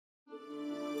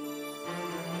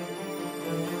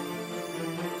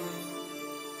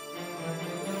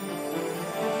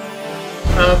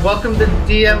welcome to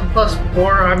DM Plus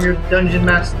 4. I'm your Dungeon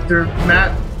Master,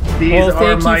 Matt. These well, are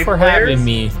thank my you for players. having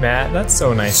me, Matt. That's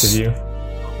so nice of you.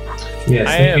 Yes,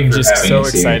 I thank you am for just having so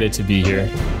us here. excited to be here.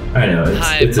 I know.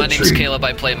 Hi, It's my a name's treat. Caleb.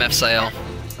 I play Mephiel.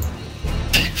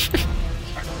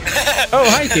 Oh,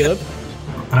 hi, Caleb.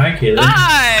 Hi, Caleb.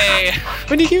 Hi!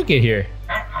 When did you get here?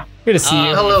 Good to see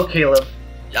you. Hello, Caleb.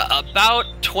 About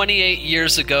 28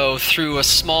 years ago, through a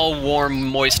small, warm,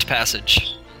 moist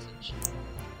passage.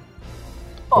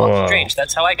 Oh, Whoa. strange.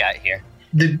 That's how I got here.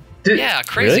 Yeah,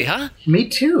 crazy, Really? huh? Me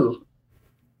too.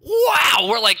 Wow,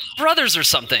 we're like brothers or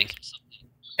something.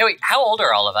 Hey, wait, how old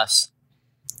are all of us?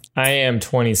 I am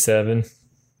 27.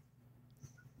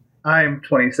 I'm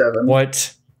 27.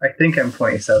 What? I think I'm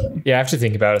 27. Yeah, I have to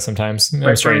think about it sometimes. My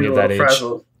I'm starting to brain's get a that little age.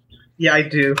 frazzled. Yeah, I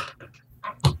do.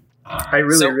 I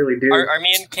really do. Are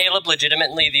me and Caleb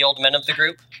legitimately the old men of the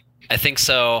group? I think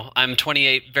so. I'm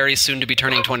 28, very soon to be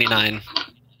turning 29.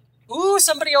 Ooh,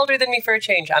 somebody older than me for a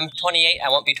change. I'm 28. I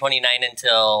won't be 29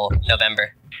 until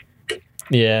November.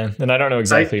 Yeah, and I don't know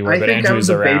exactly I where, but think I'm Andrew's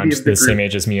the baby around of the the same group.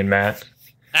 age as me and Matt.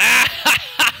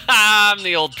 I'm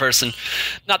the old person.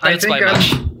 Not that I it's think by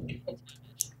much.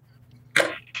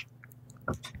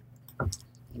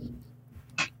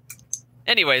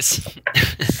 Anyways,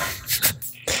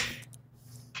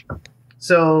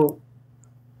 So,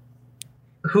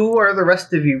 who are the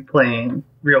rest of you playing,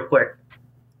 real quick?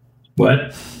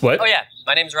 What? What? Oh, yeah.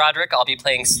 My name's Roderick. I'll be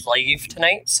playing Slave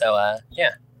tonight, so, yeah.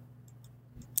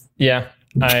 Yeah,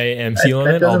 I am That healing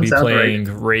it. I'll doesn't be sound playing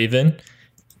Raven,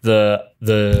 the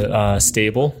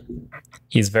stable.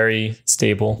 He's very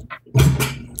stable,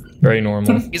 very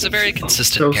normal. he's a very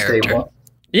consistent So character. stable.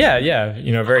 Yeah,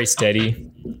 very steady.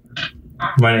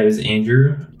 My name is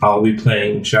Andrew. I'll be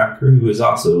playing Chakra, who is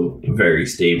also very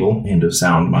stable and of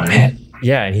sound mind.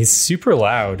 Yeah, and he's super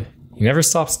loud. He never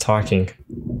stops talking.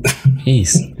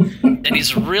 Jeez. And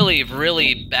he's really,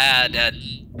 really bad at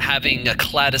having a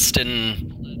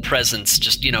clandestine presence,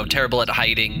 just, terrible at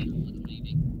hiding.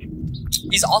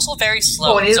 He's also very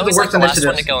slow. Oh, and he He's has the always like worst the last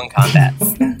one to initiatives. go in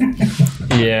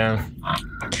combat. Yeah,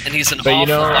 And he's an but awful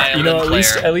violin player.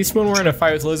 at least when we're in a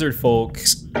fight with lizard folk,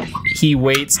 he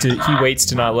waits to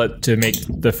not make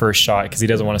the first shot because he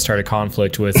doesn't want to start a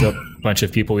conflict with a bunch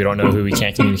of people we don't know who we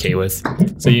can't communicate with.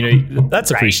 So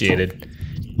that's Right. appreciated.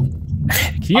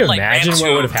 Can you Unlike imagine Gramps,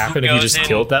 what would have who happened if you goes just in-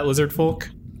 killed that lizard folk?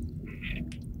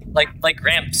 like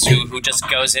Gramps, who just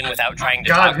goes in without trying to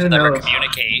God, talk to who them or knows?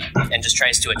 communicate and just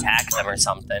tries to attack them or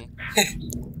something.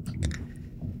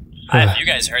 If you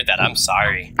guys heard that, I'm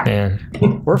sorry. Man,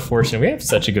 we're fortunate. We have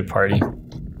such a good party.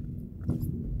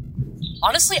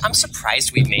 Honestly, I'm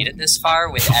surprised we've made it this far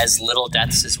with as little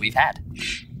deaths as we've had.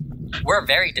 We're a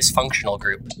very dysfunctional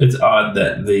group. It's odd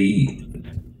that the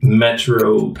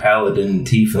Metro Paladin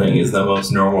Tiefling is the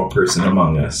most normal person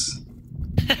among us.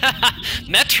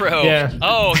 Metro! Yeah.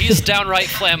 Oh, he's downright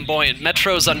flamboyant.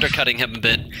 Metro's undercutting him a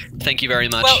bit. Thank you very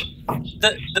much. Well,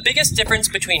 the biggest difference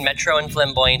between Metro and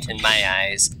Flamboyant in my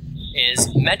eyes is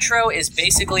Metro is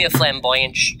basically a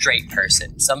flamboyant straight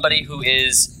person. Somebody who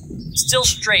is still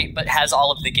straight but has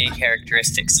all of the gay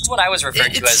characteristics. It's what I was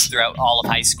referred to as throughout all of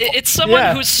high school. It's someone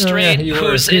Yeah. who's straight, Oh, yeah, you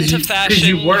were. who's 'Cause into you- 'cause fashion,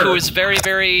 you were. who is very,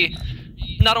 very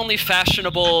not only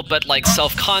fashionable but like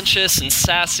self-conscious and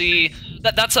sassy.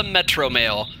 That's a Metro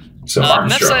male. So Metsael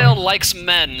Armstrong. likes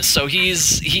men, so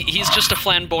he's just a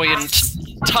flamboyant,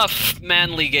 tough,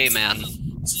 manly gay man.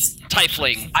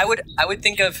 Tiefling. I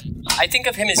think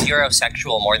of him as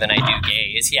Eurosexual more than I do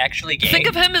gay. Is he actually gay? Think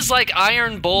of him as like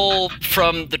Iron Bull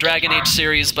from the Dragon Age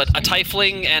series, but a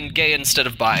tiefling and gay instead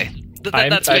of bi.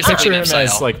 That's I basically picture him Mephiel.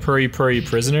 as like Puri Puri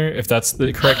Prisoner, if that's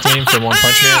the correct name from One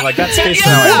Punch Man. Like that's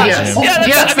basically how I Yes, imagine him. Yeah,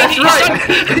 yes, I mean,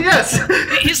 that's right.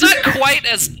 Yes, He's not quite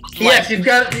as like, yes, you've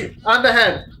got it on the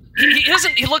head. he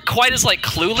doesn't he look quite as like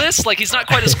clueless. Like he's not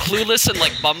quite as clueless and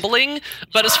like bumbling.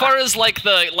 But as far as like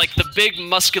the big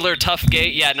muscular tough gay,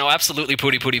 yeah, no, absolutely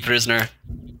Puri Puri Prisoner.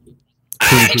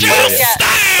 Puri Puri, Look yeah. at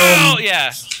Oh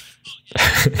yeah.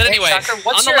 But anyway, Shocker,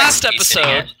 what's on the your last XP sitting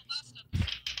episode,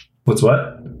 What's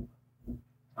what?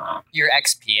 your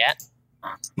XP at?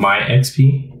 My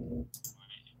XP?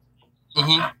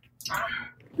 Mm-hmm.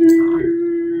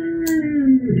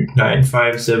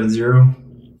 9570.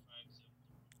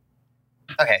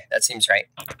 Okay, that seems right.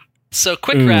 so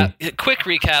quick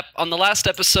recap. On the last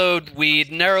episode, we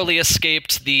narrowly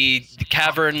escaped the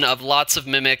cavern of lots of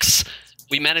mimics.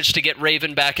 We managed to get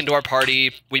Raven back into our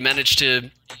party. We managed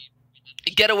to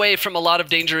get away from a lot of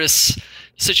dangerous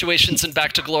situations and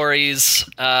back to Glory's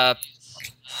house,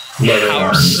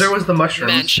 There was the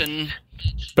mushrooms. mansion.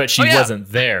 But she Oh, yeah.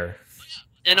 wasn't there.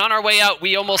 And on our way out,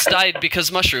 we almost died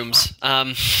because mushrooms.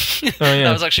 yeah.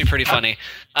 That was actually pretty funny.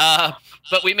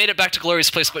 But we made it back to Glory's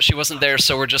place, but she wasn't there,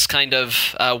 so we're just kind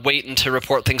of waiting to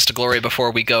report things to Glory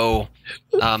before we go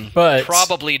But-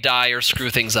 probably die or screw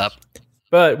things up.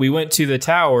 But we went to the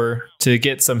tower to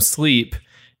get some sleep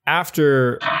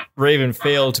after Raven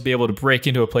failed to be able to break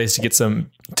into a place to get something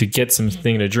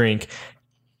to drink.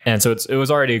 And so it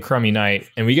was already a crummy night.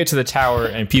 And we get to the tower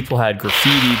and people had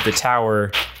graffitied the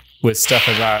tower with stuff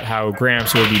about how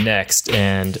Gramps will be next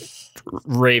and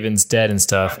Raven's dead and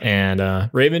stuff. And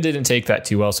Raven didn't take that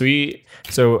too well. So we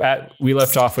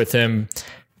left off with him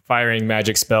firing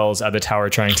magic spells at the tower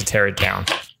trying to tear it down.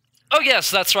 Oh,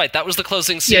 yes, that's right. That was the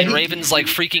closing scene. Yeah, Raven's like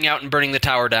freaking out and burning the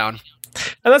tower down.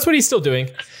 And that's what he's still doing.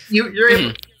 You're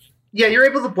able, you're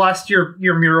able to blast your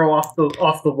mural off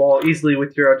the wall easily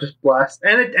with your just blast,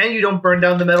 and you don't burn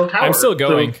down the metal tower. I'm still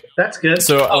going. So that's good.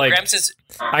 So Gramps is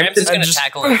going to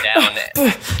tackle him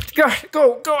down.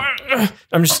 Go.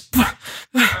 I'm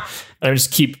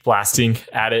just keep blasting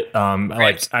at it.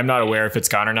 Like I'm not aware if it's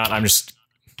gone or not. I'm just.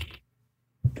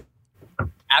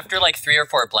 After like 3 or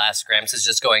 4 blasts, Gramps is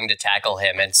just going to tackle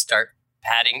him and start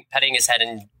petting his head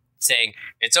and saying,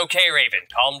 "It's okay, Raven.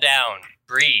 Calm down.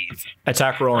 Breathe."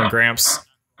 Attack roll on Gramps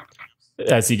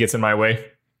as he gets in my way.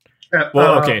 Not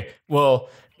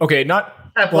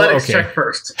athletics check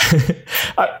first.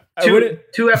 I wouldn't.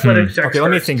 Two athletics checks. Okay,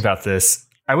 let me first. think about this.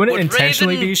 I wouldn't Would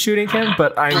intentionally Raven be shooting him,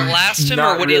 but I'm blast him,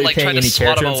 not or would he, really like, paying try to any care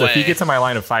swat to him him. So if he away? gets in my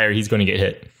line of fire, he's going to get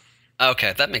hit.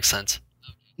 Okay, that makes sense.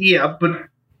 Yeah, but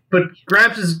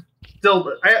Gramps is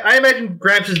still. I imagine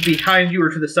Gramps is behind you or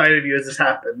to the side of you as this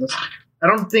happens. I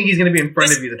don't think he's going to be in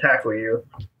front of you to tackle you.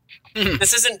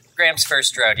 This isn't Gramps'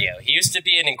 first rodeo. He used to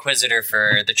be an inquisitor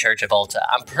for the Church of Ulta.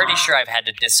 I'm pretty sure I've had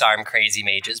to disarm crazy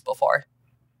mages before.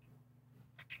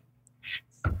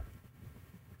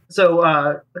 So,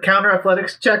 a counter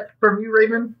athletics check from you,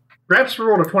 Raven. Gramps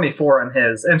rolled a 24 on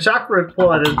his, and Chakra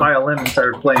pulled out his violin and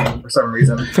started playing for some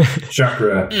reason.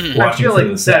 Chakra, I watching feel from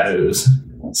like the shadows,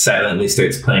 silently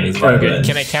starts playing his violin.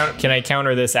 Okay, can I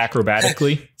counter this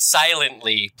acrobatically?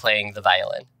 Silently playing the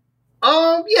violin.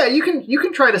 Yeah, you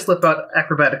can try to slip out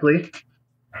acrobatically.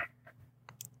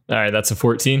 All right, that's a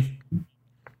 14.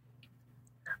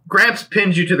 Gramps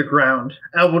pins you to the ground,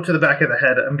 elbow to the back of the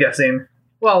head, I'm guessing.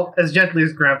 Well, as gently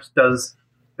as Gramps does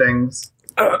things.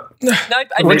 No, I've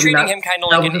been Maybe treating not. him kind of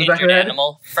like an Elbow to the back of injured the head?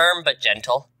 animal. Firm but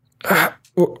gentle.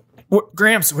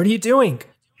 Gramps, what are you doing?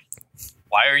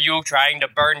 Why are you trying to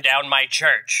burn down my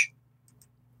church?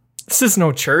 This is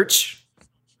no church.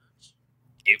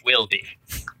 It will be.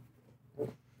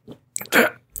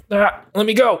 Let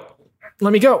me go. Are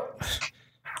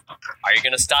you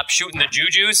going to stop shooting the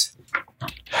jujus?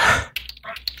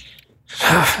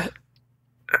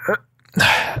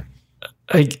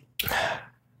 I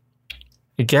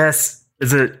guess.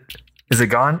 Is it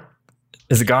gone?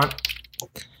 Is it gone?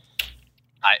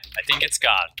 I think it's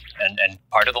gone. And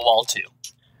part of the wall, too.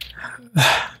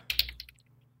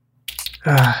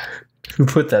 Who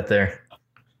put that there?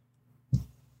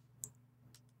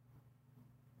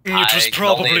 It was I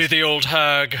probably only- the old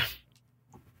hag.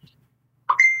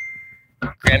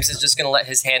 Gramps is just going to let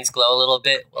his hands glow a little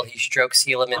bit while he strokes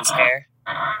Helaman's hair.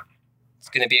 It's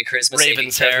going to be a charisma saving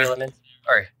Raven's throw, hair. Helaman.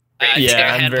 Or I think Yeah, if a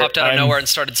I'm hand very- popped out of I'm- nowhere and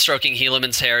started stroking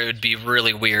Helaman's hair, it would be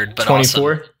really weird, but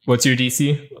 24? awesome. What's your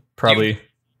DC? Probably.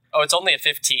 oh, it's only a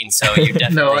 15, so you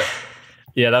definitely. No,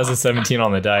 Yeah, that was a 17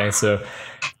 on the die, so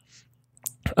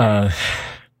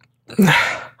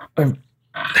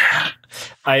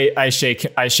I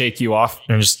shake you off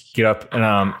and just get up and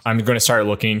I'm going to start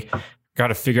looking. Got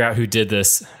to figure out who did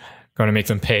this. Going to make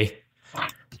them pay.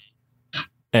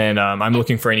 And I'm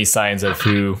looking for any signs of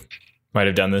who might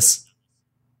have done this.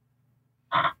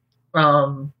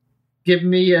 give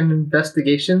me an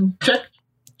investigation check.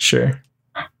 Sure.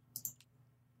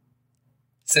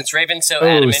 Since Raven's so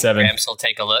adamant, 7. Gramps will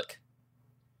take a look.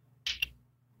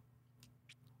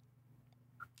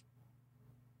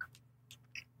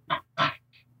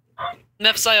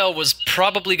 Nephziel was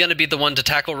probably going to be the one to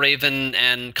tackle Raven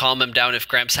and calm him down if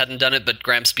Gramps hadn't done it, but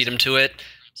Gramps beat him to it.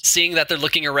 Seeing that they're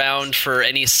looking around for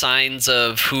any signs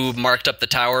of who marked up the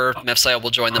tower, Nephziel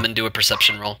will join them and do a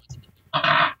perception roll.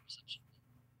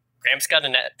 Gramps got a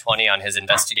net 20 on his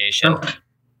investigation. Okay.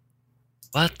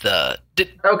 What the? Did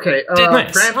Okay,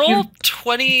 Nice. Gramps, roll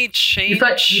 20 you change?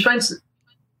 find it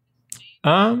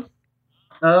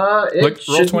Roll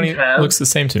shouldn't 20 have. looks the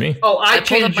same to me. Oh, I I pulled up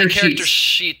changed my your character sheets.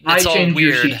 sheet and I it's all changed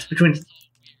your weird. sheets between.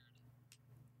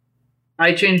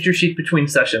 I changed your sheet between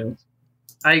sessions.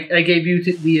 I gave you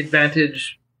the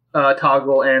advantage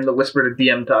toggle and the whisper to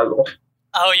DM toggle.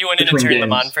 Oh, you wanted to between turn them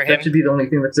games. on for him? That should be the only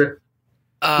thing that's a.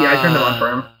 Yeah, I turned them on for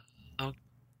him.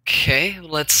 Okay,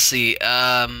 let's see.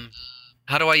 How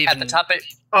How do I even... At the top of...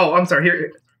 Oh, I'm sorry.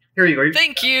 Here you go.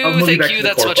 Thank I'll move you. back to the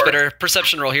That's core much part. better.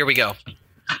 Perception roll. Here we go.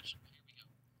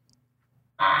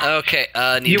 Okay.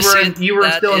 You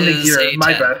were still in the gear.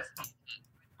 My bad.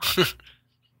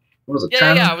 What was it? Yeah,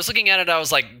 10? yeah. I was looking at it. I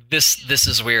was like, "This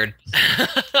is weird."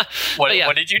 What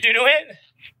yeah. did you do to it?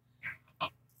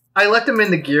 I left him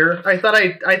in the gear. I thought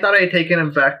I had taken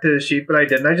him back to the sheep, but I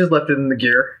didn't. I just left it in the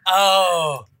gear.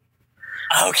 Oh.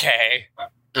 Okay.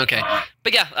 Okay.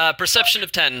 But yeah, perception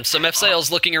of 10. So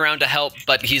Mephisael's looking around to help,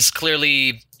 but he's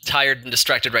clearly tired and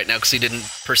distracted right now because he didn't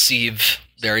perceive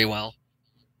very well.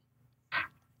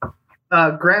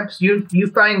 Gramps, you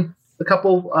find a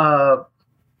couple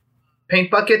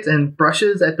paint buckets and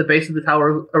brushes at the base of the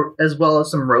tower, as well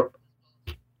as some rope.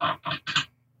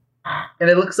 And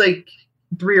it looks like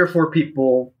 3 or 4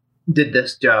 people did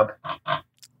this job.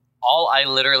 All I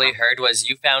literally heard was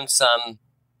you found some,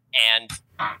 and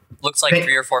looks like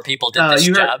 3 or 4 people did this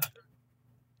job.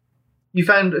 You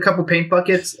found a couple paint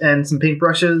buckets and some paint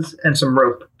brushes and some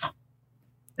rope.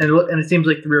 And it seems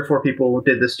like 3 or 4 people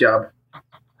did this job.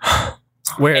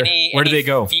 Where did they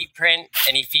go?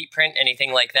 Any feet print,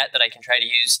 anything like that I can try to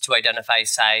use to identify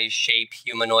size, shape,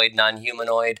 humanoid,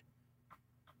 non-humanoid?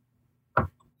 You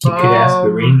could ask the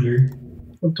ranger.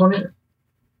 20?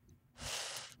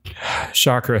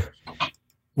 Chakra.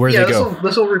 Where did they go?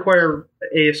 This will require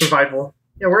a survival.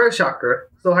 Yeah, where is Chakra?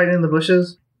 Still hiding in the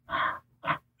bushes?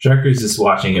 Chakra's just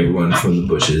watching everyone from the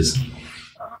bushes.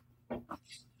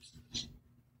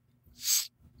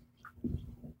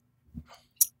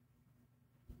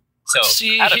 So,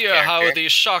 see out of here how character. the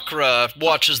chakra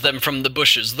watches them from the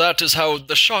bushes. That is how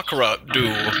the chakra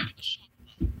do.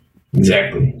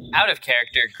 Exactly. Out of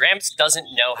character, Gramps doesn't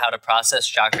know how to process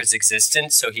Chakra's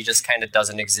existence, so he just kind of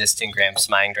doesn't exist in Gramps'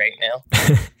 mind right now.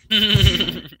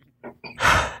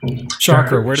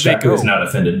 Chakra, where did they go? is not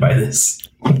offended by this.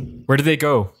 Where did they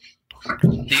go?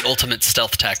 The ultimate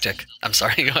stealth tactic. I'm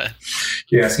sorry, go ahead.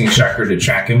 You're asking Chakra to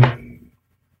track him?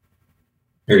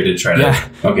 Or to try to... Yeah.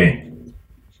 Okay.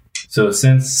 So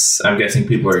since I'm guessing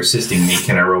people are assisting me,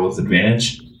 can I roll with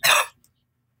advantage?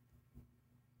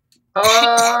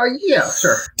 Yeah,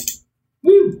 sure.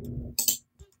 Woo!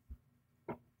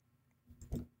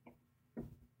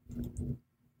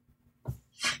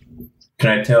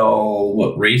 Can I tell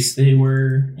what race they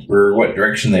were or what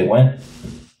direction they went?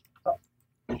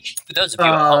 For those of you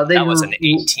at home, they that was were- an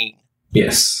 18.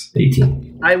 Yes,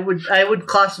 18. I would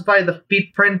classify the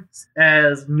feet prints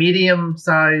as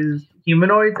medium-sized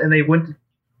humanoids, and they went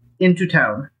into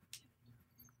town.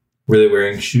 Were they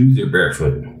wearing shoes or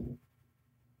barefoot?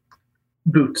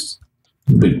 Boots.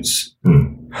 Boots.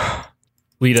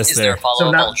 Lead us Is there a there. So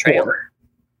followable not trail? 4.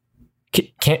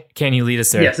 Can you lead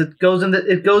us there? Yes, it goes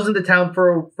into town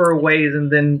for a ways,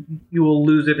 and then you will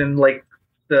lose it in like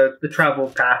the travel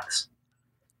paths.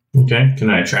 Okay, can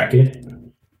I track it?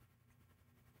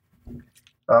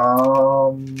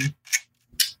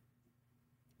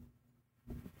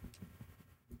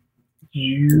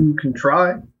 You can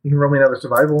try. You can roll me another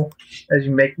survival as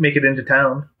you make it into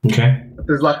town. Okay. But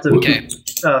there's lots of Okay.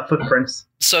 footprints.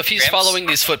 So if he's Gramps? following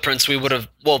these footprints, we would have...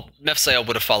 Well, Mephisael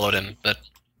would have followed him, but...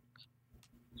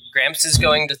 Gramps is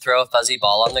going to throw a fuzzy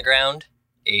ball on the ground.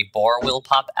 A boar will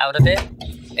pop out of it,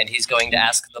 and he's going to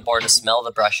ask the boar to smell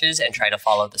the brushes and try to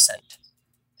follow the scent.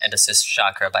 And assist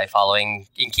Chakra by following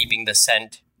and keeping the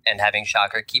scent and having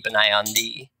Chakra keep an eye on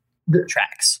the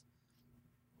tracks.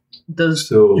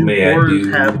 Do may I boars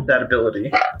do- have that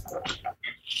ability?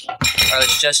 I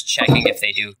was just checking if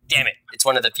they do. Damn it. It's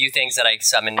one of the few things that I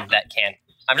summon that can.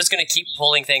 I'm just going to keep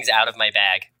pulling things out of my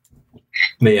bag.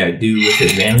 May I do with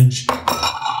advantage?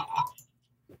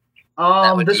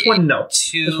 would This be one, no.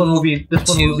 This one will be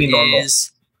normal.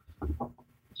 Is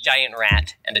giant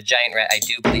rat, and a giant rat I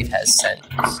do believe has scent.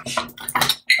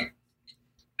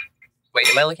 Wait,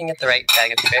 am I looking at the right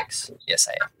bag of tricks? Yes,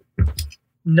 I am.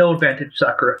 No advantage,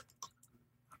 Sakura.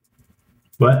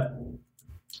 What?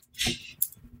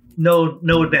 No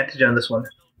advantage on this one.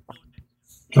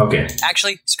 Okay.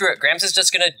 Actually, screw it. Gramps is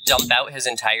just going to dump out his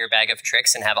entire bag of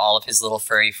tricks and have all of his little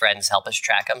furry friends help us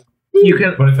track him. You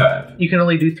can 25.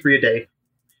 only do 3 a day,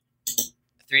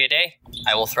 3 a day?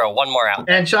 I will throw one more out.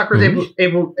 and Chakra's able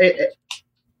to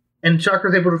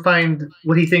find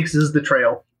what he thinks is the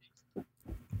trail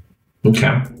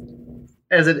Okay.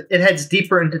 as it heads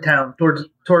deeper into town towards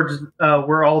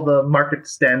where all the market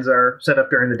stands are set up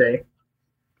during the day.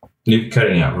 You're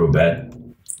cutting out real bad.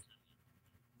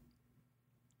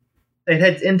 It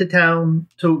heads into town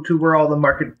to where all the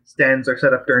market stands are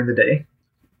set up during the day.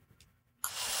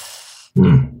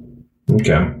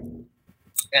 Okay.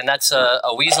 And that's a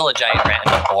weasel, a giant rat,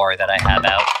 and a boar that I have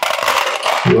out.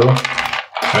 Well,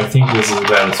 I think this is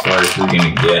about as far as we're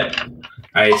going to get.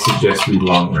 I suggest we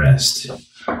long rest,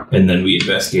 and then we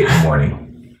investigate in the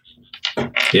morning,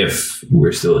 if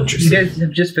we're still You interested. guys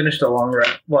have just finished a long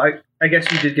rest. Well, I guess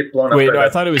you did get blown up. Wait, by no, I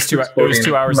that thought it was 2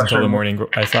 exploding hours until the mushroom. morning.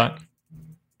 I thought.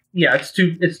 Yeah, it's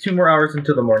two more hours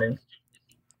until the morning.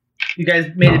 You guys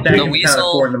made it back The in town at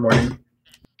weasel- 4 in the morning.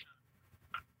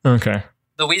 Okay.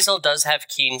 The weasel does have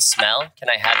keen smell. Can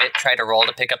I have it try to roll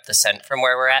to pick up the scent from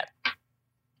where we're at?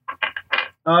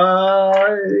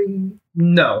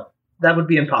 No, that would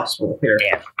be impossible here.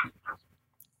 Damn.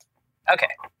 Okay.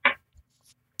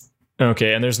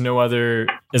 Okay, and there's no other.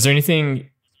 Is there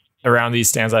anything around these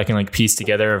stands I can like piece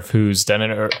together of who's done it,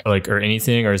 or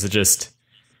anything, or is it just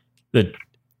the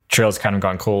trail's kind of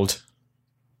gone cold?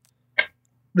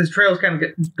 This trail's kind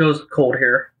of goes cold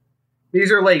here.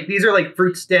 These are like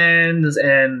fruit stands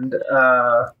and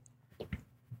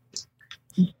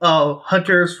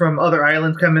hunters from other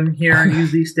islands come in here and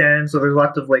use these stands. So there's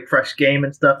lots of like fresh game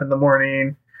and stuff in the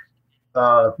morning.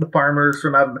 The farmers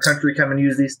from out in the country come and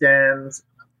use these stands.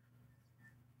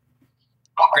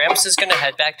 Gramps is going to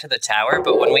head back to the tower,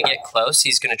 but when we get close,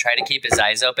 he's going to try to keep his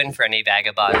eyes open for any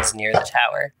vagabonds near the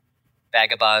tower.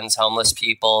 Vagabonds, homeless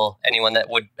people, anyone that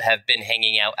would have been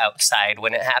hanging out outside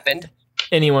when it happened.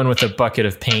 Anyone with a bucket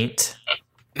of paint?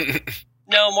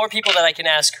 No, more people that I can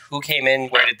ask who came in,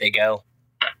 where did they go?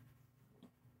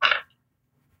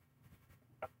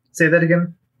 Say that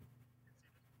again.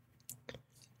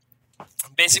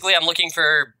 Basically, I'm looking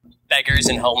for beggars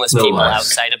and homeless No people less.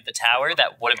 outside of the tower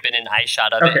that would have been an eye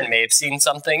shot of it Okay. and may have seen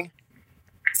something.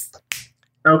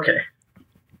 Okay.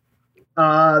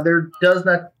 There does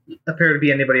not appear to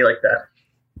be anybody like that.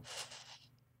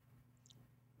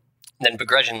 Then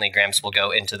begrudgingly, Gramps will go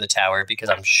into the tower because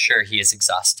I'm sure he is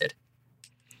exhausted.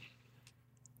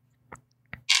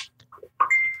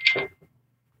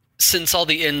 Since all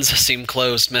the inns seem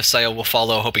closed, Messiah will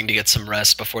follow, hoping to get some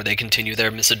rest before they continue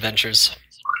their misadventures.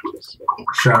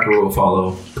 Shocker will follow,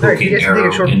 Alright, you poking guys can take a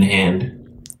arrow short- in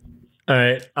hand. All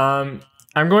right.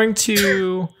 I'm going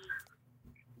to.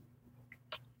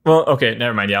 Well, okay.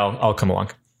 Never mind. Yeah, I'll come along.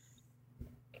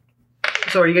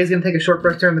 So are you guys going to take a short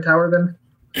rest here in the tower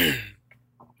then?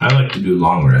 I like to do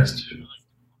long rest.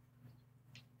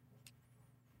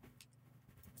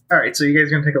 All right, so you guys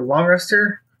are going to take a long rest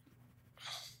here?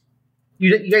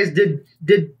 You guys did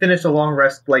finish a long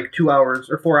rest like 2 hours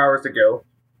or 4 hours ago.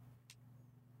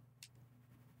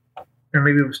 Or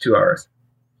maybe it was 2 hours.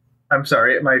 I'm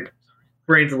sorry, my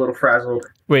brain's a little frazzled.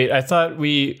 Wait, I thought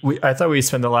we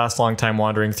spent the last long time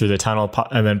wandering through the tunnel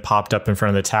and then popped up in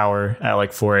front of the tower at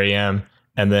like 4 a.m.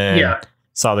 and then Yeah.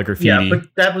 saw the graffiti. Yeah, but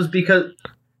that was because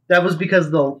of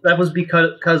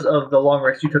the long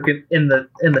rest you took in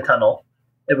the tunnel.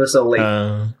 It was so late.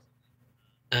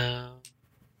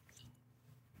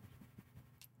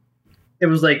 It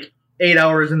was like 8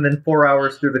 hours and then 4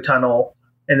 hours through the tunnel,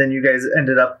 and then you guys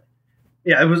ended up.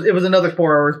 Yeah, it was another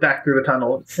 4 hours back through the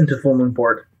tunnel into Full Moon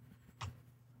Port.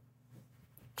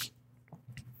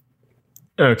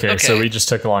 Okay, so Okay. we just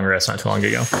took a long rest not too long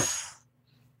ago.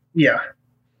 Yeah.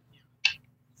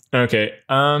 Okay.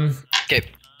 Okay,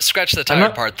 scratch the I'm tower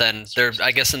not- part then. They're,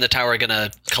 I guess, in the tower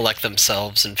gonna collect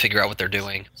themselves and figure out what they're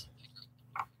doing.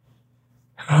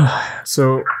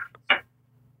 So,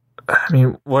 I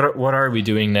mean, what are we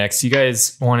doing next? You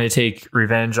guys want to take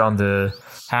revenge on the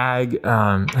hag?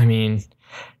 I mean,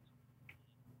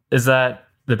 is that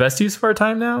the best use of our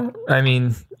time now? I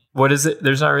mean, what is it?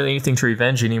 There's not really anything to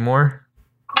revenge anymore.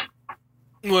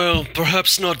 Well,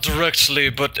 perhaps not directly,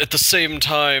 but at the same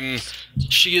time,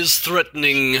 she is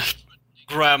threatening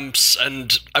Gramps,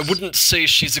 and I wouldn't say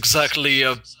she's exactly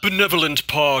a benevolent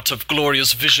part of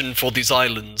Gloria's vision for these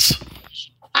islands.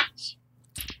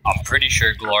 I'm pretty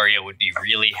sure Gloria would be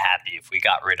really happy if we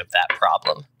got rid of that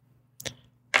problem.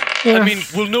 I mean,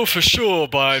 we'll know for sure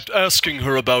by asking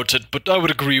her about it, but I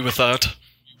would agree with that.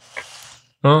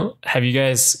 Well, do you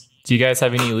guys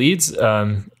have any leads?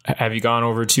 Have you gone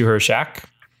over to her shack?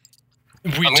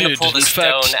 We I'm gonna did. pull the In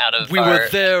fact, stone out of we our- were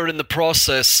there in the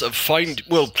process of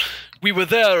we were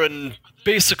there and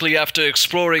basically after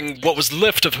exploring what was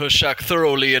left of her shack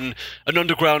thoroughly in an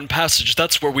underground passage,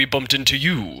 that's where we bumped into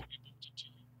you.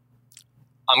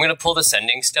 I'm going to pull the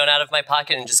sending stone out of my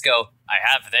pocket and just go, I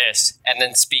have this, and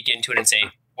then speak into it and say,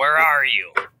 where are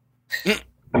you?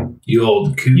 You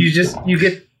old coot. You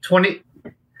get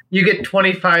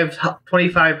 25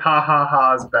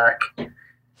 ha-ha-has back.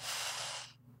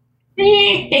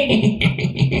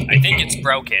 I think it's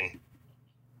broken.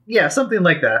 Yeah, something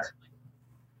like that.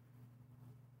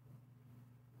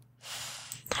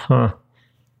 Huh.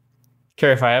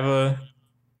 Care if I have a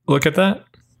look at that?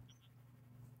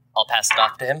 I'll pass it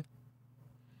off to him.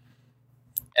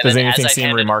 And Does then anything as I seem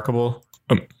hand it- remarkable?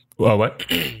 Well, what?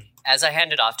 As I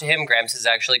hand it off to him, Gramps is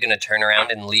actually going to turn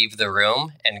around and leave the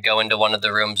room and go into one of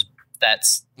the rooms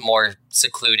that's more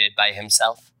secluded by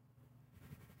himself.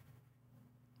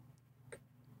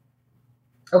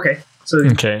 Okay, so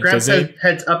Okay, Gramps does it-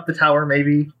 heads up the tower,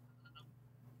 maybe.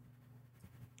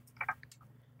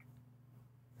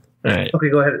 All right. Okay,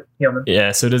 go ahead, Yeoman.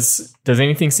 Yeah. So does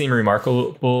anything seem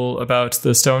remarkable about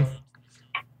the stone?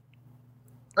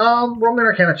 Roll me an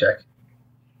Arcana check.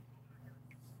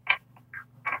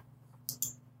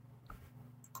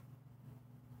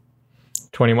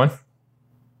 $21.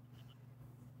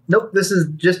 Nope, this is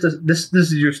just this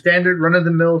is your standard run of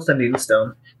the mill sending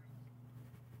stone.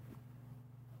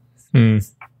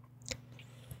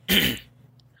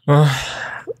 Well,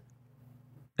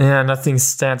 yeah, nothing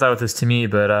stands out with this to me,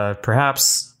 but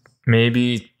perhaps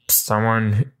maybe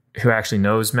someone who actually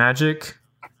knows magic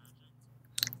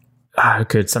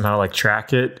could somehow like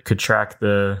track it, could track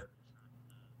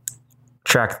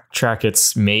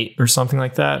its mate or something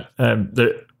like that.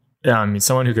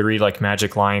 Someone who could read like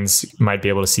magic lines might be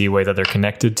able to see a way that they're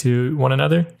connected to one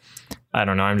another. I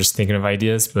don't know. I'm just thinking of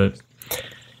ideas, but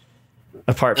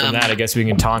apart from that, I guess we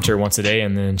can taunt her once a day,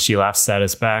 and then she laughs at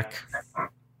us back.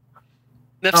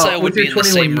 Nefsai would with your be in the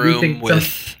 21, same you room think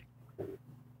with.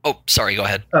 Oh, sorry. Go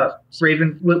ahead.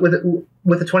 Raven, with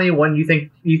the 21, you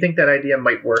think that idea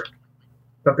might work,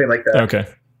 something like that. Okay.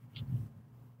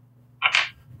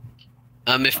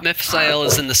 If Mephisael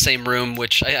is in the same room,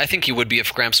 which I think he would be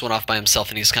if Gramps went off by himself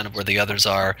and he's kind of where the others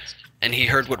are, and he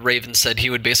heard what Raven said, he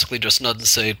would basically just nod and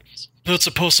say, "That's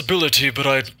a possibility, but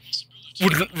I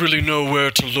wouldn't really know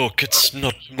where to look. It's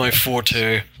not my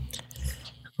forte."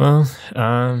 Well,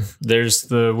 there's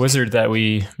the wizard that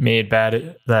we made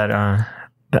bad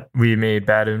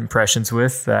impressions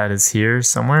with. That is here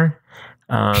somewhere.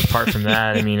 Apart from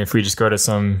that, I mean, if we just go to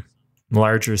some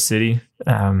larger city,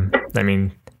 I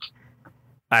mean,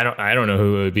 I don't know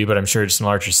who it would be, but I'm sure just in a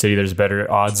larger city, there's better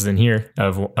odds than here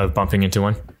of bumping into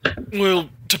one. Well,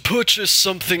 to purchase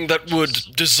something that would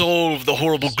dissolve the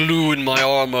horrible glue in my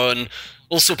armor and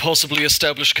also possibly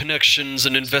establish connections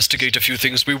and investigate a few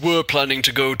things, we were planning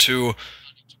to go to...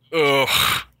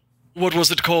 what was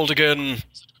it called again?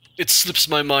 It slips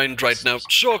my mind right now.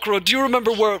 Chakra, do you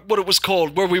remember what it was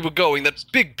called, where we were going, that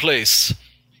big place?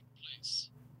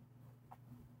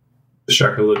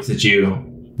 Chakra looks at you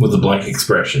with a blank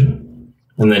expression,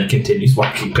 and then continues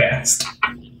walking past.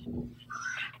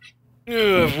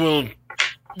 Well,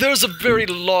 there's a very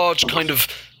large kind of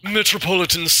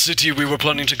metropolitan city we were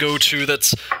planning to go to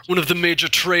that's one of the major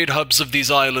trade hubs of these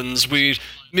islands. We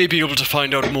may be able to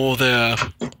find out more there.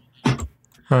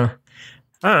 Huh.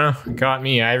 I don't know. Got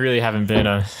me. I really haven't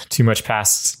been too much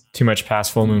past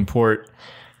Full Moon Port.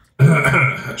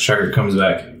 Chakra comes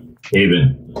back,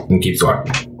 Haven, and keeps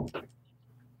walking.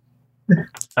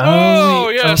 Oh,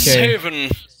 yes, okay. Haven.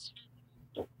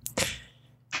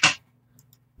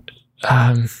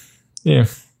 Yeah.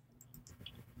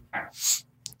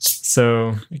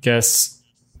 So I guess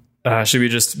should we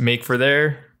just make for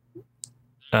there?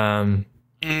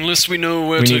 Unless we know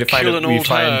where We to need to find kill an old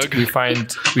hag.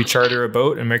 we charter a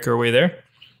boat and make our way there.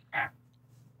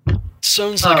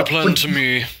 Sounds like a plan to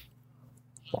me.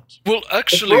 Well,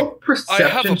 actually, Roll I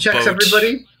have perception a checks, boat.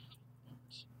 everybody.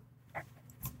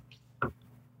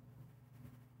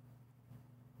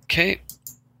 Okay.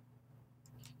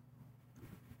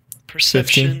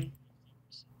 Perception. 15.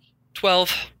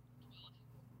 12.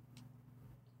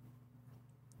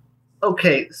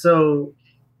 Okay, so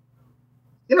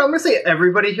I'm gonna say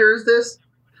everybody hears this.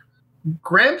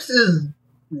 Gramps is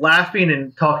laughing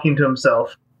and talking to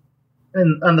himself,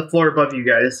 and on the floor above you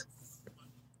guys.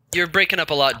 You're breaking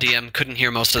up a lot, DM. Couldn't hear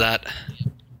most of that.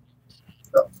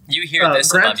 You hear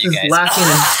this above Gramps you is guys. laughing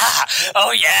and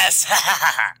Oh, yes!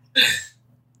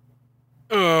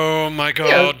 Oh my yeah,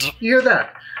 god. you hear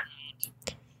that.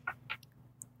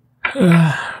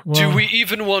 Do we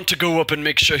even want to go up and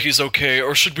make sure he's okay,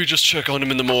 or should we just check on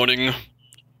him in the morning?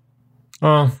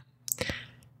 Well,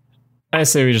 I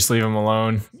say we just leave him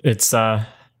alone. It'll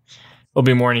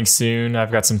be morning soon.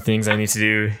 I've got some things I need to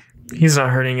do. He's not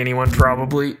hurting anyone,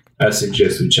 probably. I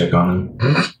suggest we check on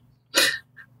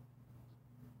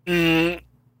him.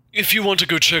 If you want to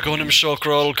go check on him,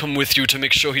 Chakra, I'll come with you to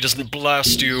make sure he doesn't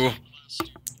blast you.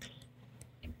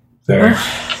 Fair.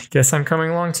 Guess I'm coming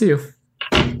along too.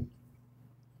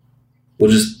 We'll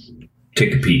just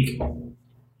take a peek.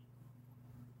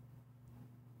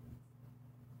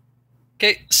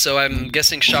 Okay, so I'm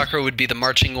guessing Chakra would be the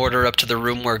marching order up to the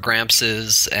room where Gramps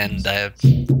is, and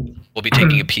we'll be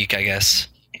taking a peek, I guess.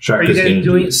 Chakra's Are you guys gonna do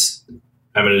doing- this.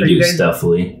 I'm gonna Are do you it guys-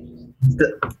 stealthily.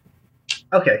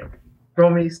 Okay. roll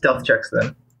me stealth checks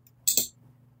then.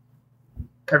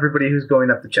 Everybody who's going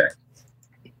up the check.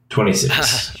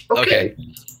 26. Okay.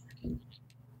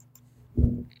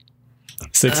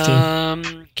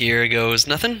 16. Gear goes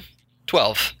nothing.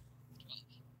 12.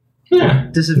 Yeah.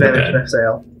 Disadvantage, Okay.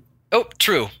 Mephiel. Oh,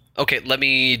 true. Okay, let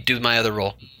me do my other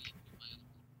roll.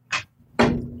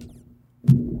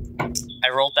 I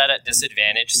rolled that at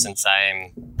disadvantage since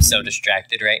I'm so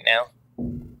distracted right now.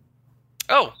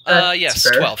 Oh, That's yes,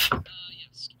 fair. 12.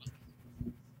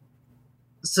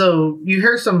 So you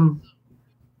hear some.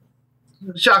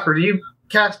 Chakra, do you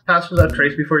cast Pass Without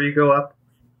Trace before you go up?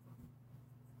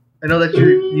 I know that's your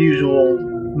usual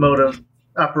mode of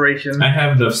operation. I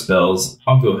have enough spells.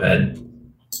 I'll go ahead.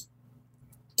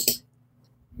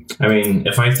 I mean,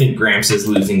 if I think Gramps is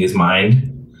losing his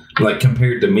mind, like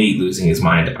compared to me losing his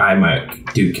mind, I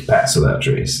might do Pass Without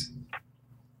Trace.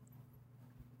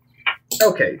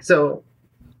 Okay, so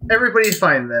everybody's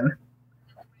fine then.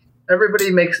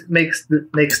 Everybody makes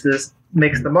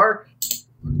the mark.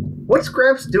 What's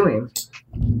Gramps doing?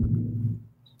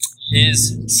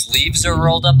 His sleeves are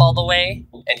rolled up all the way,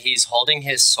 and he's holding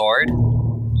his sword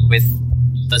with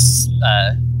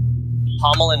the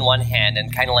pommel in one hand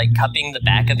and kind of like cupping the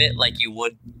back of it like you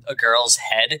would a girl's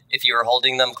head if you were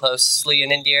holding them closely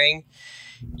and endearing.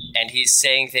 And he's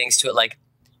saying things to it like,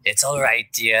 "It's all right,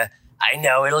 dear. I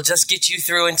know, it'll just get you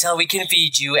through until we can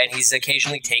feed you." And he's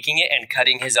occasionally taking it and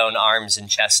cutting his own arms and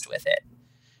chest with it.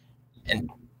 And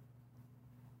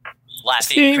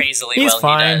laughing See, crazily he's while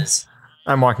fine. he does.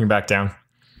 I'm walking back down.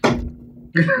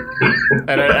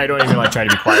 And I don't even like try to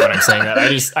be quiet when I'm saying that.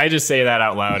 I just say that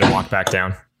out loud and walk back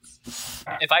down.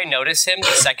 If I notice him, the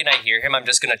second I hear him, I'm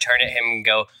just going to turn at him and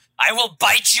go, "I will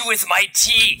bite you with my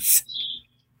teeth!"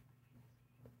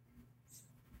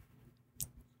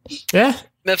 Yeah.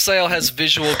 Mephiel has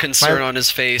visual concern on his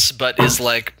face, but is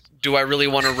like, do I really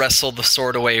want to wrestle the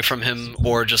sword away from him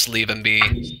or just leave him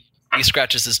be? He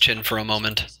scratches his chin for a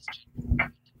moment.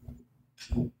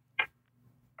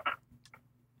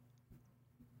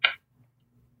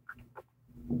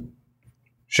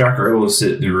 Chakra will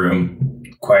sit in the room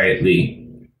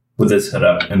quietly with his hood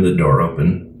up and the door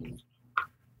open.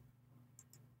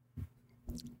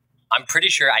 I'm pretty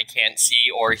sure I can't see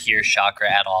or hear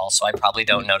Chakra at all, so I probably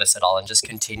don't notice at all and just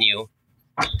continue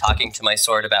talking to my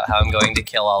sword about how I'm going to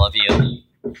kill all of you.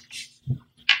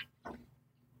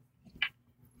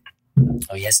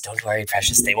 Oh yes, don't worry,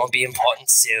 precious. They won't be important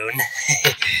soon.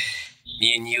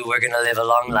 Me and you, we're going to live a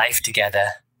long life together.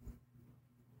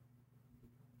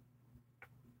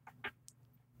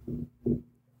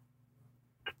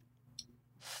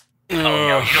 Oh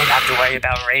no, you don't have to worry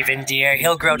about Raven, dear.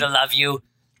 He'll grow to love you.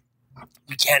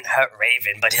 We can't hurt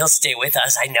Raven, but he'll stay with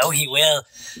us. I know he will.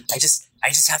 I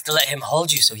just have to let him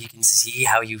hold you so he can see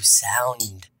how you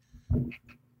sound.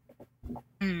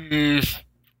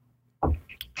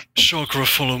 Chakra,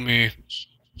 follow me.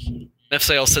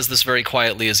 Mephiel says this very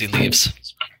quietly as he leaves.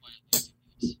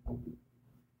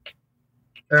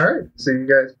 Alright, so you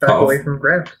guys back Oh. away from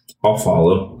Gramps. I'll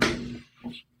follow.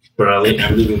 But I'm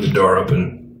leaving the door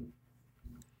open.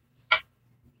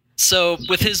 So,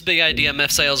 with his big idea,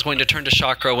 Mephiel is going to turn to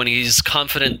Chakra when he's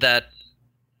confident that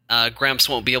Gramps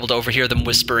won't be able to overhear them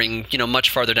whispering, much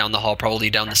farther down the hall, probably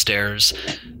down the stairs.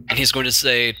 And he's going to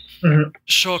say,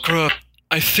 Chakra,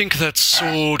 I think that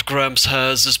sword Gramps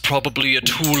has is probably a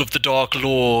tool of the Dark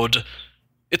Lord.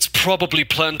 It's probably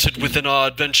planted within our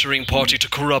adventuring party to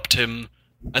corrupt him.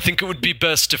 I think it would be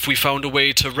best if we found a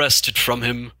way to wrest it from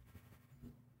him.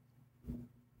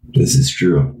 This is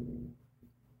true.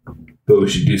 But we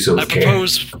should do so with I care.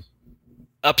 propose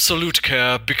absolute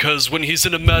care, because when he's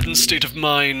in a maddened state of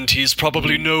mind, he's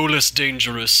probably no less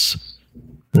dangerous.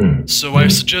 So I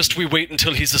suggest we wait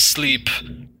until he's asleep,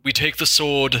 we take the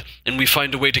sword, and we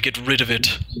find a way to get rid of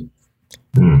it.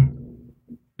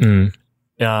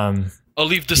 I'll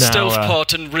leave the stealth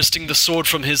part and wresting the sword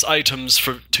from his items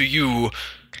to you.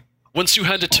 Once you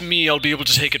hand it to me, I'll be able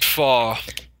to take it far.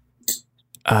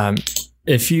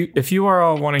 If you are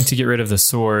all wanting to get rid of the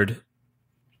sword,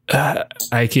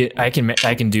 I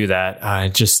can do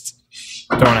that. Just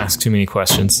don't ask too many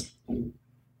questions.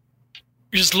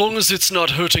 As long as it's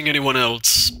not hurting anyone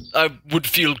else, I would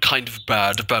feel kind of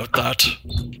bad about that.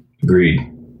 Agreed.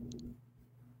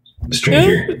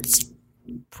 Stranger. It's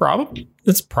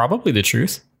probably the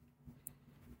truth.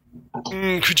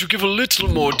 Could you give a little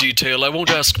more detail? I won't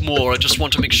ask more. I just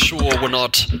want to make sure we're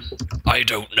not, I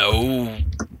don't know,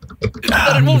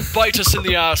 that it won't bite us in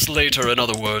the ass later, in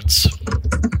other words.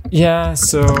 Yeah,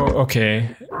 so,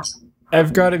 okay.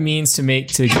 I've got a means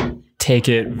to take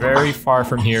it very far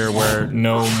from here where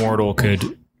no mortal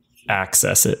could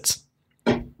access it.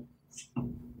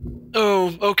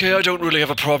 Oh, okay, I don't really have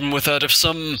a problem with that. If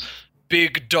some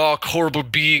big, dark, horrible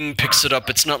being picks it up,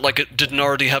 it's not like it didn't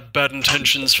already have bad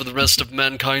intentions for the rest of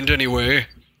mankind anyway.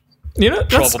 You know,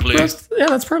 Probably.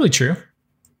 That's probably true.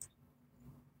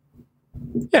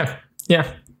 Yeah.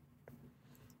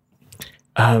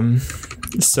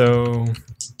 So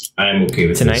I'm okay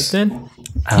with tonight this. then?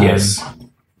 Yes.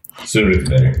 Sooner the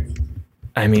better.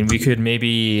 I mean, we could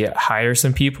maybe hire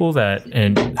some people to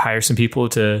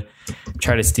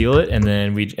try to steal it, and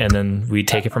then we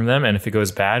take it from them. And if it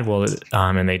goes bad,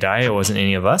 and they die, it wasn't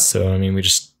any of us. So I mean, we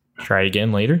just try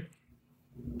again later.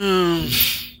 I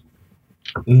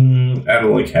don't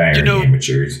like hiring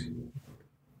amateurs.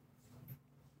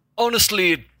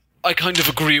 Honestly, I kind of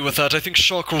agree with that. I think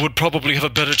Chakra would probably have a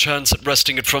better chance at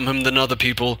wresting it from him than other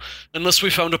people, unless we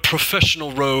found a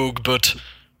professional rogue, but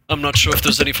I'm not sure if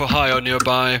there's any for hire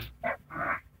nearby.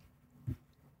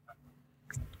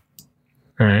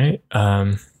 All right.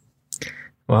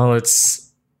 Well,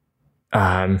 it's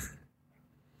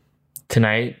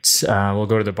tonight. We'll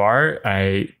go to the bar.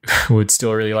 I would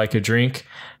still really like a drink,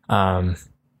 and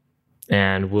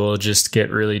we'll just get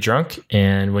really drunk.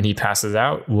 And when he passes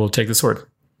out, we'll take the sword.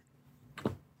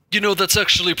 You know, that's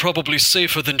actually probably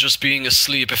safer than just being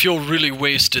asleep. If you're really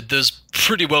wasted, there's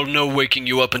pretty well no waking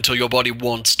you up until your body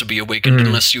wants to be awakened,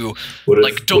 unless you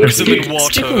dunk them in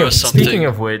water or something. Speaking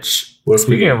of which, do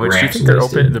you think they're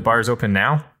open? The bar's open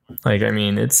now? Like, I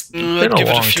mean, it's been a long time. I'd give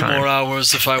it a few more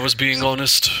hours if I was being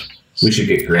honest. We should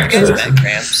get Gramps. You guys met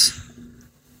Gramps.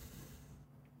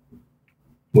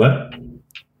 What?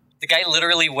 The guy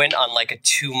literally went on like a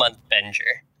 2-month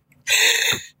benger.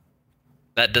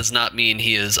 That does not mean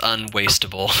he is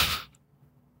unwastable.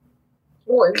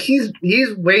 Well, he's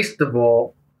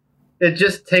wastable. It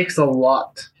just takes a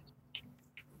lot.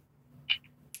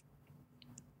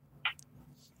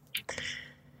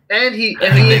 And he's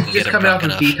just coming off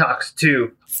of detox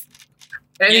too.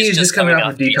 And he's just coming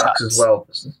off of detox as well.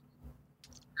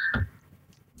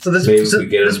 So this we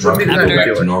get him drunk and go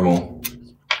back to normal.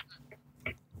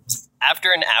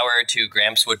 After an hour or two,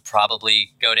 Gramps would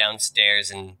probably go downstairs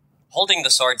and holding the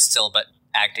sword still, but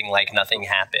acting like nothing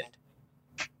happened.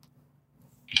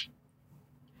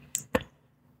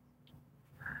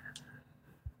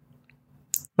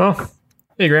 Oh,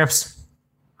 hey, Gramps.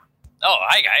 Oh,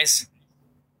 hi, guys.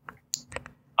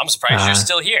 I'm surprised you're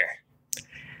still here.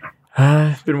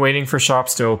 I've been waiting for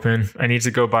shops to open. I need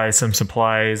to go buy some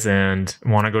supplies and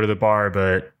want to go to the bar,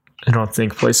 but I don't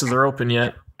think places are open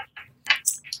yet.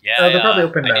 Yeah, they're probably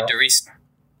open now.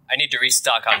 I need to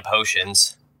restock on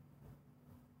potions.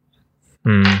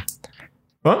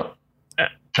 Well,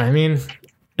 I mean,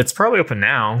 it's probably open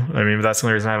now. I mean, that's the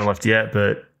only reason I haven't left yet,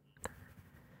 but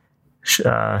you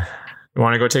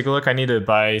want to go take a look? I need to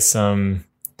buy some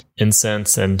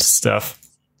incense and stuff.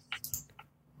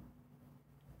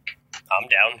 I'm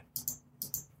down.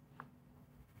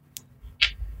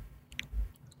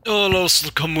 I'll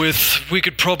also come with. We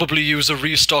could probably use a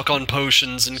restock on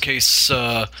potions in case,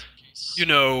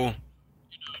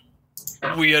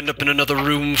 we end up in another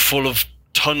room full of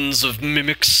tons of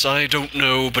mimics. I don't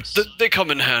know, but they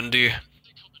come in handy.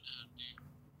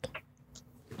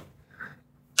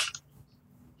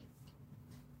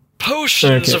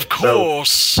 Potions, okay, of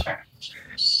course.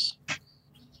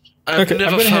 I've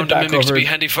never found a mimic to be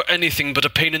handy for anything but a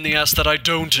pain in the ass that I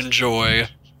don't enjoy.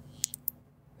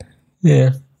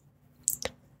 Yeah.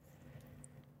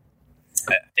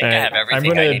 I think I have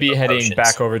everything. I'm going to be heading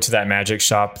back over to that magic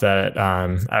shop that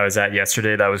I was at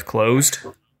yesterday that was closed.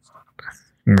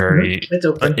 Very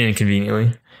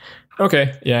inconveniently.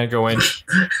 Okay, yeah, go in.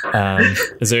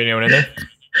 Is there anyone in there?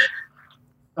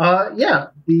 Yeah,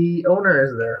 the owner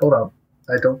is there. Hold on.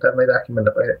 I don't have my document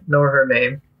up. I know her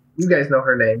name. You guys know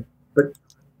her name, but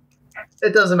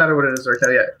it doesn't matter what it is right now.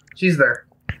 Yeah, she's there.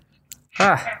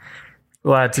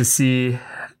 Glad to see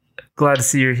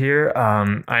you're here.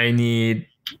 I need.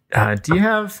 Do you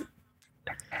have?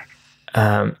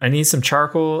 I need some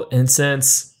charcoal,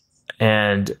 incense,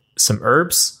 and some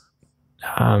herbs.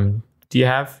 Do you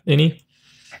have any?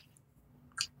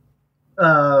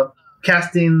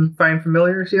 Casting Find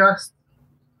Familiar, she asked.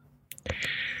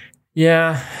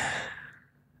 Yeah.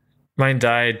 Mine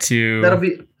died to That'll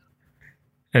be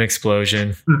an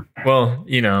explosion. Well,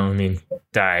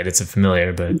 died. It's a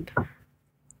familiar, but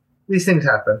these things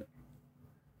happen.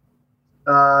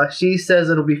 She says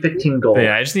it'll be 15 gold. But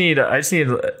yeah, I just need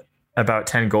about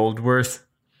 10 gold worth.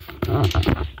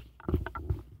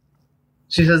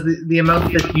 She says the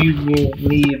amount that you will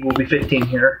need will be 15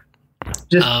 here.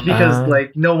 Just because,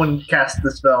 no one cast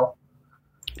the spell.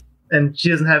 And she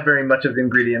doesn't have very much of the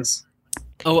ingredients.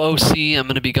 OOC, I'm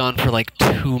going to be gone for like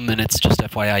 2 minutes, just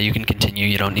FYI. You can continue.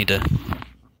 You don't need to.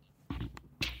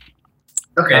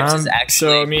 Okay. This is actually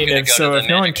so I mean, gonna if go to the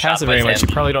no one magic casts shop it very with much, you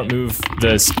him. probably don't move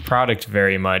this product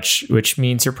very much, which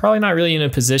means you're probably not really in a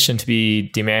position to be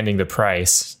demanding the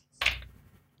price.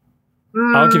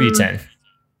 I'll give you 10.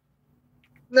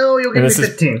 No, you'll give me this is-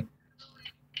 15.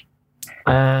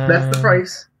 That's the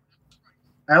price.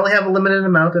 I only have a limited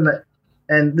amount,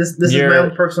 and this is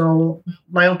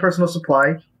my own personal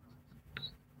supply.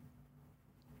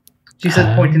 She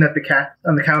said, pointing at the cat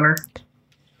on the counter.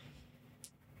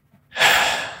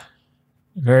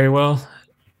 Very well.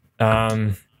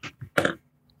 Look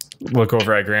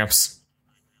over at Gramps.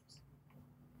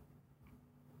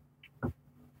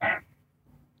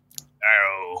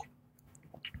 Oh.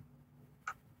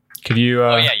 Could you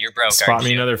Oh yeah, you're broke. spot aren't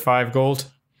me you? another 5 gold?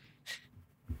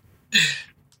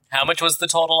 How much was the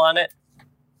total on it?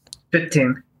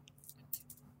 15.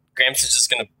 Gramps is just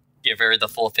gonna give her the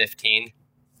full 15.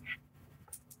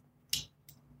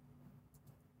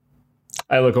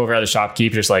 I look over at the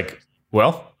shopkeeper, just like,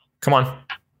 well, come on.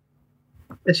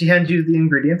 And she hands you the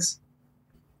ingredients.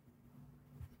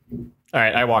 All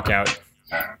right, I walk out.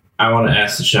 I want to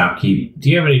ask the shopkeep, do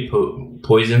you have any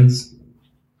poisons?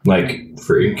 Like,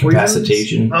 for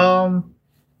incapacitation?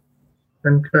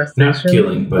 Incapacitation? Not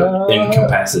killing, but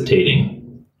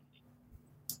incapacitating.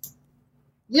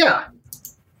 Yeah.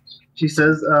 She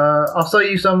says, I'll sell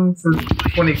you some for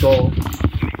 20 gold.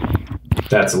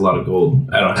 That's a lot of gold.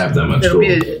 I don't have that much It'll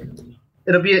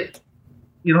gold. be a...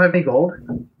 You don't have any gold?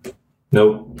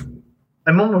 Nope.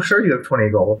 I'm almost sure you have 20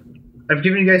 gold. I've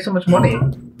given you guys so much money.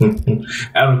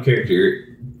 Out of character,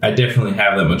 I definitely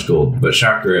have that much gold, but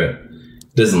Chakra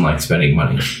doesn't like spending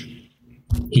money.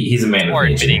 He's a man Or of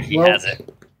nature. admitting he Well- has it.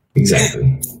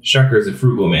 Exactly. Chakra is a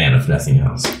frugal man, if nothing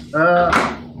else.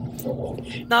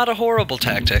 Not a horrible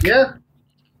tactic. Yeah.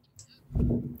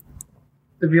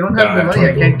 If you don't I have don't the have money,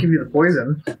 I 20 can't gold. give you the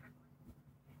poison.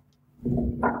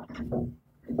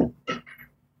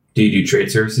 Do you do trade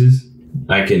services?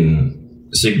 I can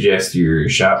suggest your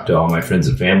shop to all my friends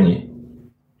and family.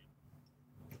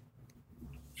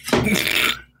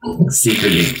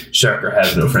 Secretly, Chakra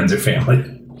has no friends or family.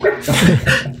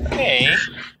 Hey,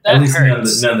 At that least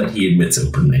hurts. none that he admits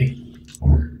openly.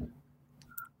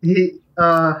 He,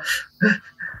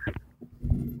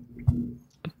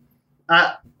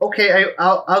 okay,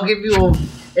 I'll give you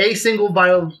a single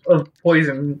vial of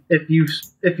poison if you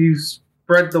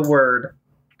spread the word.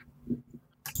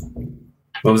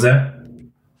 What was that?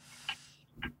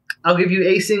 I'll give you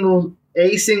a single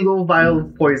vial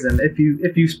of poison if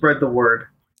you spread the word,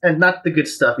 and not the good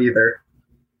stuff either.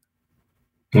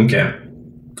 Okay.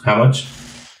 How much?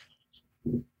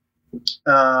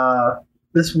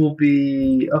 This will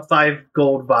be a 5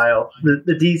 gold vial.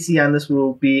 The DC on this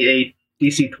will be a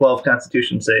DC 12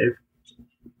 Constitution save,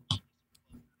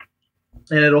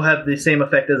 and it'll have the same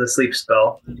effect as a sleep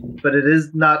spell, but it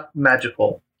is not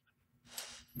magical.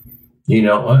 You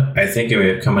know what? I think I may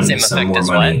have come into Same some effect more as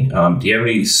money. Do you have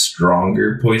any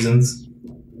stronger poisons?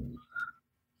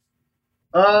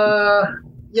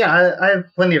 Yeah, I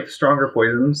have plenty of stronger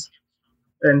poisons.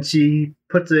 And she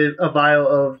puts a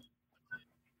vial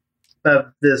of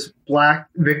this black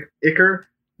ichor.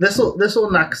 This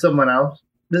will knock someone out.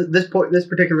 This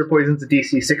particular poison's a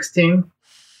DC 16,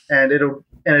 and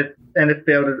if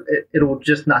failed, it will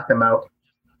just knock them out.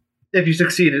 If you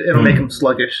succeed, it'll make them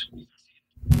sluggish.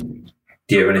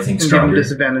 Do you have anything And give them stronger?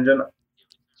 disadvantage.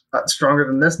 Stronger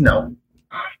than this? No.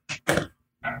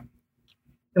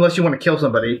 Unless you want to kill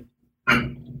somebody. I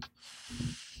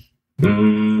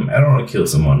don't want to kill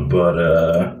someone,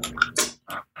 but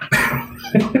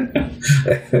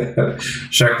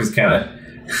Shark is kind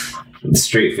of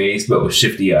straight faced, but with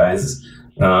shifty eyes.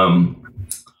 If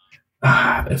I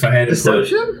had to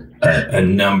Deception? put a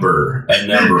number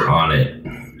on it,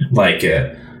 like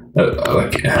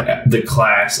the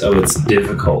class of its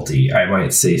difficulty, I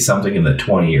might say something in the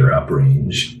 20 or up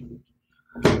range.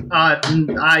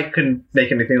 I couldn't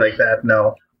make anything like that,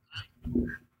 no.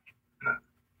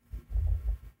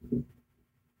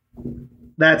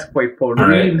 That's quite potent. All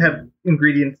We right. even have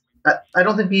ingredients. I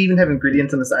don't think we even have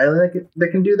ingredients on this island that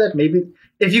can do that. Maybe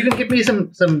if you can give me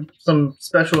some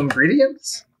special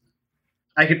ingredients,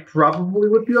 I could probably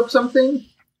whip you up something.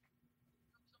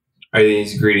 Are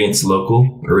these ingredients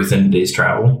local or within a day's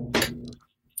travel?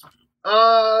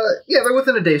 Yeah, they're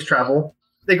within a day's travel.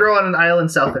 They grow on an island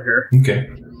south of here. Okay.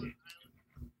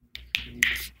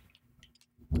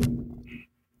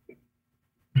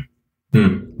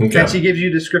 Okay. And she gives you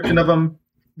a description of them.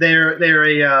 They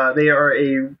are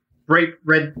a bright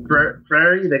red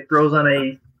berry that grows on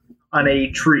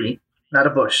a tree, not a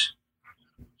bush.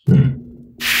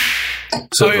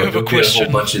 So I if have a get question. a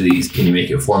whole bunch of these, can you make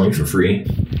it for me for free?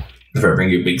 If I bring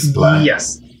you a big supply?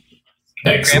 Yes.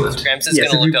 Excellent. Gramps is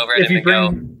Yes, going to look over at him and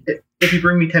go. If you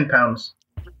bring me 10 pounds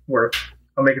worth,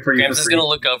 I'll make it for you Gramps for is free. going to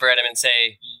look over at him and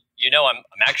say, I'm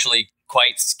actually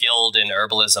quite skilled in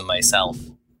herbalism myself.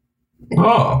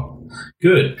 Oh,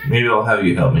 good. Maybe I'll have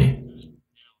you help me.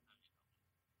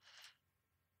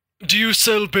 Do you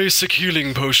sell basic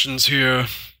healing potions here?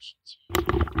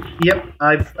 Yep,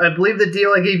 I believe the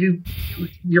deal I gave you,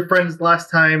 your friends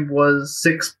last time, was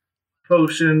 6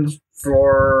 potions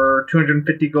for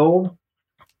 250 gold.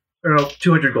 Or no,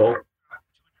 200 gold.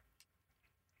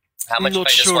 How much? I'm not if I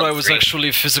just sure want I was 3?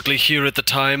 actually physically here at the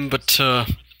time, but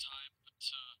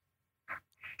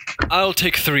I'll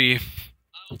take 3.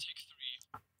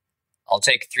 I'll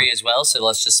take 3 as well. So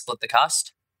let's just split the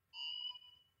cost.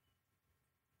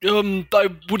 I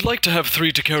would like to have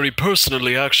 3 to carry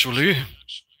personally, actually.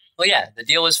 Well, yeah, the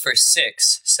deal was for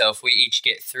 6. So if we each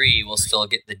get 3, we'll still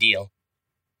get the deal.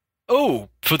 Oh,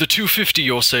 for the 250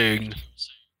 you're saying?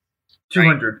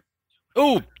 200.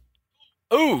 Oh,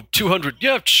 200.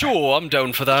 Yeah, sure, I'm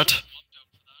down for that.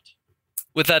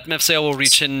 With that, Mephisael will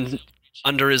reach in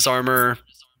under his armor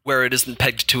where it isn't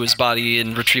pegged to his body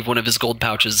and retrieve one of his gold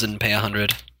pouches and pay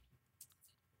 100.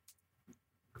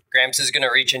 Gramps is going to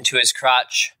reach into his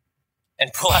crotch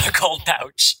and pull out a gold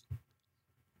pouch.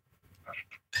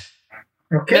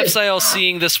 Okay. Mephisael,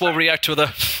 seeing this, will react with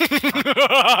a...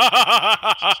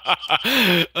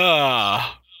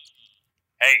 ah.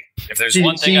 Hey, if there's See-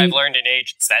 one thing see- I've learned in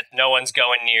age, it's that no one's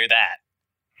going near that.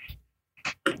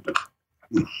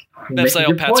 Make a Mephisael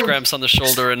good pats point. Gramps on the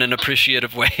shoulder in an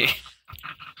appreciative way.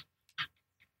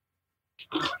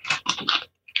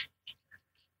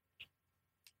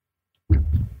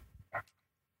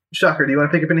 Shocker, do you want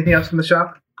to pick up anything else from the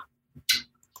shop?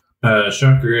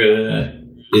 Shocker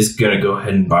is going to go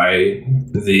ahead and buy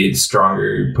the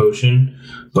stronger potion,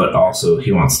 but also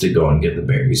he wants to go and get the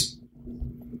berries.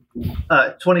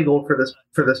 20 gold for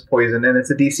this poison, and it's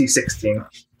a DC 16.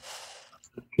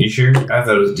 You sure? I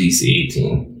thought it was DC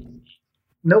 18.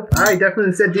 Nope, I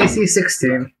definitely said DC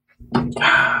 16.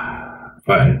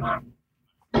 Fine.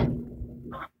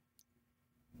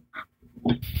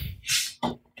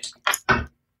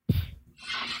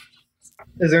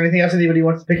 Is there anything else anybody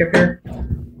wants to pick up here?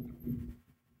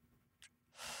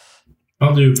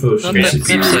 I'll do potion. Not that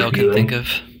superior Mephisael can healing. think of.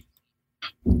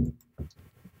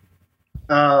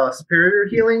 Superior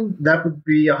healing? That would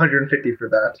be 150 for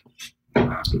that.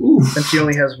 Oof. And she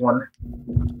only has 1.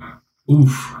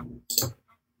 Oof.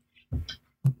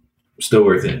 Still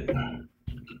worth it.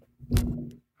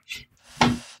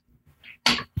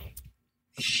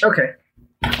 Okay.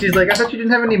 She's like, I thought you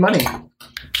didn't have any money.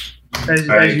 As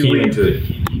I you came leave. into it.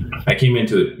 I came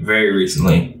into it very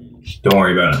recently. Don't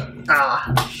worry about it.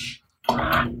 Ah.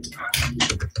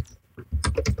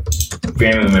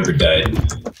 Family member died.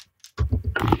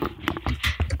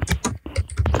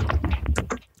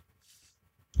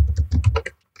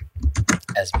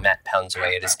 As Matt pounds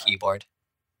away at his keyboard.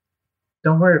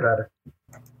 Don't worry about it.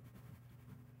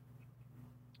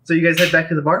 So you guys head back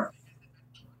to the bar?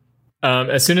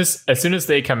 As soon as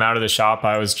they come out of the shop,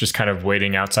 I was just kind of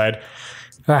waiting outside.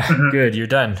 Good, you're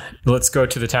done. Let's go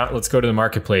to the town. Let's go to the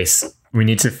marketplace. We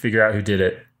need to figure out who did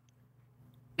it.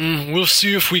 We'll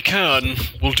see if we can.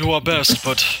 We'll do our best,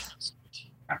 but...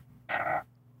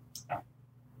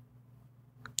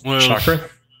 Well, Chakra?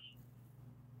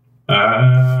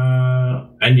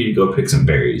 I need to go pick some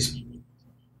berries.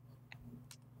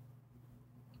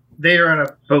 They are on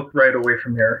a boat right away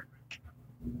from here.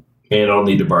 And I'll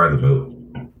need to borrow the boat.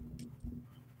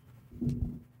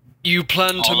 you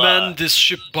plan to man this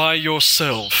ship by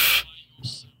yourself?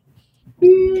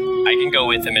 I can go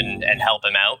with him and help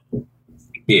him out.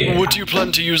 Yeah. What do you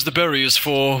plan to use the berries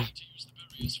for?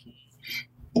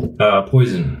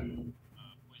 Poison.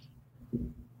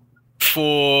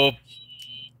 For...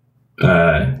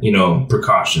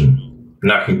 precaution.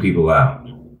 Knocking people out.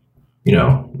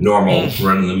 Normal,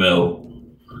 run-of-the-mill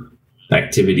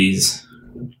activities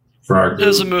for our group.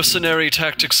 As a mercenary,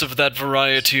 tactics of that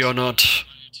variety are not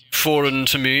foreign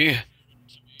to me.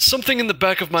 Something in the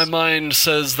back of my mind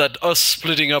says that us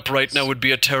splitting up right now would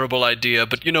be a terrible idea,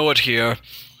 but you know what, here.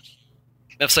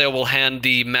 Mephisael will hand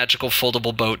the magical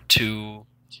foldable boat to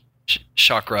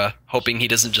Chakra, hoping he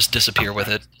doesn't just disappear with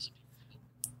it.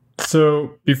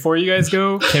 So before you guys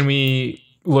go, can we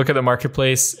look at the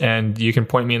marketplace and you can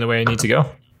point me in the way I need to go?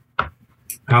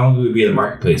 How long will we be in the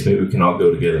marketplace? Maybe we can all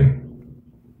go together.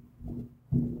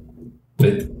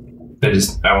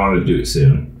 I want to do it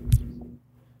soon.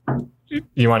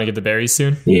 You want to get the berries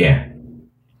soon? Yeah.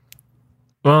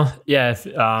 Well, yeah.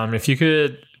 If you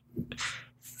could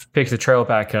pick the trail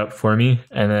back up for me,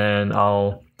 and then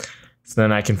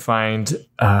then I can find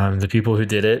the people who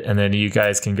did it, and then you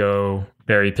guys can go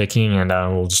berry picking, and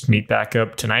we'll just meet back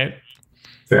up tonight.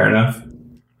 Fair enough.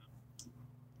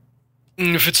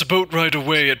 If it's a boat ride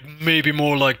away, it may be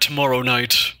more like tomorrow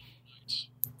night.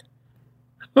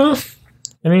 Well,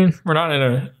 I mean, we're not in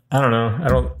a... I don't know. I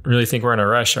don't really think we're in a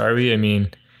rush, are we? I mean,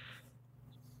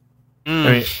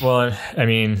 there's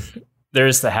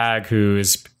the hag who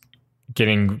is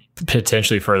getting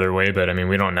potentially further away, but I mean,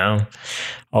 we don't know.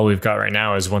 All we've got right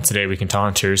now is once a day we can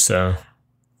taunt her, so...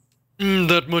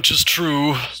 That much is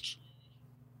true.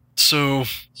 So...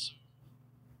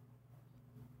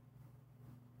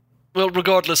 Well,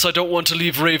 regardless, I don't want to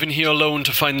leave Raven here alone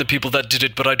to find the people that did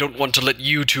it, but I don't want to let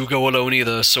you two go alone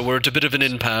either, so we're at a bit of an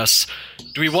impasse.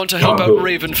 Do we want to help out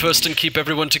Raven first and keep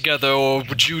everyone together, or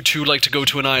would you two like to go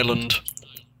to an island?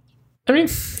 I mean,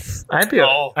 I'd be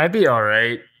all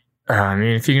right. I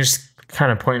mean, if you can just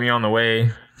kind of point me on the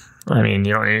way, I mean,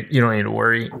 you don't need to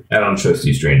worry. I don't trust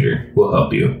you, stranger. We'll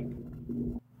help you.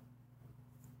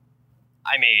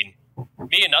 I mean,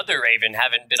 me and other Raven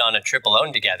haven't been on a trip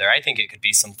alone together. I think it could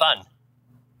be some fun.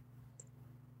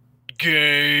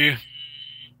 Gay.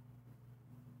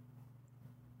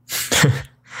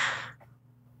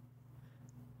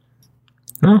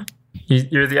 Well,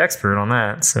 you're the expert on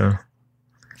that, so...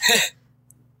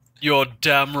 You're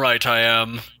damn right I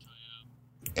am.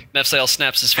 Mephiel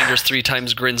snaps his fingers 3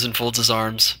 times, grins, and folds his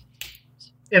arms.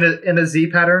 In a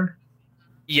Z pattern?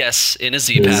 Yes, in a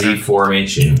Z pattern. Z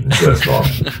formation is what it's called.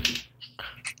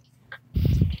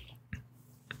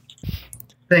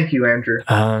 Thank you, Andrew.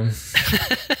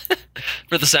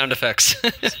 For the sound effects.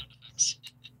 But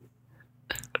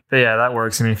yeah, that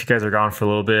works. I mean, if you guys are gone for a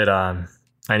little bit, I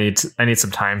need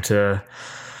some time to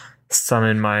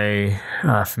summon my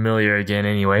familiar again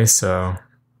anyway, so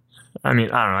I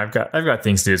mean, I don't know, I've got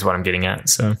things to do is what I'm getting at,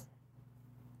 so.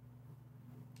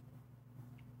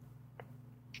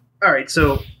 Alright,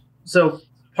 so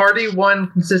party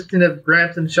 1 consisting of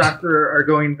Gramps and Chakra are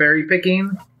going berry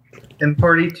picking, and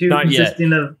party 2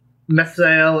 consisting of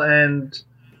Mephiel and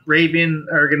Raven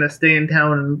are gonna stay in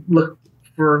town and look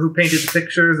for who painted the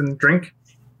pictures and drink.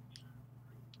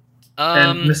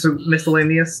 And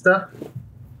miscellaneous stuff.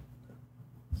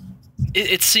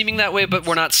 It's seeming that way, but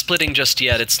we're not splitting just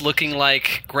yet. It's looking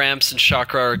like Gramps and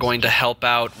Chakra are going to help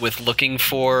out with looking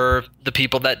for the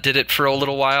people that did it for a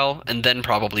little while, and then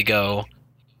probably go.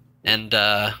 And,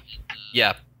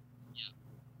 yeah.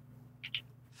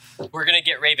 We're gonna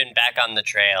get Raven back on the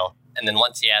trail, and then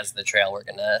once he has the trail, we're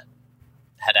gonna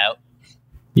head out.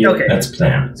 Yeah, okay. That's the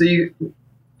plan. So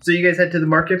you guys head to the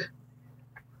market?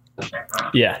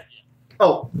 Yeah.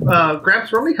 Oh,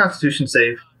 Gramps, roll me Constitution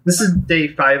save. This is day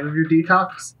 5 of your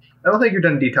detox. I don't think you're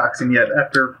done detoxing yet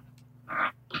after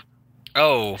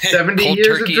 70 cold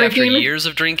years turkey of drinking? after years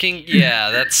of drinking?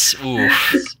 Yeah, that's...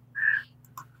 oof.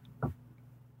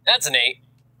 That's an 8.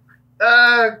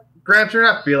 Gramps, you're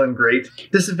not feeling great.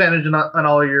 Disadvantage on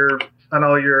all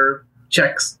your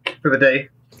checks for the day.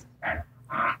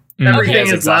 Everything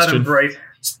is loud and bright.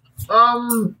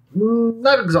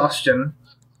 Not exhaustion.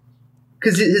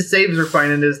 Because his saves are fine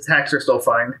and his attacks are still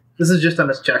fine. This is just on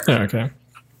his checks. Oh, okay.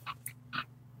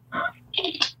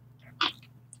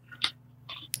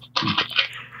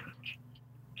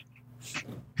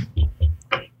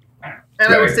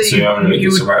 And I would say so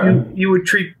you would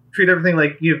treat everything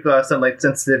like you have sunlight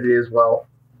sensitivity as well.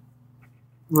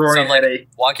 Roaring So I'm like headache.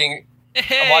 walking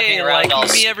Hey, around like all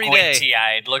me every day.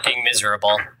 squinty-eyed, looking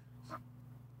miserable.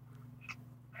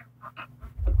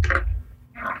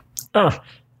 Oh.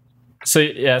 So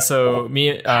yeah, so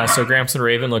Gramps and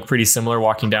Raven look pretty similar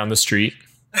walking down the street.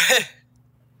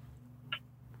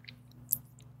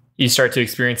 You start to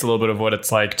experience a little bit of what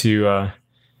it's like to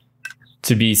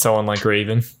be someone like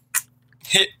Raven.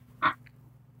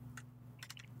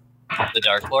 The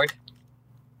Dark Lord.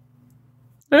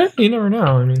 You never know.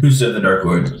 I mean, Who said the Dark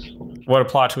Lord? what a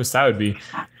plot twist that would be.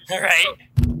 Right?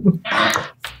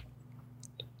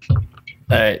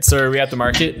 All right, so are we at the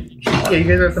market? Yeah, you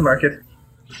guys are at the market.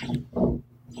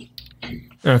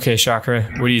 Okay, Chakra,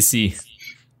 what do you see?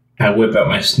 I whip out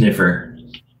my sniffer.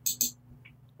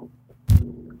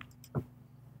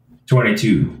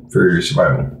 22 for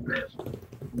survival.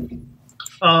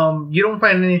 You don't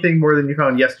find anything more than you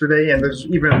found yesterday, and there's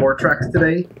even more tracks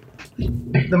today.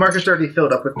 The market's already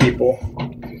filled up with people.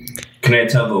 Can I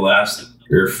tell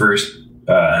the first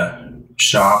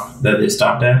shop that they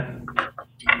stopped at?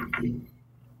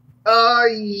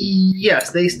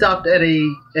 Yes, they stopped at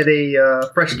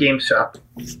a fresh games shop.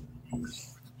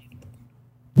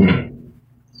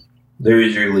 There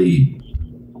is your lead.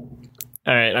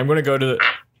 All right, I'm gonna go to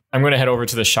I'm going to head over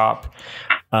to the shop.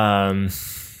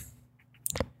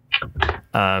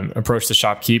 Approach the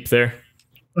shopkeep there.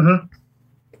 Mm-hmm.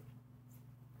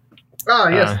 Ah,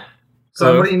 yes. So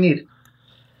hello? what do you need?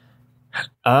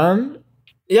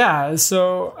 Yeah,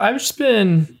 so I've just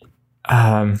been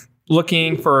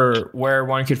looking for where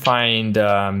one could find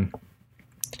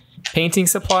painting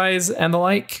supplies and the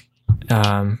like.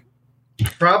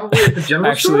 Probably at the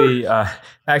general store?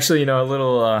 Actually, a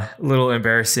little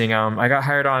embarrassing. I got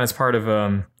hired on as part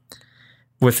of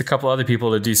with a couple other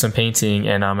people to do some painting,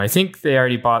 and I think they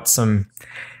already bought some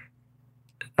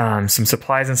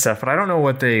supplies and stuff, but I don't know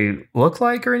what they look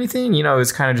like or anything.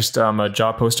 It's kind of just a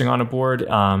job posting on a board.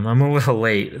 I'm a little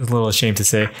late, a little ashamed to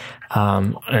say,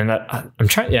 and I'm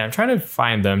trying to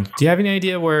find them. Do you have any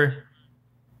idea where?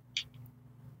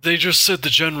 They just said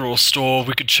the general store.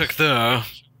 We could check there.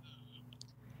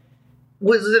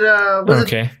 Was it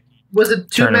Okay. Was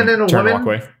it two men and a woman? Walk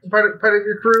away. Part of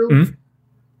your crew? Mm-hmm.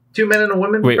 2 men and a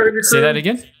woman Wait, part of your crew? say that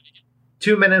again?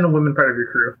 2 men and a woman part of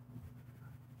your crew.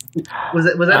 Was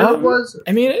that who it was?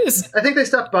 I mean, it is. I think they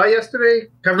stopped by yesterday,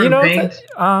 covered in paint.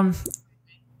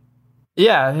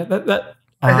 Yeah, that.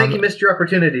 I think you missed your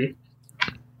opportunity.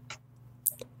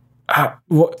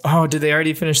 Did they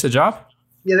already finish the job?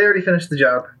 Yeah, they already finished the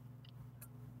job.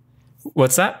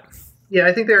 What's that? Yeah,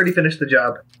 I think they already finished the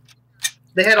job.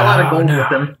 They had a lot of gold with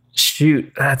them.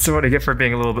 Shoot, that's what I get for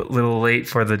being a little late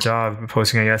for the job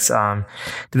posting, I guess.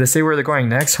 Did they say where they're going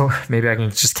next? Or maybe I can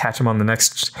just catch them for the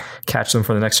next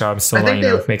job and still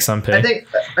make some pay.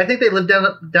 I think they live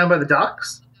down by the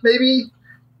docks. Maybe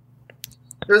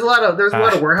there's a lot of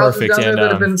warehouses down there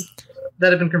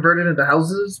that have been converted into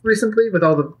houses recently with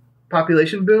all the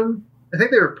population boom. I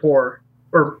think they were poor,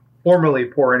 or formerly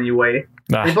poor anyway.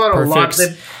 They bought a lot.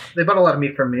 They bought a lot of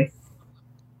meat from me.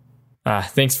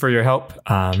 Thanks for your help.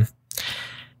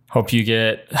 Hope you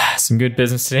get some good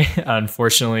business today.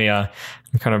 Unfortunately, I'm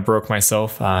kind of broke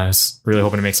myself. I was really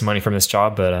hoping to make some money from this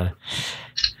job, but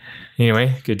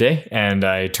anyway, good day. And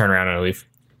I turn around and I leave.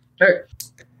 All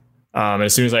right.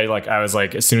 As soon as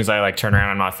I turn around,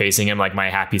 I'm not facing him. Like, my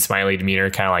happy, smiley demeanor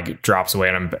kind of like drops away,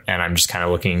 and I'm just kind of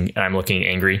looking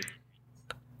angry.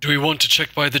 Do we want to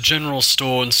check by the general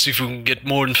store and see if we can get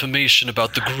more information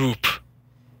about the group?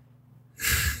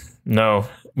 No,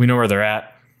 we know where they're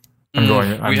at. We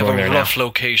have a rough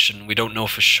location. We don't know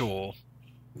for sure.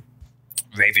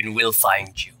 Raven will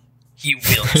find you. He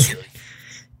will kill you.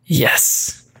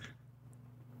 Yes.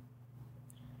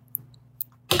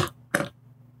 All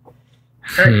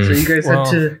right, so you guys had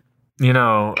to.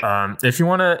 If you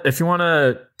want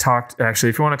to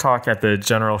talk at the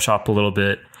general shop a little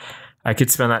bit, I could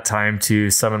spend that time to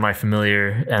summon my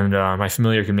familiar, and my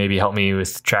familiar can maybe help me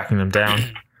with tracking them down.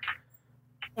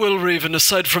 Well, Raven,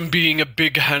 aside from being a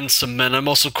big, handsome man, I'm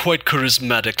also quite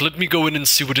charismatic. Let me go in and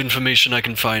see what information I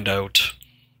can find out.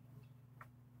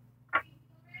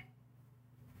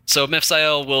 So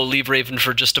Mephiel will leave Raven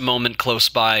for just a moment close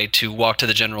by to walk to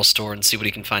the general store and see what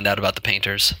he can find out about the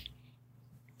painters.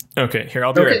 Okay, here,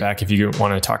 I'll be right back if you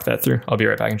want to talk that through. I'll be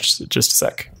right back in just a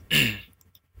sec.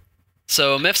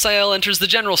 So Mephiel enters the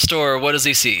general store. What does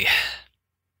he see?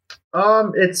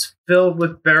 It's filled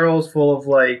with barrels full of,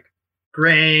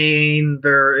 grain.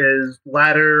 There is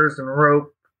ladders and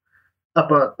rope up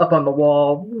on the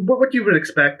wall. What you would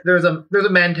expect. There's a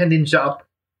man tending shop.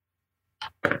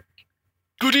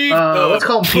 Good evening. Let's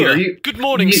call him Peter. Good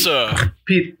morning, sir.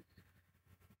 Pete.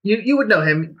 You would know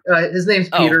him. His name's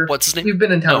Peter. What's his name? You've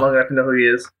been in town long enough to know who he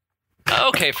is.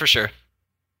 Okay, for sure.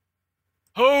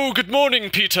 Oh, good morning,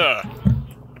 Peter.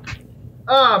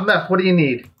 Meph, what do you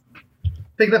need?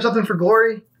 Picking up something for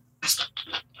Glory?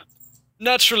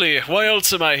 Naturally, why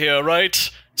else am I here, right?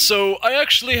 So, I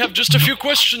actually have just a few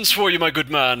questions for you, my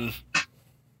good man.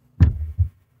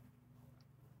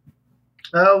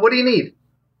 What do you need?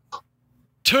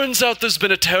 Turns out there's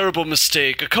been a terrible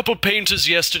mistake. A couple painters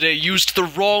yesterday used the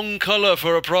wrong color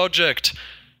for a project.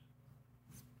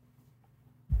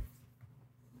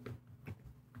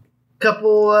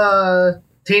 Couple,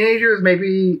 teenagers,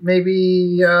 maybe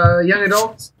young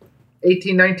adults?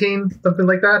 18, 19, something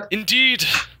like that? Indeed.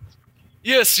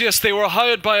 Yes, they were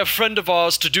hired by a friend of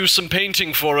ours to do some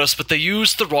painting for us, but they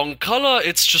used the wrong color.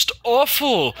 It's just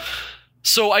awful.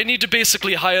 So I need to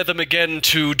basically hire them again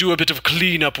to do a bit of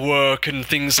cleanup work and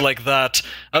things like that.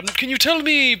 Can you tell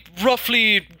me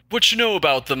roughly what you know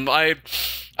about them?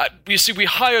 You see, we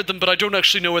hired them, but I don't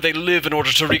actually know where they live in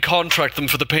order to recontract them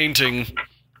for the painting.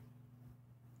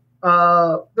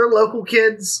 They're local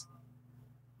kids.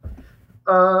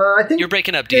 I think you're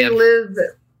breaking up,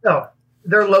 DM.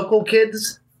 They're local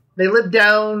kids. They live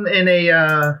down in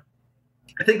I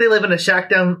think they live in a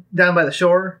shack down by the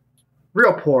shore.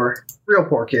 real poor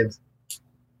kids.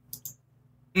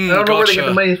 I don't know where they get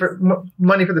the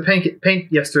money for the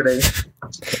paint yesterday.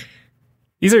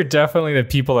 These are definitely the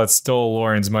people that stole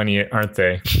Lauren's money, aren't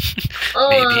they?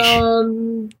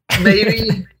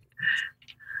 Maybe.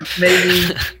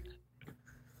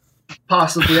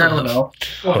 Possibly, I don't know.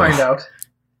 We'll find out.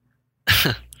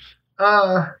 In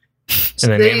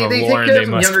the name of Lauren, they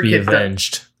must be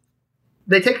avenged.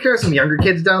 They take care of some younger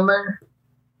kids down there.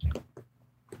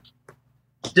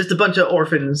 Just a bunch of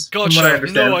orphans, from what I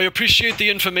understand. No, I appreciate the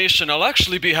information. I'll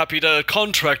actually be happy to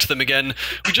contract them again.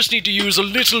 We just need to use a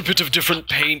little bit of different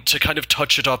paint to kind of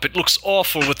touch it up. It looks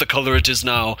awful with the color it is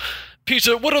now.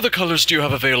 Peter, what other colors do you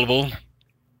have available?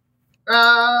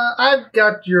 I've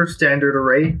got your standard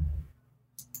array.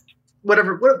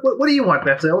 Whatever. What do you want,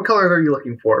 Betsy? What colors are you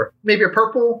looking for? Maybe a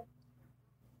purple?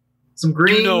 Some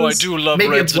greens? You know I do love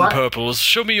reds and purples.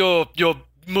 Show me your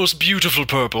most beautiful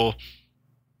purple.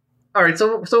 All right,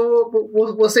 so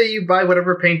we'll say you buy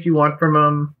whatever paint you want from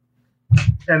him,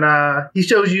 and he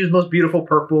shows you his most beautiful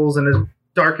purples and his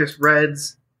darkest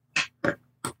reds.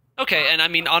 Okay, and I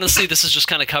mean, honestly, this is just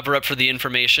kind of cover up for the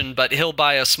information, but he'll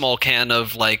buy a small can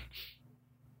of, like,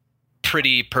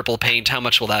 pretty purple paint. How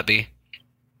much will that be?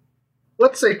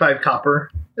 Let's say 5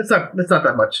 copper. It's not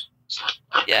that much.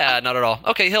 Yeah, not at all.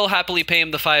 Okay, he'll happily pay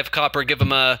him the 5 copper, give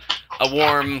him a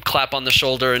warm clap on the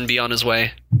shoulder, and be on his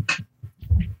way.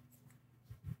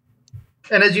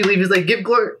 And as you leave, he's like,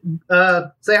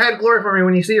 say hi to Glory for me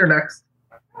when you see her next.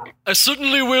 I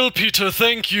certainly will, Peter.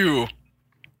 Thank you.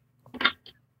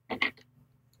 All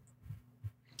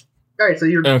right, so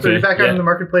you're back out in the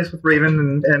marketplace with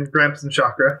Raven and Gramps and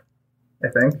Chakra, I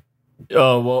think.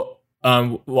 Oh,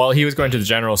 well, while he was going to the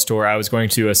general store, I was going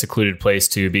to a secluded place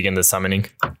to begin the summoning.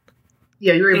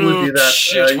 Yeah, you were able to do that.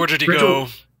 Shit, where did he go?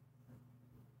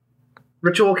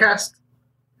 Ritual cast?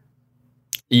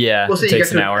 Yeah, it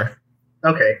takes an hour.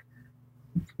 Okay.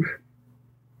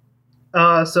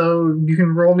 So you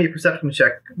can roll me a perception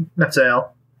check, Metzael.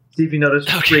 See if you notice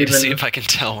Raven. See if I can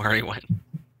tell where he went.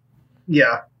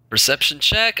 Yeah. Perception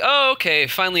check. Oh, okay.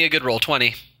 Finally a good roll.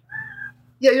 20.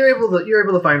 Yeah, you're able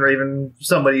to find Raven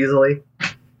somewhat easily.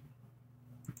 Okay.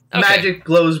 Magic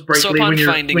glows brightly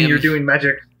when you're doing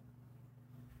magic.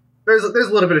 There's a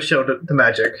little bit of show to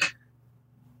magic.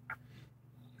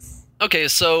 Okay,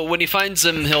 so when he finds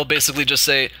him, he'll basically just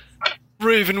say,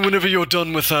 Raven, whenever you're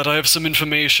done with that, I have some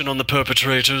information on the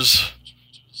perpetrators.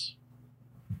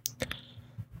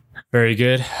 Very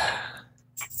good.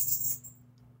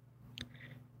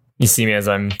 You see me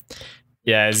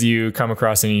as you come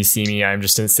across and you see me, I'm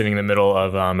just sitting in the middle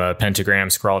of a pentagram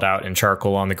scrawled out in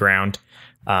charcoal on the ground,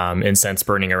 incense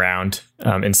burning around.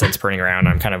 I'm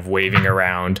kind of waving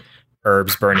around,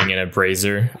 herbs burning in a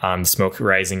brazier, smoke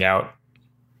rising out.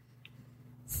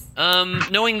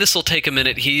 Knowing this will take a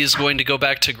minute, he's going to go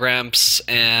back to Gramps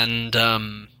and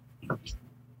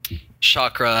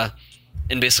Chakra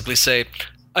and basically say,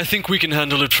 I think we can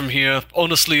handle it from here.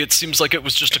 Honestly, it seems like it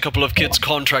was just a couple of kids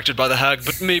contracted by the hag,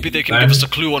 but maybe they can give us a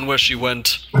clue on where she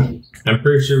went. I'm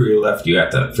pretty sure we left you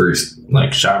at that first,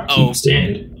 shopkeep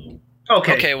stand.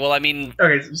 Okay, well, I mean,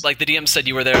 like the DM said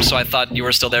you were there, so I thought you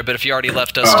were still there, but if you already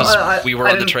left us because we were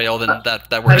on the trail, then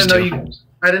that works too.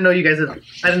 I didn't know you guys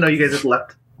had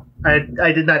left. I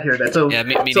did not hear that. So yeah,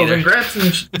 me so neither. Then Gramps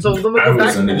and so then we'll go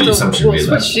back. So we'll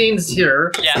switch scenes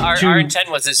here. Yeah, our intent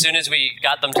was as soon as we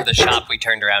got them to the shop, we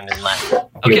turned around and left.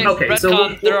 Okay,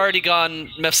 retcon, they're already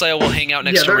gone. Mephiel will hang out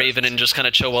next to Raven and just kind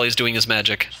of chill while he's doing his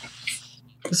magic.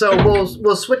 So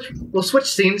we'll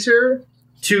switch scenes here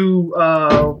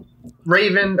to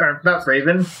Raven, or not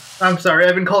Raven. I'm sorry,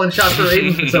 I've been calling Chakra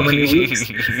Raven for so many weeks.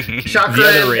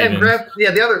 Chakra and Gramps, the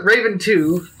other Raven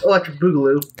 2, Electric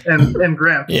Boogaloo, and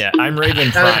Gramps. Yeah, I'm Raven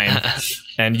Prime,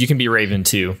 and you can be Raven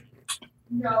 2.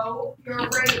 No, you're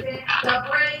Raven, the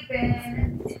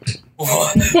Raven.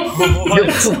 What? And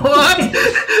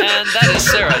that is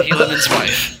Sarah, Helaman's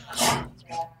wife.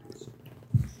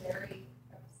 Very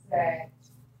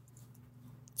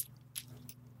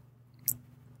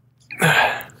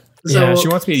upset. Yeah, she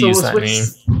wants me to use that name.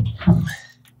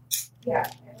 Yeah.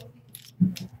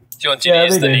 She wants you to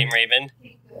use the name Raven.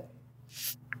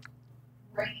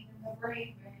 Raven the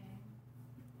Raven.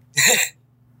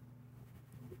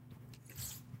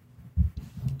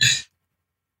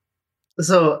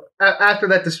 So after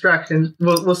that distraction,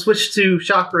 we'll switch to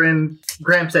Chakra and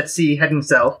Gramps at sea, heading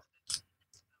south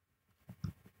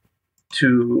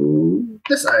to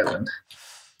this island.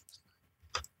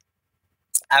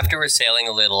 After we're sailing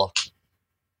a little,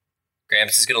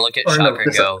 Gramps is going to look at Chakra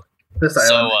and go,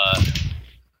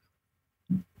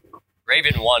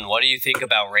 Raven 1, what do you think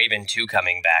about Raven 2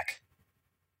 coming back?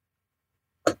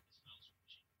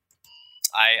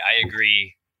 I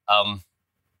agree.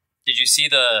 Did you see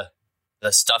the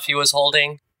stuff he was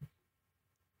holding?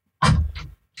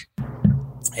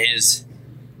 His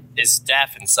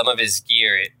staff and some of his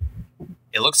gear.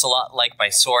 It looks a lot like my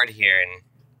sword here, and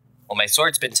well, my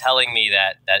sword's been telling me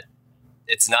that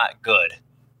it's not good.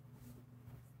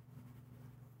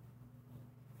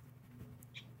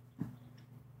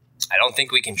 I don't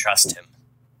think we can trust him.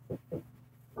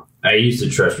 I used to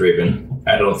trust Raven.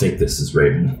 I don't think this is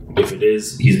Raven. If it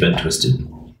is, he's been twisted.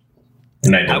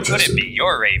 And I don't How could trust it be?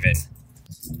 You're Raven.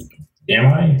 Am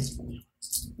I?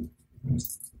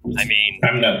 I mean,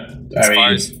 I'm not. as I far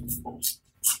mean, as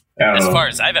I don't as know. far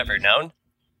as I've ever known.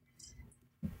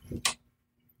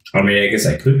 I mean, I guess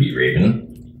I could be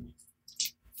Raven.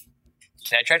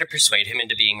 Can I try to persuade him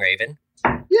into being Raven?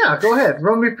 Yeah, go ahead.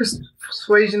 Roll me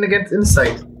persuasion against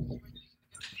insight.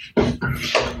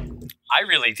 I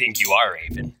really think you are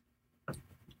Raven.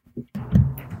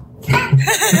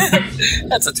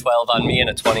 That's a 12 on me and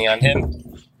a 20 on him.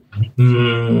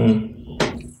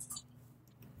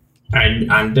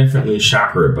 I'm definitely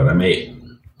Chakra, but I may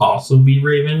also be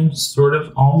Raven, sort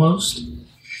of, almost.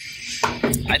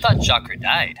 I thought Chakra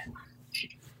died.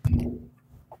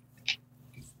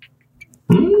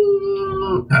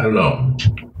 I don't know.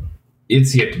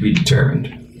 It's yet to be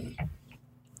determined.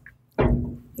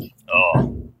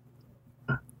 Oh.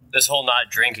 This whole not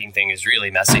drinking thing is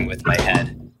really messing with my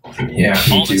head. Yeah,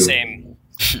 me All the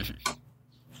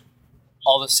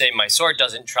too. same, my sword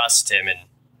doesn't trust him, and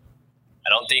I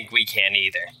don't think we can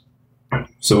either.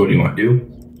 So what do you want to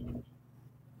do?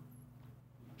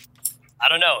 I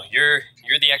don't know. You're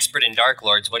the expert in Dark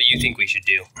Lords. What do you think we should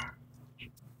do?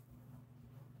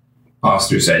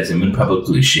 Ostracize him and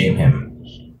publicly shame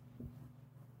him.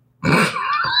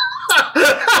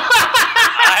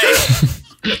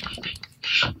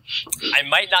 I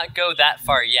might not go that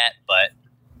far yet, but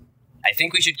I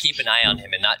think we should keep an eye on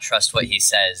him and not trust what he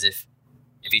says. If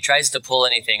he tries to pull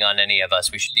anything on any of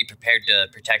us, we should be prepared to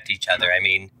protect each other. I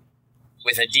mean,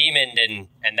 with a demon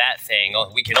and that thing,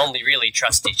 we can only really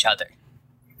trust each other.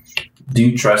 Do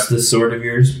you trust this sword of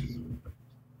yours?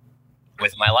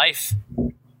 With my life.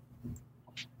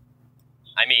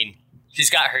 I mean, she's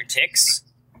got her ticks.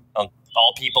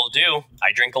 All people do.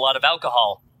 I drink a lot of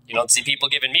alcohol. You don't see people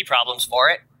giving me problems for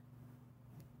it.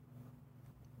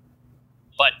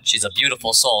 But she's a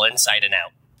beautiful soul inside and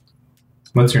out.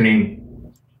 What's her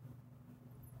name?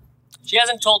 She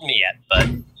hasn't told me yet, but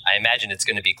I imagine it's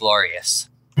going to be glorious.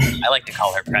 I like to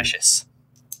call her Precious.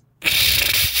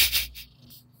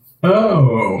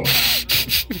 Oh,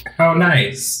 how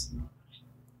nice.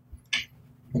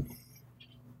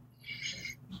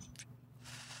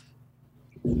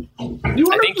 You I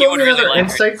want think to you roll would me really another like her.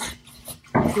 insight?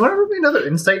 You want to roll me another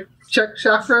insight check,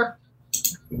 Chakra?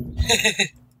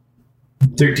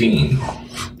 13.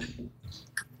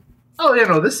 Oh, yeah,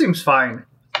 no, this seems fine.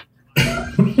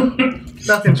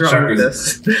 Nothing's wrong with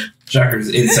this. Chakra's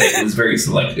insight is very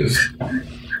selective.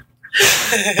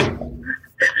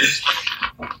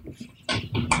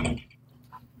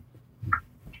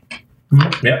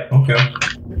 Yep, okay.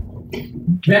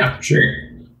 Yeah, sure.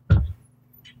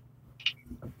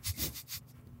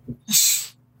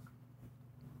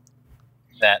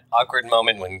 That awkward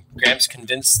moment when Gramps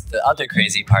convinced the other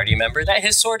crazy party member that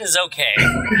his sword is okay.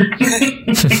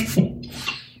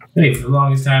 Hey, for the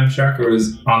longest time, Chakra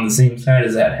was on the same side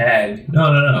as that hag.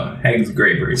 No. Hag's a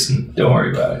great person. Don't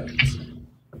worry about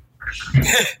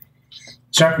it.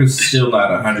 Chakra's still not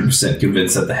 100%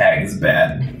 convinced that the hag is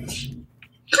bad.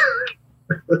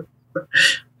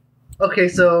 Okay,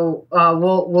 so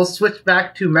we'll switch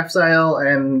back to Mephiel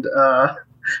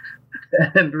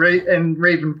and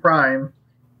Raven Prime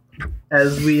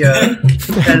as we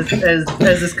as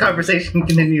this conversation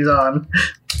continues on.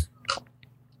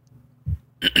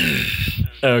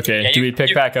 Okay, Yeah, do we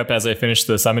pick back up as I finish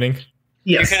the summoning?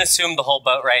 Yes. You can assume the whole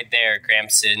boat right there,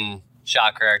 Gramps and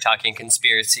Chakra are talking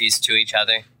conspiracies to each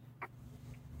other.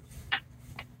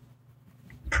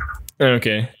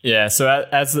 Okay, yeah. So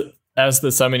as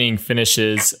the summoning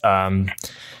finishes,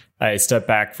 I step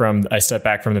back from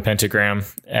the pentagram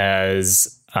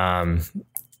as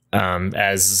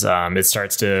it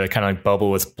starts to kind of like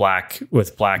bubble with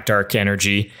black dark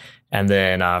energy, and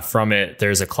then from it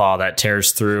there's a claw that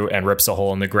tears through and rips a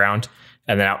hole in the ground,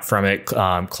 and then out from it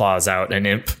claws out an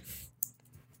imp,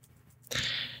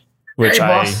 which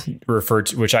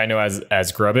which I know as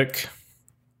Grubik.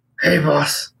 Hey,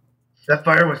 boss. That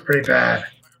fire was pretty bad.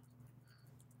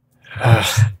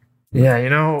 Yeah,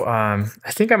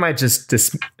 I think I might just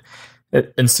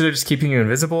instead of just keeping you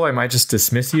invisible, I might just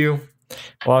dismiss you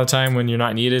a lot of the time when you're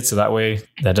not needed, so that way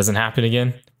that doesn't happen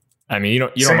again. I mean, you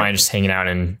don't mind just hanging out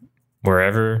and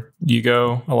wherever you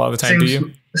go a lot of the time, do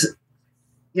you?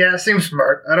 Yeah, it seems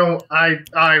smart.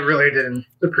 I really didn't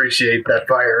appreciate that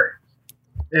fire.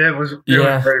 It was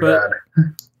very bad.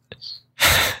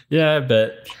 Yeah, I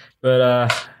bet.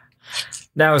 But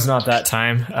now is not that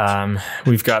time.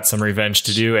 We've got some revenge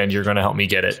to do, and you're going to help me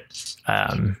get it.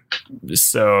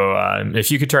 So if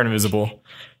you could turn invisible,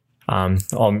 I'm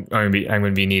going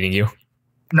to be needing you.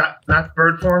 Not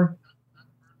bird form.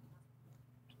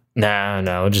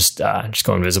 No, just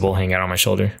go invisible, hang out on my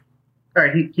shoulder. All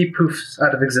right, he poofs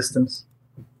out of existence.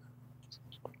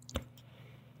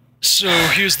 So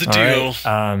here's the All deal.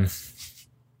 right,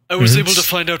 I was able to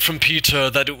find out from Peter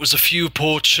that it was a few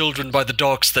poor children by the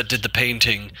docks that did the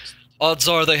painting. Odds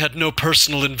are they had no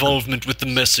personal involvement with the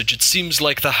message. It seems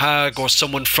like the hag or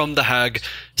someone from the hag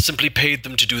simply paid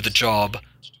them to do the job.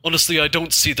 Honestly, I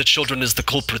don't see the children as the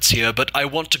culprits here, but I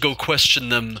want to go question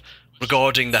them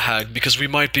regarding the hag because we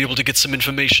might be able to get some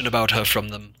information about her from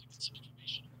them.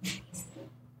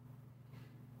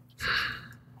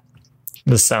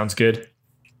 This sounds good.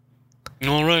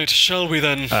 All right, shall we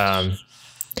then?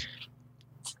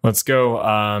 Let's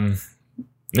go.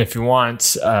 If you want,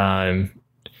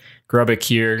 Grubbick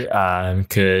here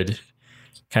could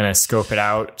kind of scope it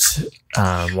out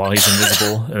while he's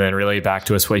invisible and then relay back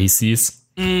to us what he sees.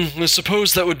 I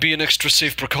suppose that would be an extra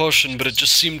safe precaution, but it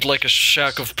just seemed like a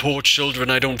shack of poor children.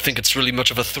 I don't think it's really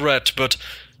much of a threat, but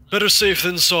better safe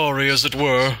than sorry, as it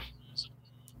were.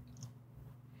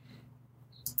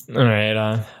 All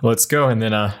right, let's go. And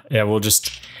then, we'll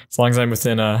just, as long as I'm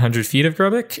within 100 feet of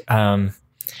Grubbick,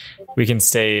 we can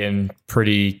stay in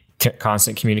pretty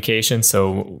constant communication.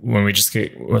 So when we just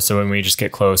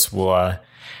get close, we'll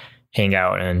hang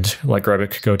out and let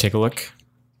Grubbick go take a look.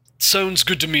 Sounds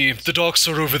good to me. The docks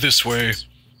are over this way.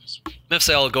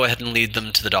 Mifsay, I'll go ahead and lead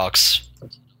them to the docks.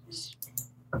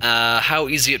 How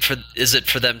easy is it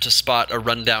for them to spot a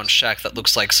rundown shack that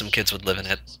looks like some kids would live in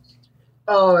it?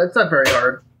 Oh, it's not very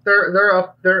hard. They're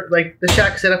up. They're like the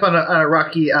shack's set up on a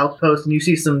rocky outpost, and you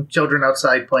see some children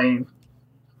outside playing.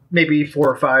 Maybe 4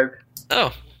 or 5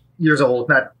 years old.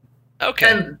 Not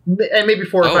okay, and maybe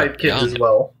 4 or 5 kids as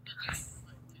well.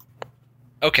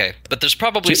 Okay, but there's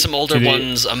probably some older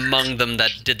ones among them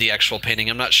that did the actual painting.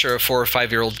 I'm not sure a 4 or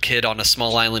 5-year-old kid on a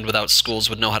small island without schools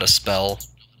would know how to spell.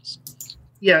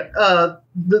 Yeah,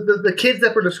 the kids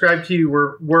that were described to you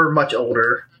were much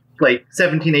older, like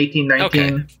 17, 18, 19, okay.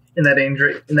 in that age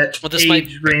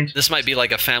range. This might be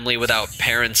like a family without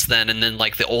parents then, and then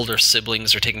like the older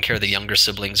siblings are taking care of the younger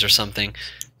siblings or something.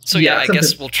 So yeah, I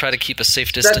guess we'll try to keep a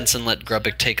safe distance and let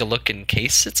Grubbick take a look in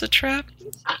case it's a trap.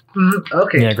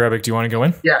 Okay. Yeah, Grubbick, do you want to go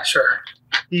in? Yeah, sure.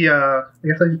 I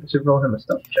guess I should roll him a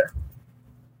stealth check.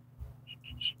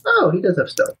 Oh, he does have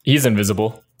stealth. He's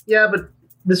invisible. Yeah, but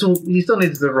he still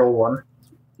needs to roll one.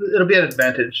 It'll be an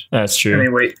advantage. That's true.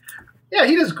 Anyway, yeah,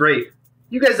 he does great.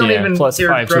 You guys don't even plus hear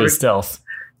 5 to his stealth.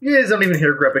 You guys don't even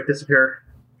hear Grubbick disappear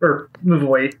or move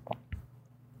away.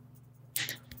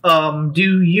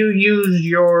 Do you use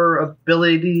your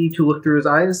ability to look through his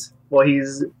eyes while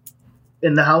he's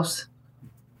in the house?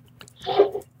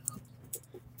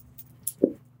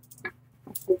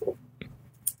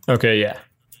 Okay, yeah.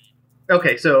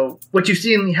 Okay, so what you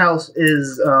see in the house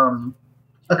is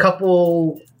a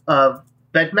couple of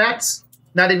bed mats,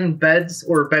 not even beds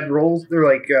or bed rolls. They're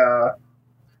like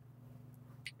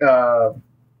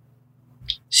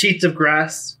sheets of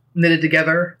grass knitted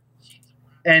together,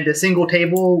 and a single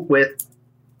table with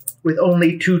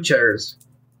only 2 chairs.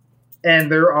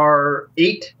 And there are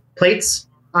 8 plates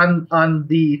on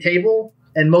the table,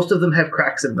 and most of them have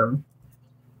cracks in them,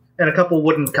 and a couple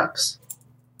wooden cups.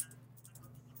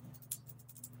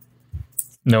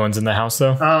 No one's in the house,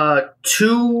 though?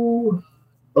 2...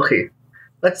 Okay.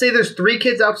 Let's say there's 3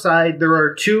 kids outside. There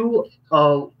are 2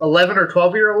 11 or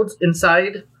 12-year-olds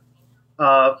inside,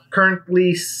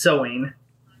 currently sewing.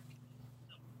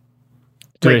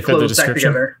 Do they fit the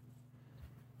description?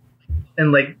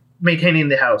 And, maintaining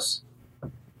the house.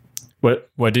 What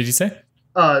did you say?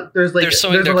 They're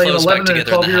sewing their clothes back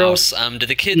together in the house. Do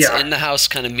the kids in the house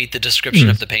kind of meet the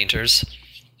description of the painters?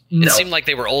 No. It seemed like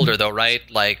they were older, though, right?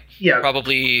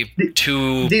 Probably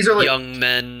 2 young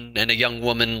men and a young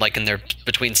woman, in their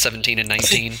between 17 and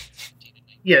 19.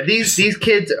 Yeah, these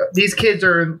kids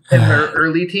are in their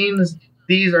early teens.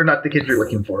 These are not the kids you're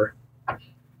looking for.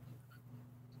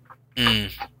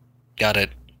 Got it.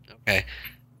 Okay.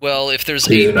 Well, if there's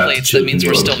 8 plates, that means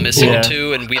we're still missing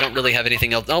 2, and we don't really have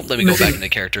anything else. Oh, let me go back into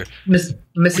character. Missing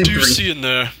what do 3. you see in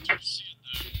there?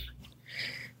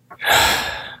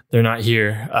 They're not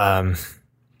here. I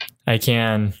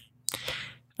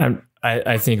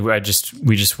think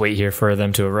we just wait here for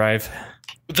them to arrive.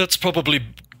 That's probably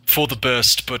for the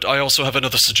best, but I also have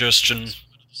another suggestion.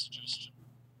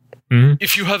 Mhm.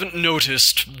 If you haven't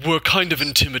noticed, we're kind of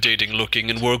intimidating looking,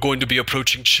 and we're going to be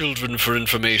approaching children for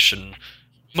information.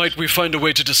 Might we find a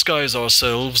way to disguise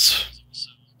ourselves?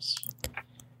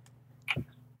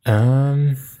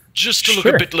 Just to look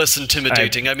Sure. a bit less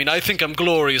intimidating. I mean, I think I'm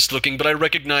glorious looking, but I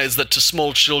recognize that to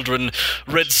small children,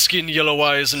 red skin, yellow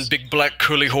eyes, and big black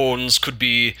curly horns could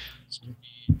be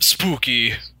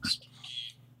spooky.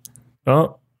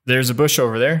 Well, there's a bush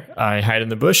over there. I hide in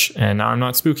the bush, and now I'm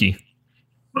not spooky.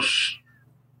 Does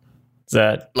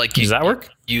that work?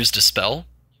 Used a spell?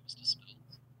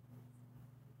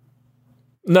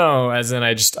 No, as in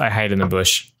I hide in the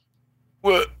bush.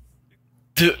 We're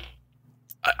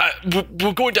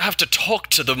going to have to talk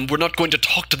to them. We're not going to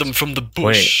talk to them from the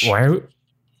bush. Wait,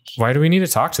 why do we need to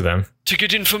talk to them? To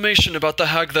get information about the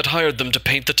hag that hired them to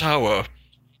paint the tower.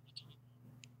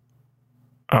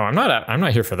 Oh, I'm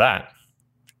not here for that.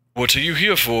 What are you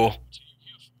here for?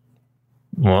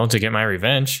 Well, to get my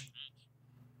revenge.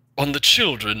 On the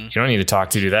children? You don't need to talk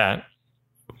to do that.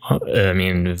 I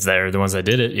mean, if they're the ones that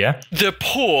did it, yeah. They're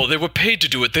poor. They were paid to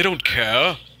do it. They don't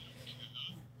care.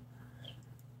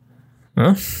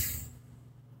 Huh?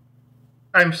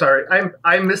 I'm sorry.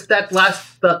 I missed that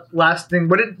last thing.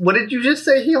 What did you just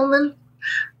say, Heelman?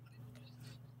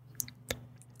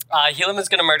 Helaman's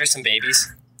gonna murder some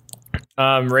babies.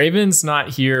 Raven's not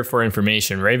here for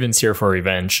information. Raven's here for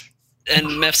revenge. And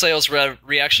Mephisael's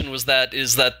reaction is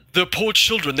that they're poor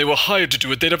children. They were hired to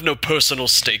do it. They'd have no personal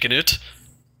stake in it.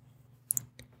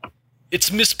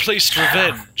 It's misplaced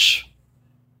revenge.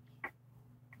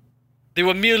 They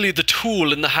were merely the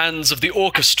tool in the hands of the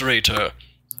orchestrator.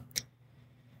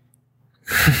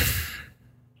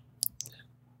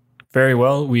 Very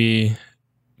well, we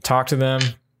talk to them,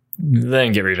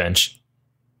 then get revenge.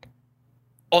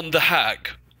 On the hag.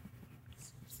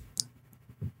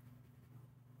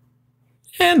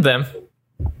 And them.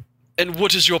 And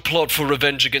what is your plot for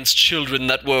revenge against children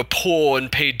that were poor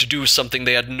and paid to do something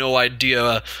they had no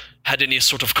idea had any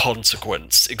sort of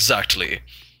consequence? Exactly.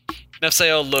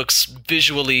 Mephisael looks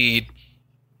visually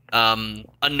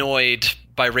annoyed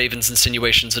by Raven's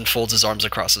insinuations and folds his arms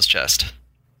across his chest.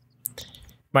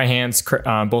 My hands,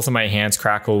 both of my hands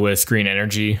crackle with green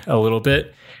energy a little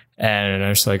bit. And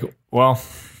I'm just like, well,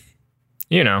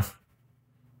 you know.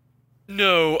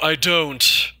 No, I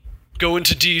don't. Go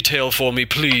into detail for me,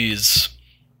 please.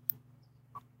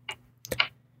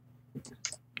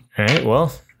 All right,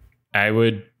 well, I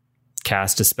would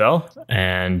cast a spell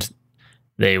and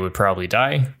they would probably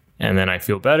die. And then I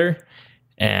feel better.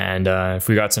 And if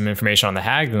we got some information on the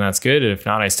hag, then that's good. If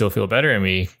not, I still feel better and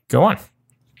we go on.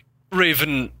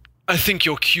 Raven, I think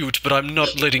you're cute, but I'm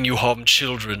not letting you harm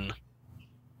children.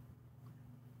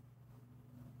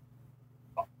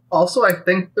 Also, I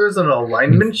think there's an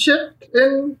alignment shift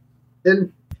in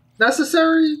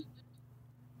necessary.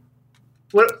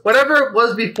 Whatever it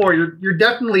was before, you're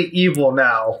definitely evil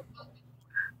now.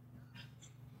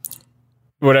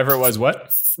 Whatever it was,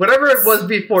 what? Whatever it was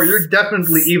before, you're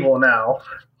definitely evil now.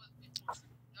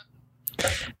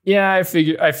 Yeah, I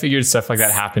figured stuff like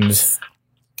that happened.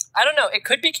 I don't know. It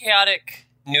could be chaotic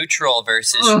neutral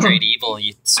versus straight evil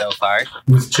so far.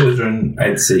 With children,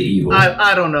 I'd say evil.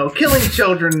 I don't know. Killing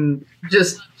children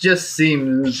just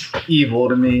seems evil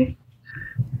to me.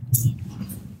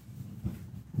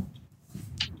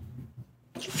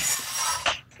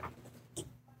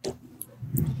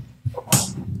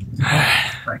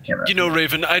 I cannot. You know,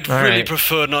 Raven, I'd All really right.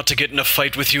 prefer not to get in a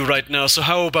fight with you right now, so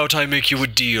how about I make you a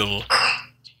deal?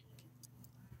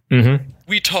 Mm-hmm.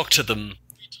 We talk to them.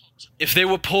 If they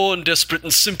were poor and desperate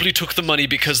and simply took the money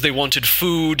because they wanted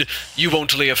food, you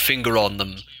won't lay a finger on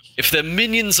them. If they're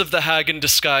minions of the hag in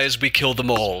disguise, we kill them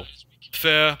all.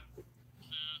 Fair?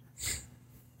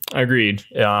 Agreed.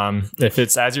 If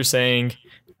it's as you're saying,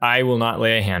 I will not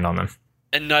lay a hand on them.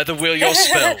 And neither will your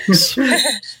spells.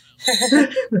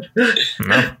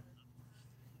 No.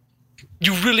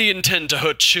 You really intend to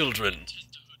hurt children?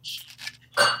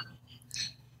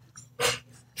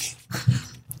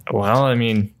 Well, I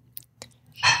mean,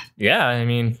 yeah, I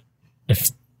mean,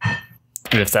 if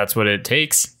that's what it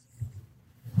takes.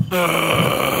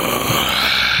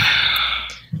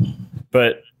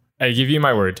 But I give you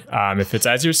my word. If it's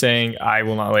as you're saying, I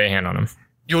will not lay a hand on them.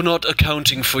 You're not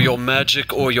accounting for your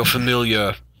magic or your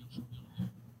familiar.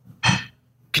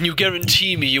 Can you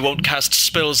guarantee me you won't cast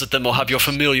spells at them or have your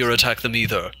familiar attack them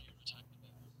either?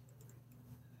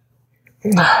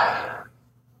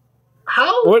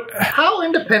 How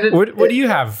independent? What do you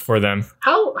have for them?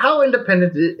 How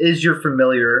independent is your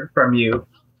familiar from you?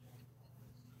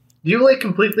 Do you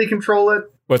completely control it?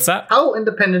 What's that? How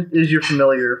independent is your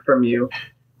familiar from you?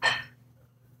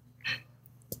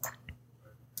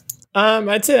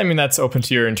 I'd say, that's open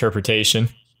to your interpretation.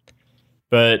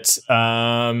 But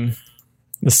the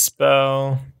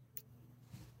spell...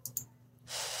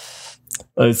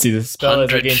 Let's see. The spell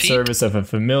is 100 against feet. service of a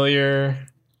familiar.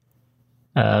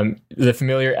 The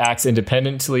familiar acts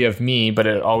independently of me, but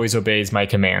it always obeys my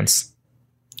commands.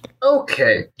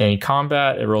 Okay. In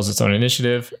combat, it rolls its own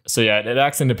initiative. So yeah, it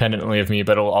acts independently of me,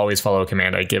 but it'll always follow a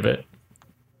command I give it.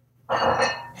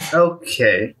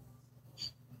 Okay.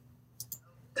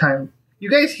 Time. You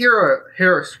guys hear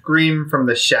a scream from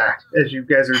the shack as you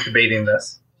guys are debating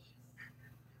this.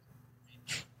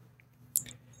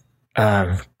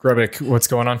 Grubik, what's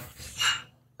going on?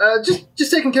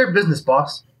 Just taking care of business,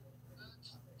 boss.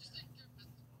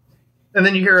 And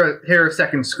then you hear a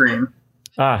second scream.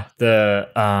 Was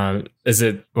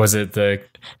it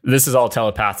this is all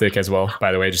telepathic as well,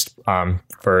 by the way, just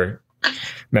for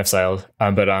Mepsil.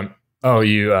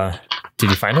 Did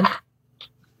you find him?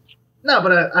 No,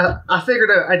 but I figured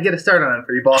I'd get a start on it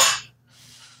for you, boss.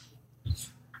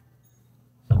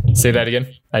 Say that again.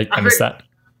 I missed that.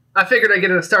 I figured I'd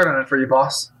get a start on it for you,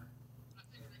 boss.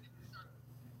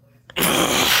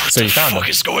 So you found him. What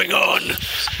is going on?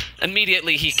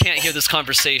 Immediately, he can't hear this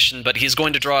conversation, but he's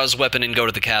going to draw his weapon and go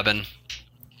to the cabin.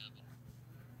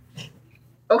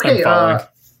 Okay, I'm following.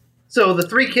 so the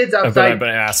three kids But outside... I'm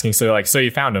asking, so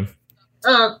you found him.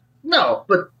 No,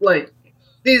 but,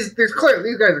 these guys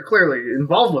are clearly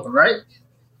involved with them, right?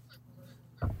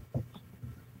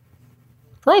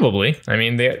 Probably.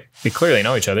 They clearly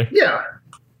know each other. Yeah.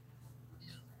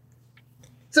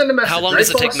 Send a message. How long right,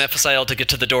 does it take boss? Mephisael to get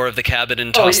to the door of the cabin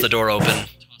and toss the door open?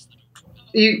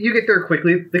 You get there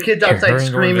quickly. The kids Here, outside hurry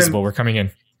and go scream. invisible. We're coming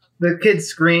in. The kids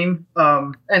scream.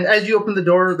 And as you open the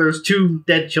door, there's two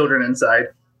dead children inside.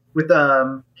 With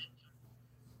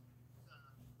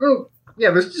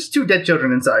there's just two dead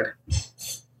children inside.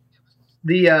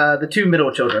 The two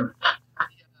middle children.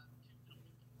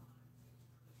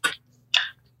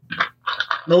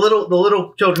 The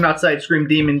little children outside scream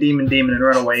demon, demon, demon, and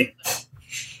run away.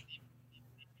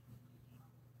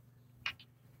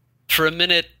 For a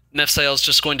minute, Mephisael's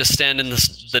just going to stand in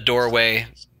the doorway,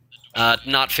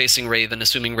 not facing Raven,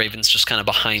 assuming Raven's just kind of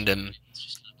behind him.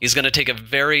 He's going to take a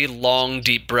very long,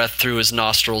 deep breath through his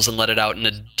nostrils and let it out in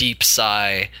a deep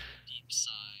sigh.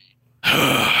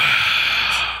 I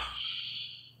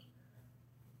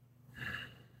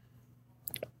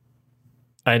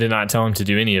did not tell him to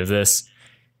do any of this.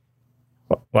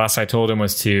 Last I told him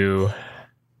was to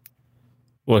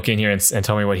look in here and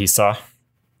tell me what he saw.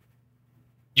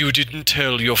 You didn't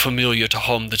tell your familiar to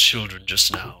harm the children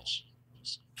just now.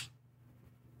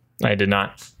 I did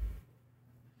not.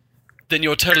 Then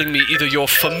you're telling me either your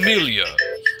familiar,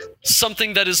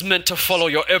 something that is meant to follow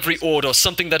your every order,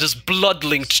 something that is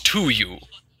blood-linked to you,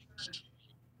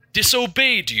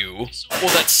 disobeyed you, or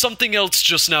that something else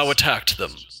just now attacked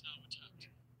them.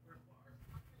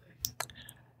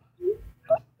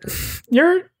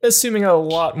 You're assuming a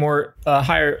lot more,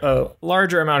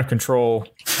 larger amount of control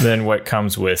than what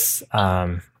comes with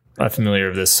a familiar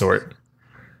of this sort.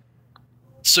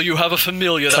 So you have a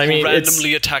familiar that will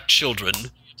randomly attack children.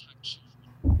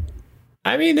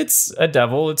 It's a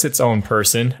devil. It's its own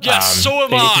person. Yes, so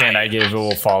am any I. command I give, it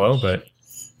will follow, but...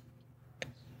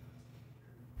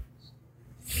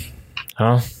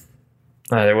 Well,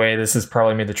 either way, this has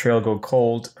probably made the trail go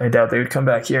cold. I doubt they would come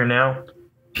back here now.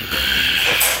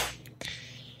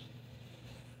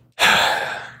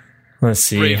 Let's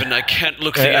see. Raven, I can't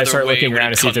look the I other start way looking when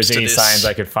around it to see if comes there's any this. signs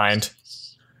I could find.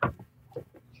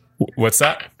 What's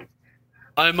that?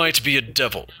 I might be a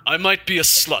devil. I might be a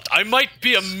slut. I might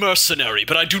be a mercenary,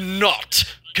 but I do not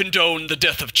condone the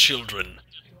death of children.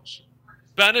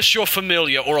 Banish your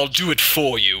familiar, or I'll do it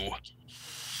for you.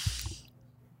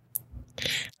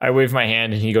 I wave my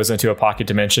hand and he goes into a pocket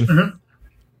dimension. Mm-hmm.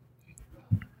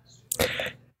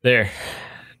 There.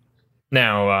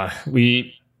 Now,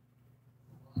 we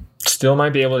still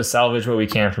might be able to salvage what we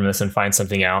can from this and find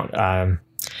something out.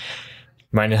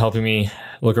 Mind helping me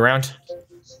look around?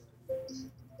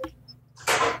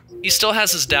 He still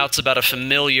has his doubts about a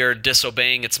familiar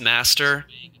disobeying its master.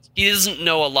 He doesn't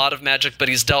know a lot of magic, but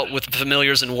he's dealt with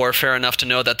familiars in warfare enough to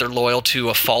know that they're loyal to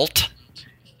a fault.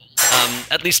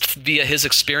 At least via his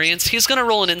experience. He's going to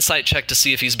roll an insight check to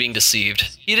see if he's being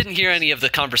deceived. He didn't hear any of the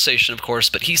conversation, of course,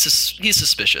 but he's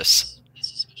suspicious.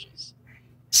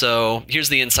 So, here's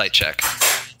the insight check.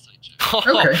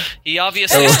 Okay. He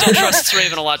obviously still trusts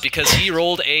Raven a lot because he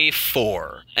rolled a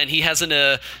 4. And he has an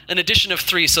addition of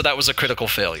 3, so that was a critical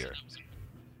failure.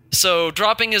 So,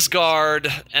 dropping his guard,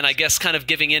 and I guess kind of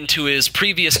giving in to his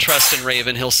previous trust in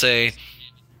Raven, he'll say,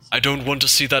 I don't want to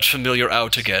see that familiar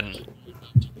out again.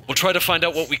 We'll try to find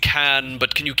out what we can,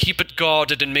 but can you keep it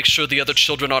guarded and make sure the other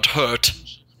children aren't hurt?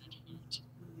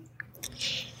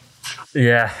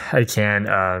 Yeah, I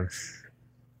can.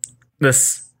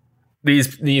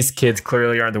 These kids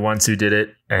clearly aren't the ones who did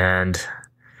it, and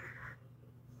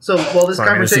So while this this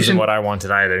conversation, isn't what I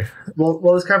wanted either.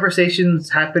 while this conversation's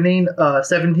happening, a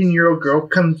 17-year-old girl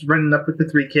comes running up with the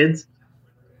 3 kids.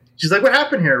 She's like, "What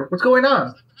happened here? What's going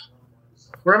on?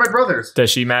 Where are my brothers?" Does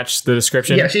she match the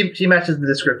description? Yeah, she matches the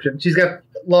description. She's got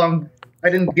long. I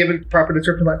didn't give it a proper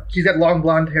description. But she's got long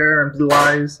blonde hair and blue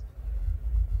eyes,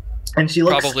 and she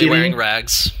looks Probably skinny. wearing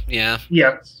rags. Yeah.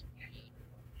 Yeah,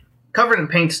 covered in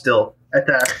paint still at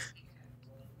that.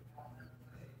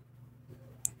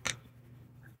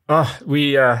 Oh,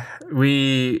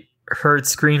 we heard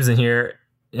screams in here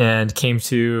and came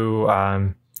to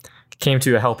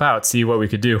help out, see what we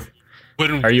could do.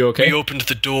 When Are you okay? we opened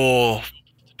the door,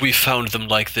 we found them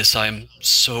like this. I'm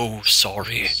so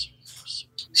sorry.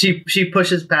 She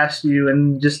pushes past you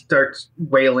and just starts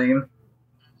wailing,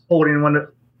 holding one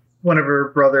of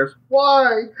her brothers.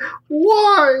 Why?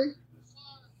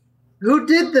 Who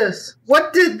did this?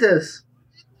 What did this?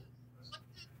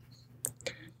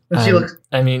 And she looks.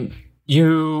 I mean,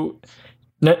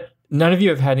 none of you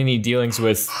have had any dealings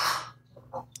with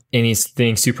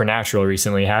anything supernatural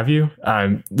recently, have you?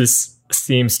 This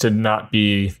seems to not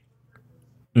be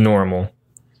normal.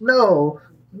 No,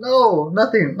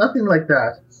 nothing like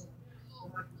that.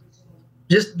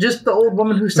 Just the old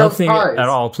woman who sells Nothing pies. at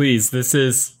all, please. This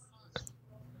is...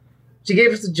 She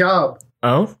gave us a job.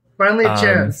 Oh? Finally, a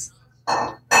chance.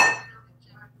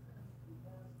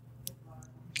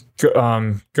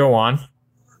 Go on.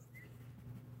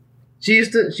 She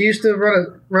used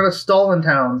to run a stall in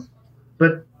town,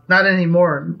 but not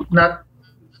anymore. Not.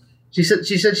 She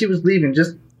said she was leaving.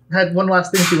 Just had one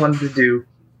last thing she wanted to do.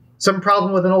 Some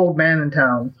problem with an old man in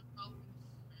town.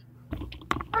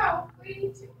 Oh, what are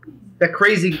you doing? That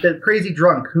crazy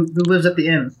drunk who lives at the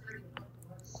inn.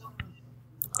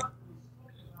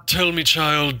 Tell me,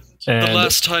 child, the And-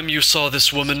 last time you saw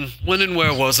this woman, when and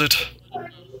where was it?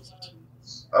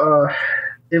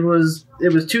 It was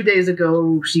 2 days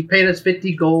ago. She paid us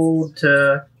 50 gold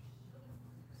to,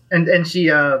 and she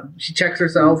checks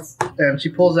herself and she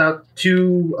pulls out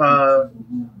 2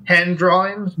 hand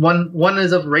drawings. One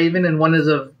is of Raven and one is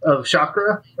of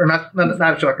Chakra, or not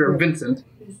Chakra, Vincent.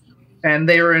 And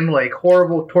they were in like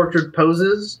horrible tortured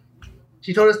poses.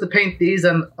 She told us to paint these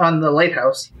on the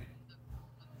lighthouse.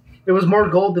 It was more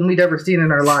gold than we'd ever seen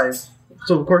in our lives.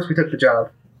 So of course we took the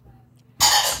job.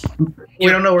 We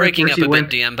don't know where breaking up she a went.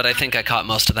 bit, DM, but I think I caught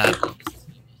most of that.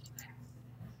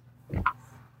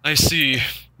 I see.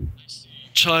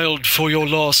 Child, for your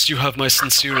loss, you have my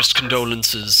sincerest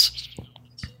condolences.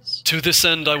 To this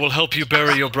end, I will help you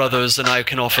bury your brothers, and I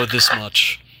can offer this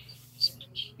much.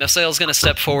 Nefsael's going to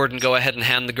step forward and go ahead and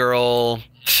hand the girl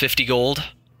 50 gold.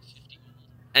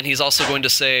 And he's also going to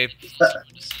say,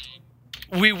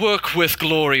 We work with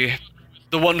Glory,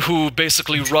 the one who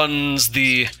basically runs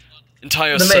the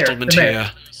entire The mayor, settlement the mayor.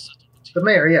 here. The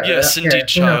mayor, yeah. Yes, yeah,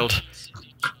 indeed, you know. child.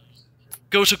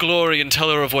 Go to Glory and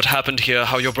tell her of what happened here,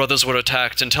 how your brothers were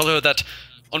attacked, and tell her that,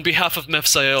 on behalf of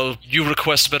Mephiel, you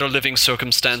request better living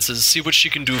circumstances. See what she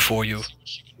can do for you.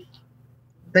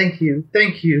 Thank you.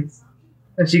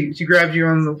 And she grabs you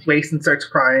on the waist and starts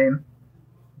crying,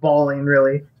 bawling,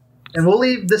 really. And we'll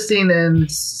leave the scene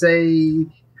and say,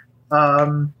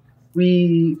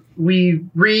 we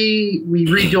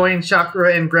rejoin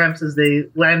Chakra and Gramps as they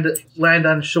land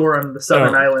on shore on the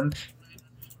southern island.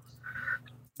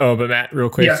 Oh, but Matt, real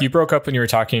quick, Yeah. you broke up when you were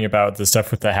talking about the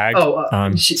stuff with the hag.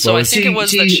 so I think it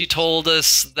was that she she told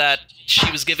us that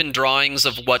she was given drawings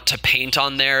of what to paint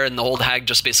on there, and the old hag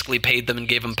just basically paid them and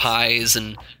gave them pies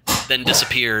and then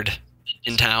disappeared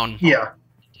in town. Yeah.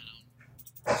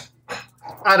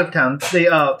 Out of town.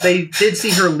 They did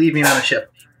see her leaving on a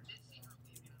ship.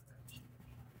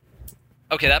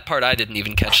 Okay, that part I didn't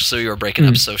even catch, so you were breaking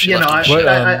up, so she Yeah, left no, on I, the ship.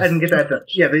 I didn't get that done.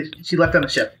 Yeah, she left on a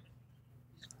ship.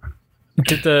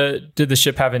 Did the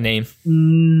ship have a name?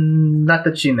 Not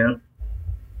that she knew.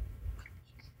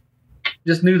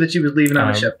 Just knew that she was leaving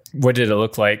on a ship. What did it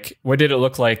look like? What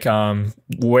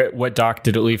dock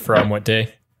did it leave from? What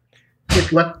day?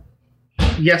 It left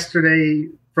yesterday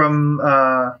from.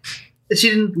 She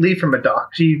didn't leave from a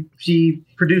dock. She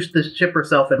produced the ship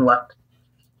herself and left.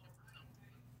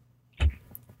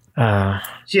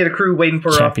 She had a crew waiting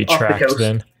for her Can't off be the tracked coast.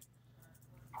 then.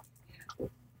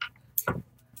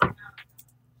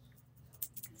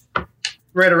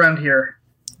 Right around here.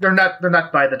 They're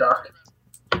not by the dock.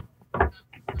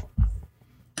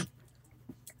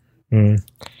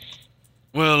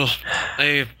 Well,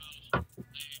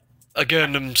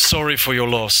 Again, I'm sorry for your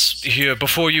loss. Here,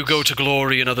 before you go to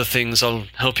glory and other things, I'll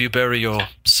help you bury your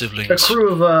siblings. A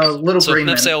crew of little So gray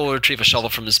men. Nipsale will retrieve a shovel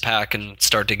from his pack and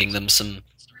start digging them some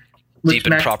Which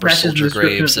deep and proper matches the soldier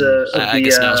description graves. of And the- of I the,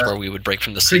 guess now is where we would break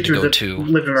from the scene to creatures go that to.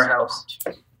 live in our house.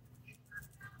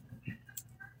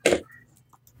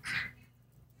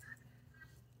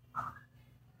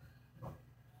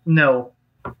 No,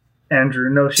 Andrew.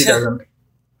 No, she doesn't.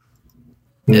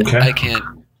 Okay. I can't.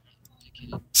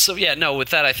 So yeah, no. With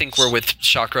that, I think we're with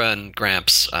Chakra and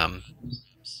Gramps.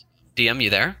 DM, you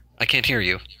there? I can't hear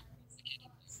you.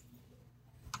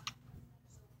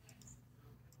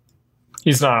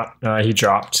 He's not. He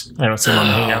dropped. I don't see him on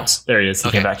the Hangouts. There he is. He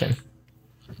Okay. came back in.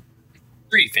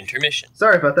 Brief intermission.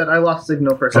 Sorry about that. I lost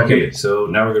signal for a second. Okay, so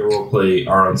now we're gonna roleplay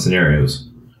our own scenarios.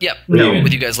 Yep. No.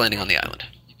 With you guys landing on the island.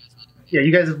 Yeah,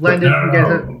 you guys have landed.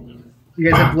 You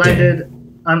guys have landed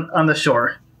on the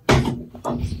shore.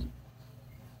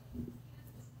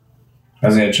 I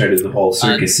was gonna try to do the whole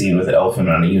circus scene with the elephant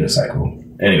on a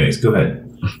unicycle. Anyways, go ahead.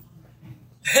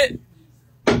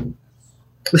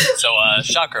 So,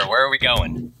 Chakra, where are we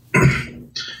going?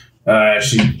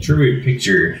 She drew me a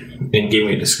picture and gave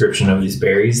me a description of these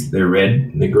berries. They're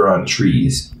red. They grow on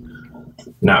trees,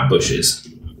 not bushes.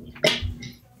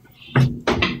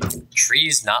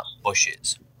 Trees, not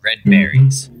bushes. Red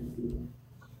berries.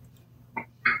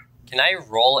 Can I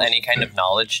roll any kind of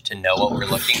knowledge to know what we're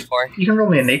looking for? You can roll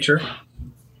me a nature.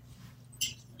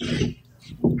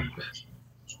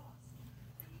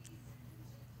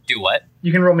 Do what?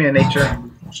 You can roll me a nature.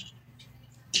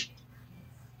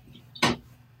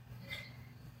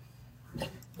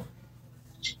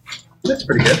 That's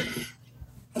pretty good.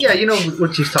 Yeah, you know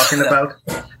what she's talking about.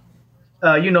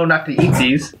 You know not to eat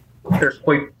these. They're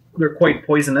quite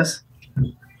poisonous.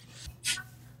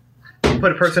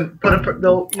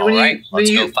 Alright, let's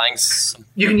go find some.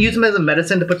 You can use them as a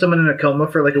medicine to put someone in a coma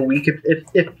for like a week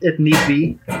if need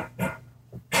be.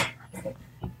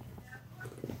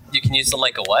 You can use them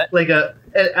like a what? Like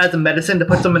as a medicine to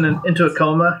put someone into a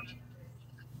coma.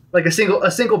 Like a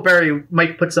single berry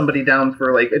might put somebody down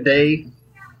for like a day,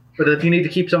 but if you need to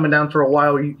keep someone down for a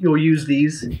while, you'll use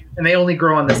these, and they only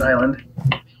grow on this island.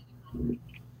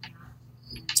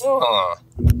 Oh.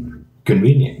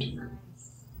 Convenient.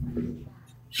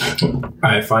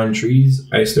 I find trees.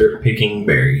 I start picking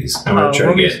berries. I'm gonna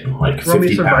try to get like roll me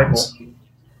 50 survival.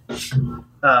 pounds.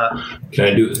 Uh, Can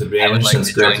I do it with I advantage would like since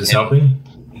to Gramps join is him. helping?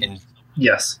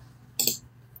 yes.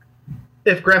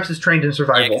 If Gramps is trained in Yeah,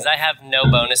 survival, because I have no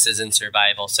bonuses in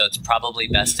survival, so it's probably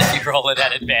best if you roll it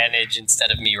at advantage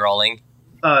instead of me rolling.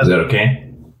 Is that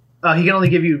okay? he can only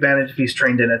give you advantage if he's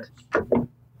trained in it.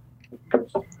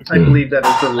 I believe that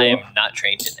is the I rule. am not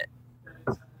trained in it.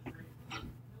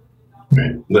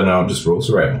 Right. Then I'll just roll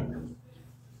survival.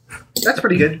 That's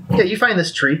pretty good. Yeah, you find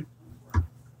this tree.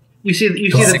 You see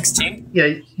the 16? yeah.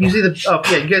 You see the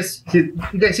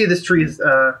you guys see this tree is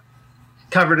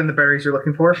covered in the berries you're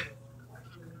looking for.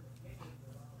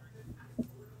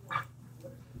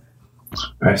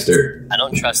 I start. I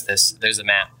don't trust this. There's a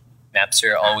map. Maps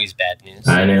are always bad news.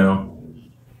 I know.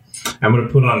 I'm gonna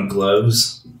put on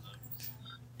gloves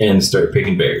and start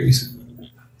picking berries.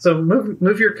 So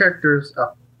move your characters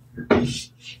up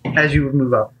as you would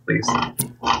move up, please.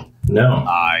 No.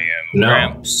 I am No.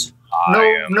 Gramps.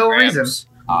 No reason.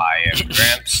 I am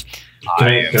Gramps. Can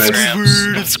I- am can I-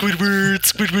 Gramps.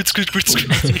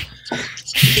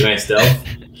 Can I stealth?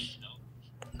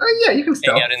 Yeah, you can Hang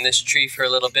stealth. out in this tree for a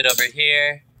little bit over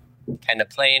here. Kind of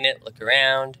play in it, look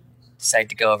around. Decide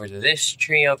to go over to this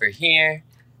tree over here.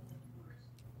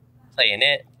 Play in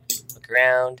it, look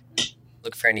around.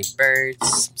 Look for any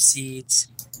birds, some seeds.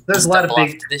 There's a lot of Stumble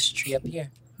off big to this tree up here.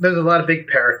 There's a lot of big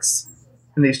parrots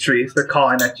in these trees. They're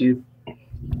calling at you.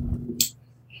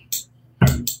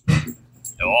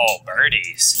 Oh,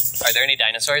 birdies. Are there any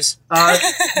dinosaurs?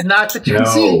 Not that you can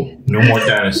see. No. No more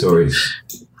dinosaurs.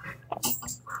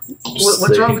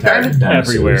 What's wrong with Sick and tired of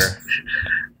dinosaurs. Everywhere.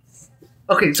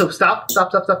 Okay, so stop.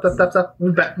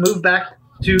 Move back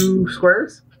 2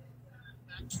 squares.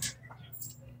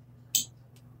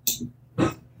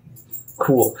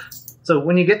 Cool. So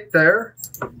when you get there,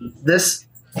 this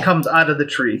comes out of the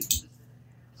tree.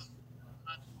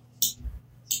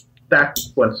 Back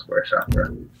 1 square,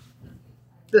 Chakra.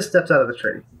 This steps out of the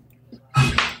tree.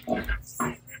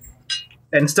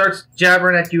 And starts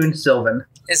jabbering at you in Sylvan.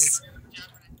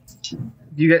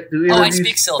 Do either Oh, I of you-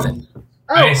 speak Sylvan.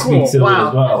 Oh, I cool. speak Sylvan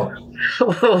as Wow.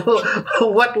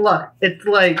 well. What luck. It's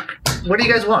like, what do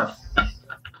you guys want?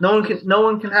 No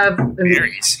one can have any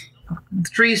Berries. the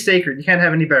tree is sacred. You can't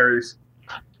have any berries.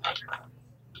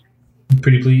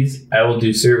 Pretty please, I will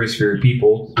do service for your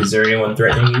people. Is there anyone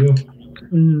threatening you?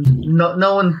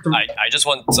 No one. I just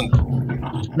want some.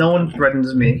 No one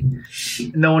threatens me.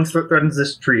 No one threatens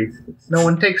this tree. No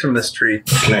one takes from this tree.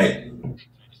 Can I?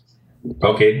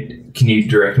 Okay, can you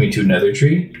direct me to another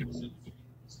tree?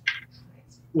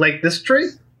 Like this tree?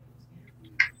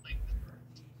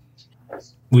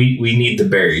 We need the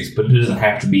berries, but it doesn't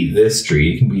have to be this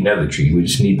tree. It can be another tree. We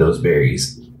just need those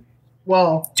berries.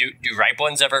 Well, Do ripe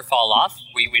ones ever fall off?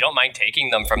 We don't mind taking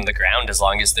them from the ground as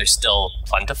long as they're still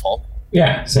plentiful.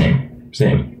 Yeah, same.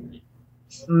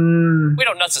 We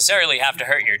don't necessarily have to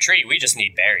hurt your tree. We just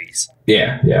need berries.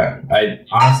 Yeah. I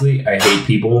hate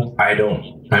people. I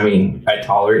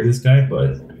tolerate this guy,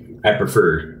 but I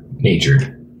prefer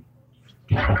nature.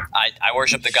 I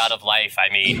worship the god of life.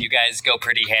 I mean, you guys go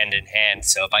pretty hand in hand,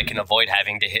 so if I can avoid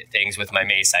having to hit things with my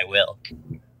mace, I will.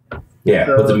 Yeah,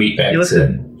 So, what the meat bag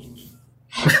said.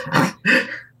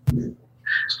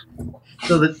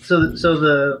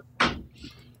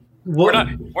 We're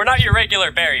not your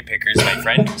regular berry pickers, my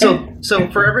friend. So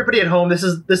for everybody at home, this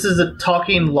is a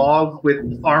talking log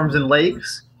with arms and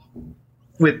legs,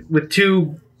 with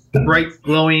two bright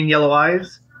glowing yellow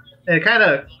eyes, and it kind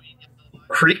of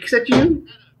creaks at you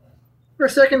for a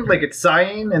second, like it's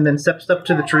sighing, and then steps up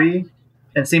to the tree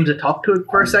and seems to talk to it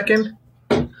for a second,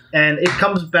 and it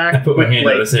comes back. I put my hand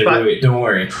like, out and say, wait, don't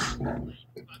worry.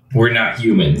 We're not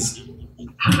humans.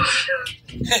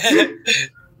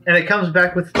 And it comes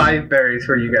back with 5 berries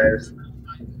for you guys.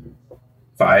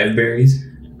 5 berries?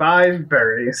 5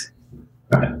 berries.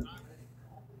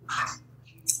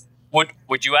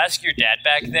 Would you ask your dad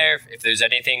back there if there's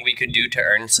anything we could do to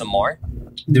earn some more?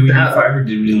 Did we need 5 or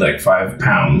did we need like 5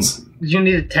 pounds? You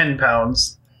needed 10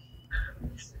 pounds.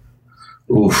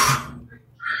 Oof.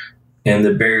 And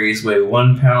the berries weigh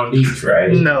 1 pound each,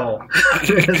 right? No.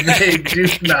 They do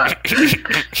not.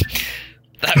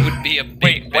 That would be a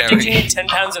big Wait, what did you need 10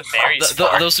 pounds of berries for?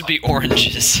 Those would be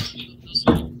oranges.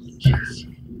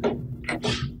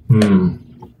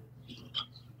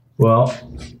 Well.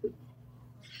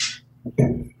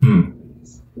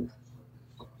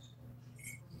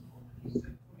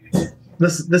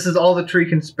 This is all the tree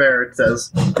can spare, it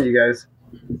says for you guys.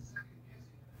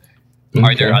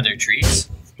 Are there other trees?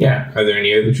 Yeah. Are there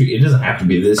any other trees? It doesn't have to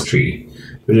be this tree.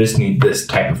 We just need this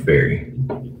type of berry.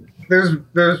 There's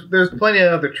plenty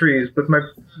of other trees, but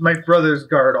my brothers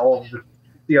guard all of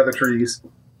the other trees.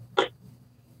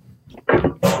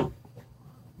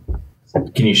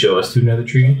 Can you show us to another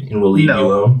tree and we'll leave you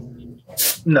alone?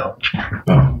 No.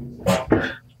 Oh.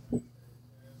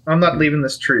 I'm not leaving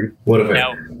this tree. What if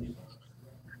Now,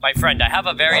 my friend, I have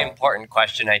a very important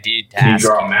question I need to Can you ask.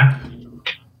 draw a map?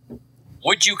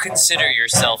 Would you consider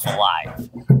yourself alive?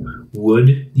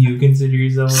 Would you consider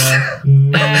yourself alive?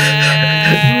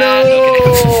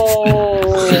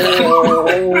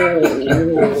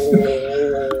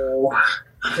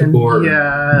 And Or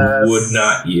yes. would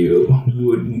not you?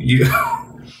 Wouldn't you?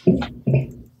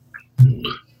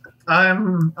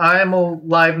 I'm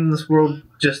alive in this world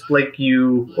just like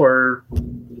you or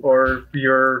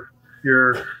your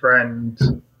friend.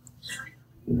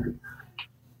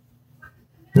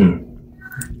 I'm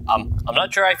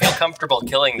not sure I feel comfortable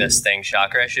killing this thing,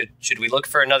 Chakra. Should we look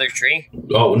for another tree?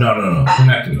 Oh, no. We're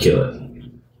not going to kill it.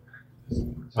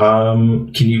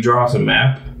 Can you draw us a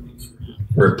map?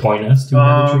 Or point us to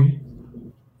another tree?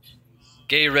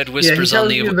 Gay red whispers tells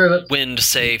on you the that- wind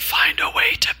say, "Find a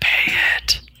way to pay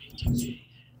it."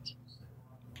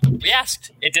 We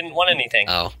asked. It didn't want anything.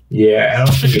 Oh. Yeah, I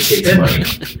don't think it takes money.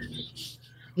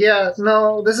 Yeah,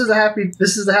 no, this is a happy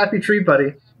tree,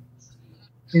 buddy.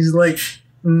 He's like,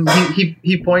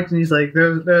 he points and he's like,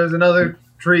 there's another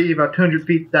tree about 200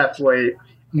 feet that way,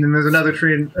 and then there's another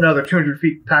tree another 200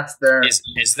 feet past there. Is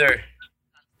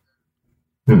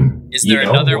there You know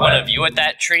another what? one of you at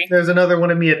that tree? There's another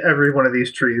one of me at every one of these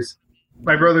trees.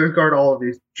 My brothers guard all of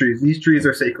these trees. These trees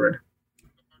are sacred.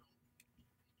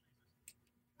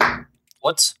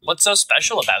 What's so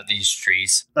special about these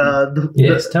trees?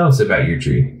 Yes, tell us about your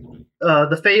tree.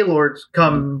 The Fey Lords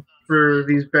come for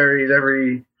these berries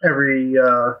every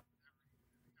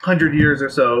 100 years or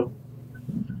so.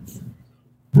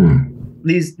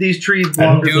 These trees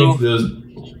belong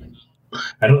to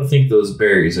I don't think those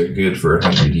berries are good for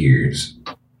 100 years.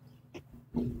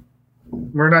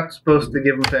 We're not supposed to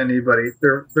give them to anybody.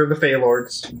 They're the Fey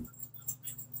Lords.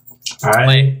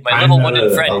 My I'm little not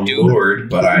wooden friend, a dude. lord,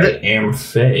 but I am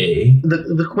Fey.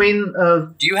 The Queen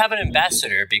of Do you have an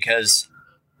ambassador? Because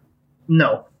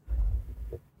no.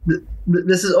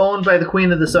 This is owned by the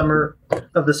Queen of the Summer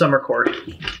Court,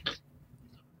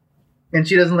 and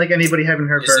she doesn't like anybody having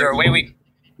her. is there a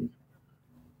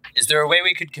way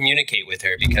we could communicate with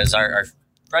her? Because our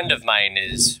friend of mine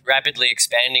is rapidly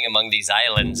expanding among these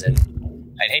islands, and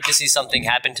I'd hate to see something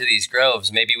happen to these groves.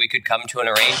 Maybe we could come to an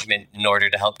arrangement in order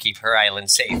to help keep her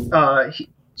island safe. I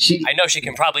know she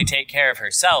can probably take care of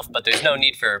herself, but there's no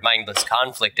need for mindless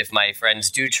conflict if my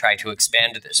friends do try to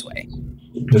expand this way.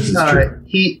 This is true.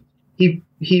 He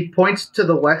points to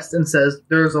the west and says,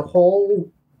 "There's a hole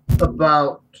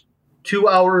about 2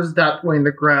 hours that way in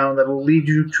the ground that will lead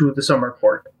you to the summer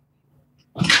court."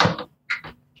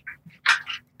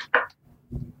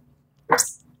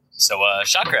 So,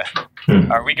 Chakra,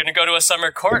 are we going to go to a summer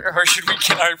court, or should we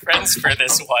get our friends for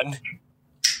this one?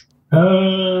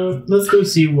 Let's go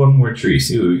see one more tree,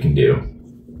 see what we can do.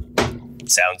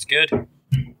 Sounds good.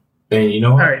 And you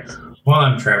know what? All right. While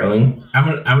I'm traveling,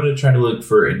 I'm gonna try to look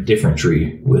for a different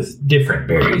tree with different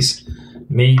berries.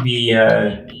 Maybe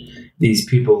these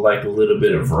people like a little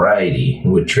bit of variety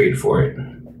and would trade for it.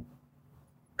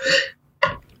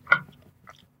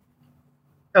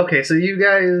 Okay, so you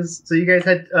guys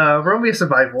had roll me a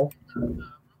survival.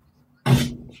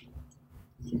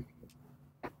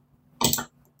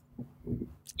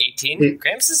 18.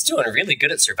 Gramps is doing really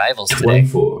good at survivals today.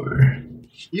 24.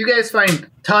 You guys find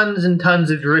tons and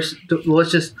tons of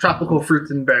delicious tropical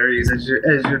fruits and berries as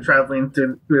you're traveling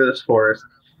through this forest.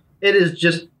 It is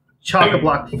just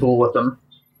chock-a-block full with them.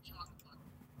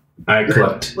 I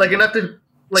collect enough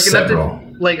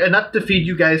to feed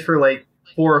you guys for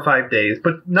 4 or 5 days,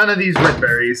 but none of these red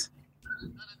berries.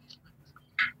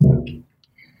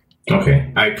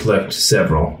 Okay, I collect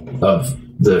several of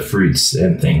the fruits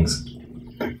and things.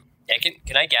 Yeah,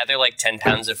 can I gather 10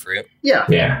 pounds of fruit?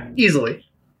 Yeah, easily.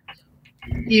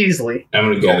 I'm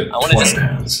gonna gather 20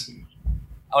 pounds.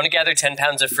 I want to gather 10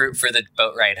 pounds of fruit for the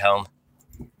boat ride home.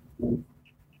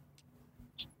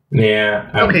 Yeah,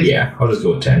 I'll just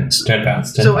go with 10. 10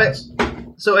 pounds. 10 pounds.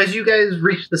 So as you guys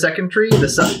reach the second tree,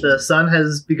 the sun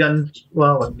has begun.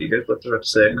 Well, you guys looked at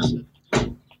 6.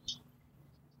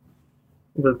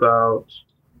 About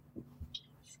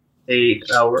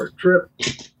 8-hour trip.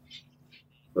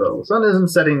 So the sun isn't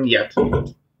setting yet.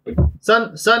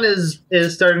 Sun is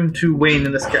starting to wane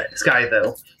in the sky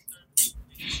though.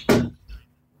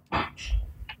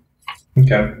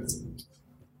 Okay.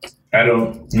 I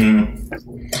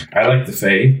like the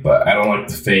Fae, but I don't like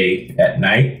the Fae at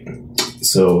night.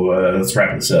 So let's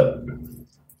wrap this up.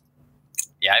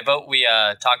 Yeah, I vote we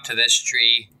talk to this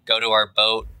tree, go to our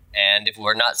boat, and if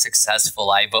we're not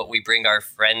successful, I vote we bring our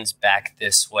friends back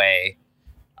this way.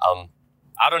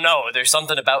 I don't know. There's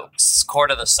something about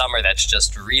Court of the Summer that's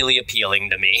just really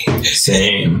appealing to me.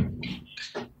 Same.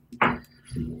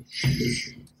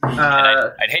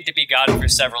 I'd hate to be gone for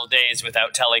several days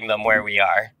without telling them where we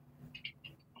are.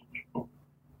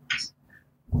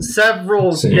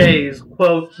 Several Same. days,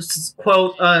 quote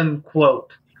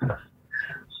unquote.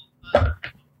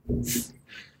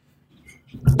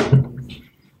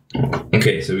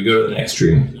 Okay, so we go to the next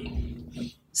tree.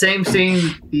 Same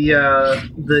scene. The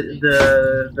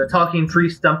talking tree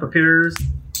stump appears.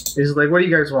 He's like, "What do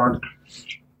you guys want?"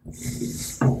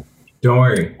 Don't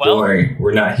worry.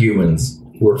 We're not humans.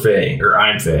 We're Fae, or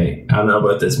I'm Fae. I don't know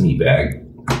about this meat bag.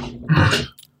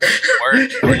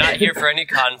 We're not here for any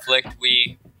conflict.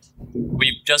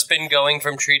 We've just been going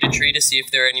from tree to tree to see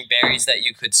if there are any berries that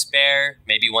you could spare,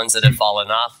 maybe ones that have fallen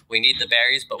off. We need the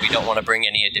berries, but we don't want to bring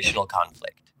any additional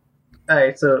conflict. All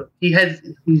right, so he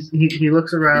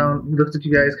looks around, he looks at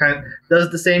you guys, kind of does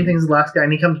the same thing as the last guy,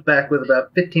 and he comes back with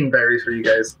about 15 berries for you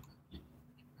guys.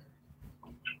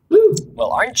 Woo.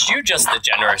 Well, aren't you just the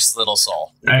generous little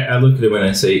soul? I look at him and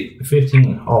I say,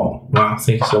 15. Oh, wow,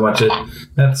 thank you so much.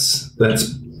 That's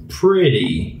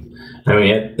pretty. I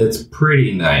mean, it's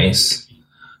pretty nice,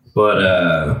 but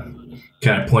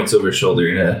kind of points over his shoulder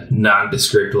in a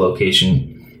nondescript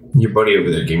location. Your buddy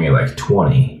over there gave me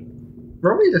 20.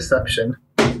 Roll me deception.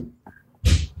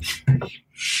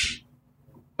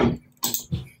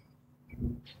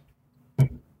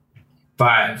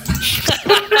 Five.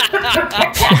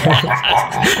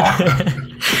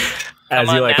 As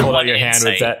Come you on, hold now out your one hand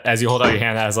with insight. that, as you hold out your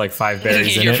hand, that has 5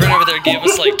 berries in Your it. friend over there gave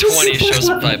us 20, shows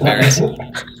him 5 berries.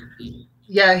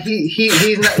 Yeah,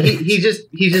 he's not. He just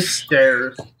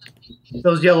stares.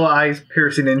 Those yellow eyes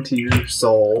piercing into your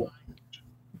soul.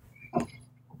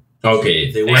 Okay,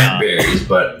 they weren't berries,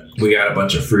 but we got a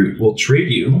bunch of fruit. We'll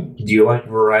trade you. Do you like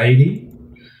variety?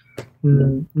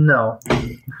 No.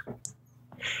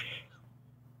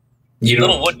 You don't.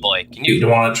 Little wood boy, can You you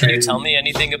don't want to can trade? you tell me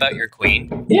anything about your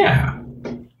queen? Yeah.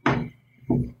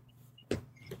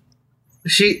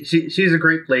 She's a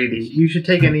great lady. You should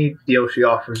take any deal she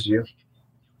offers you.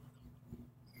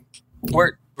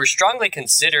 We're strongly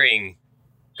considering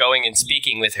going and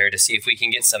speaking with her to see if we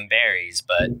can get some berries,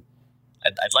 but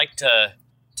I'd like to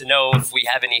know if we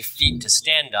have any feet to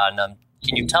stand on.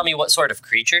 Can you tell me what sort of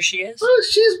creature she is?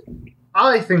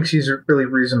 I think she's really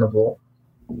reasonable.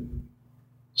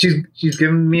 She's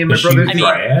given me and my Is she brother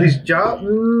dryad? these jobs.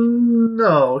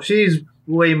 No, she's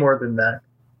way more than that.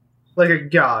 Like a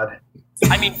god.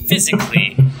 I mean,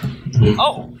 physically.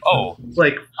 Oh.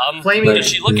 Like flaming, Like Does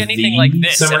she look anything the like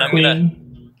this? Summer And I'm gonna,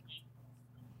 Queen?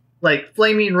 like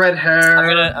flaming red hair.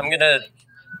 I'm gonna.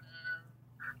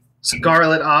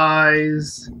 Scarlet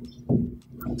eyes,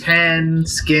 tan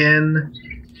skin,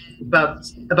 about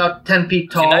 10 feet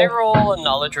tall. Can I roll a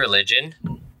knowledge religion?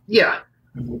 Yeah,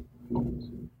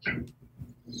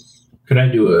 Could I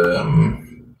do a?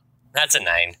 That's a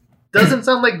 9. doesn't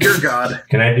sound like your god.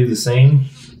 Can I do the same?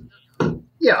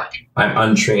 Yeah, I'm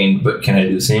untrained, but can I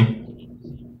do the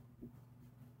same?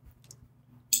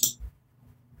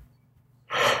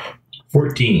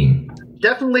 14.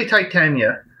 definitely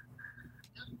Titania.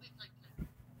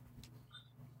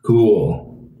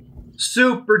 Cool.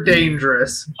 Super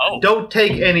dangerous. Oh. Don't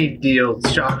take any deals,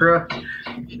 Chakra.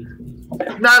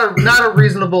 Not a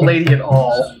reasonable lady at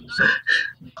all.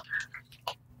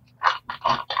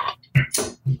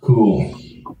 Cool.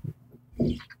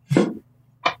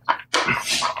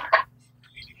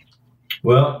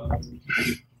 Well,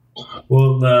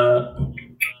 we'll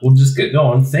just get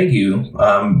going. Thank you.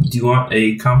 Do you want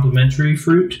a complimentary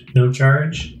fruit? No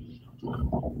charge?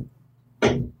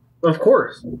 Of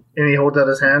course. And he holds out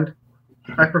his hand.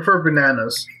 I prefer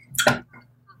bananas.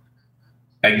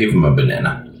 I give him a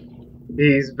banana.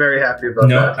 He's very happy about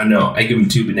No, that. I know. I give him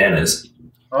 2 bananas.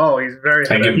 Oh, he's very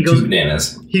I happy. give him 2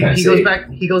 bananas. He I goes say, back.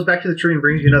 He goes back to the tree and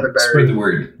brings you another Spread berry. the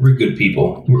word. We're good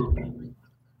people.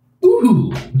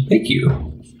 Ooh, thank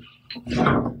you.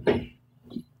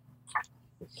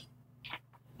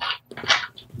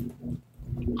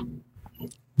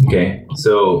 Okay,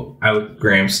 so I with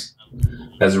Gramps,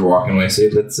 as we're walking away, say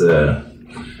let's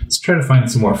try to find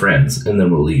some more friends, and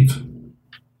then we'll leave.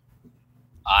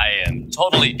 I am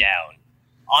totally down.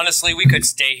 Honestly, we could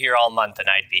stay here all month and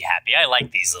I'd be happy. I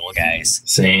like these little guys.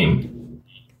 Same.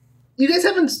 You guys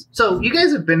haven't. So you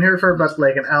guys have been here for about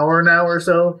like an hour now or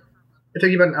so. It took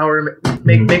you about an hour to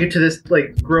make it to this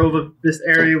like grove of this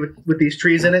area with these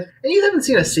trees in it, and you haven't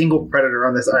seen a single predator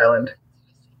on this island.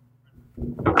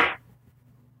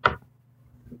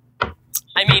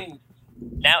 I mean,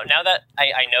 now that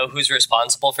I know who's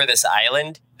responsible for this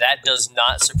island, that does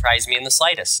not surprise me in the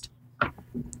slightest.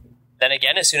 Then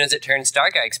again, as soon as it turns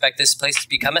dark, I expect this place to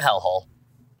become a hellhole.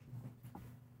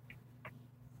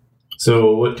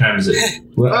 So what time is it?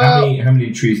 Well, how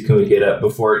many trees can we hit up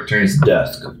before it turns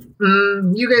dusk?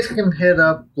 You guys can hit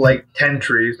up like 10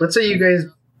 trees. Let's say you guys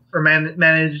are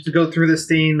managed to go through this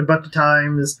scene a bunch of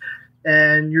times,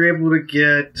 and you're able to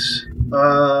get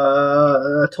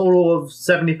a total of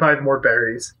 75 more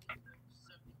berries.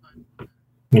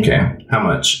 Okay, how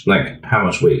much? Like how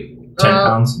much weight? 10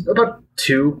 pounds? About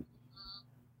 2.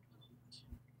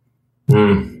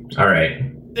 All right.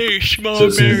 Hey, small So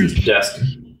as soon as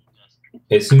berries.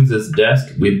 it's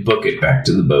dusk, we book it back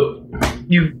to the boat.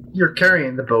 You're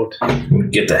carrying the boat,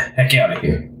 Get the heck out of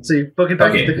here. so you book it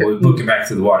back Okay, to the. we'll book it back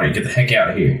to the water. Get the heck out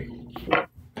of here.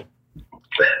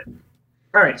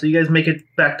 All right, so you guys make it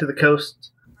back to the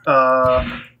coast,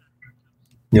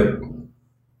 Yep.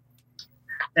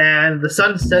 and the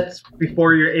sun sets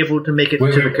before you're able to make it to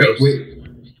the coast.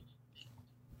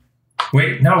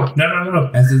 Wait, no.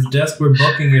 As it's dusk, we're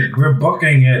booking it. We're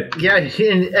booking it. Yeah,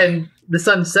 and the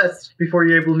sun sets before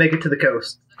you're able to make it to the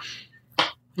coast.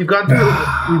 You've gone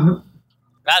through.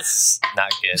 That's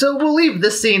not good. So we'll leave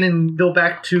this scene and go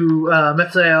back to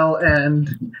Methael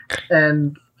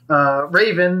and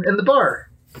Raven in the bar.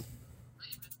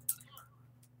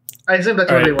 I assume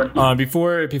that's where they went.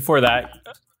 Before the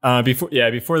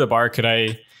bar, could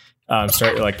I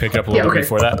start like pick it up a little Yeah, bit okay.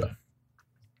 before that?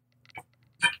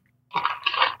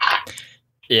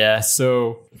 Yeah.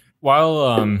 So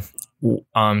while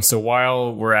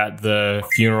we're at the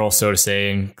funeral, so to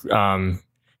say, and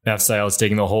Methael is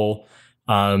digging the hole.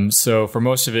 So for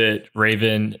most of it,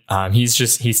 Raven, he's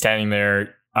standing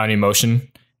there unemotionally,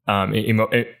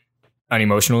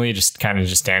 just kind of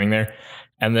just standing there.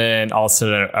 And then all of a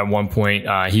sudden at one point,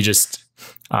 he just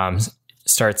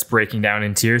starts breaking down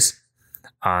in tears,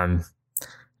 and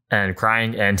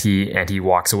crying, and he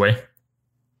walks away.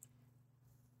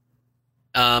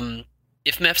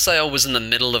 If Methael was in the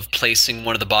middle of placing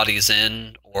one of the bodies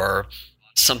in, or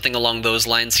something along those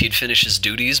lines, he'd finish his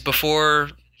duties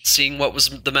before seeing what was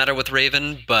the matter with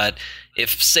Raven. But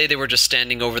if, say, they were just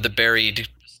standing over the buried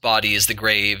bodies, the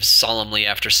graves, solemnly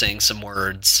after saying some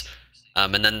words,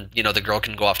 And then, the girl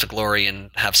can go off to glory and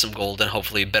have some gold and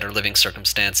hopefully better living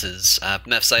circumstances.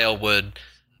 Mephiel would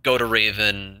go to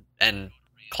Raven and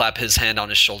clap his hand on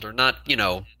his shoulder. Not,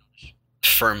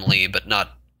 firmly, but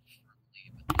not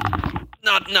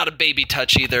a baby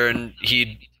touch either. And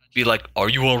he'd be like, "Are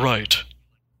you all right?"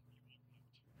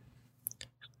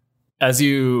 As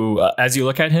you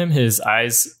look at him, his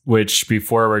eyes, which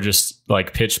before were just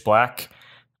like pitch black,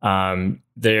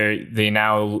 they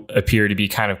now appear to be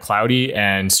kind of cloudy,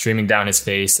 and streaming down his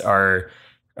face are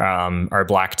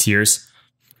black tears.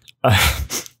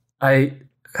 I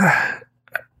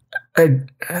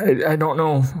don't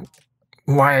know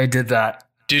why I did that.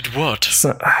 Did what?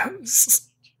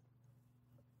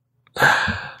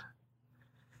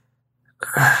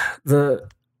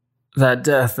 That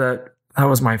death, that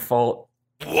was my fault.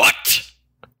 What?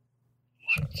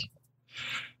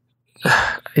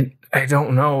 I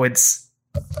don't know.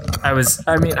 I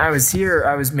was here.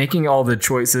 I was making all the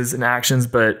choices and actions,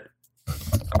 but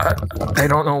I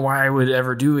don't know why I would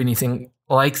ever do anything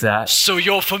like that. So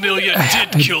your familiar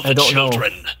did kill the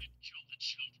children? Know.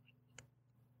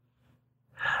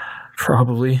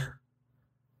 Probably.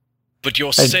 But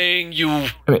you're saying you...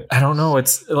 I don't know.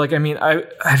 It's like, I don't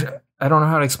know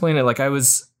how to explain it. Like, I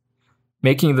was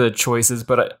making the choices,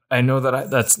 but I know that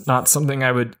that's not something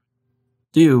I would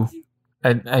do.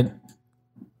 But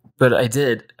I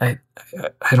did. I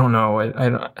don't know. I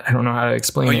don't know how to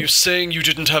explain it. Are you saying you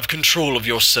didn't have control of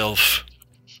yourself?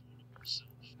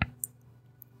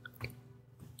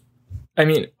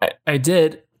 I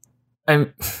did. I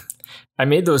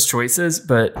made those choices,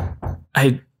 but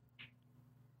I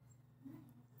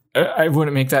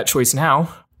wouldn't make that choice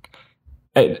now.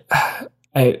 I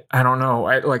don't know.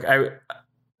 I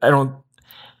don't.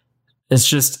 It's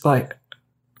just like,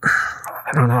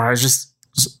 I don't know. I was just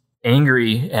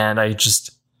angry, and I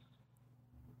just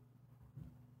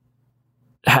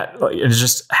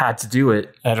had to do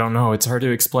it. I don't know. It's hard to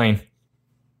explain.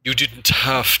 You didn't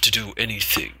have to do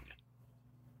anything.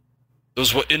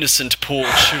 Those were innocent, poor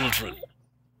children.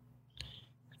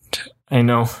 I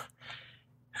know.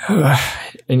 I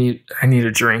need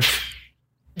a drink.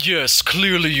 Yes,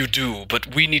 clearly you do,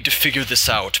 but we need to figure this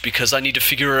out, because I need to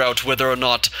figure out whether or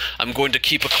not I'm going to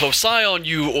keep a close eye on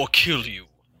you or kill you.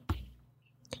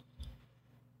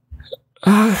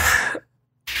 Either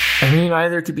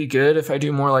could be good. If I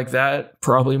do more like that,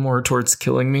 probably more towards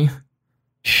killing me.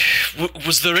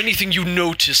 Was there anything you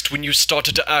noticed when you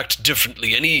started to act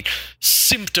differently? Any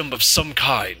symptom of some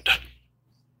kind?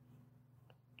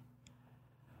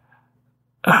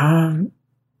 I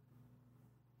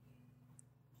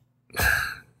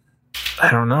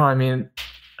don't know.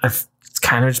 I've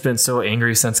kind of just been so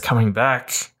angry since coming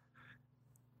back.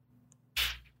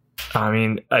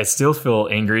 I still feel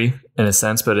angry in a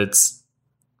sense, but it's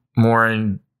more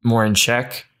in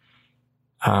check.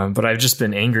 But I've just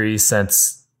been angry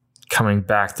since coming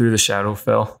back through the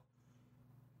Shadowfell.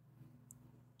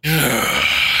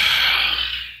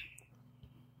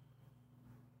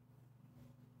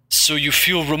 So you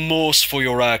feel remorse for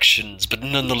your actions, but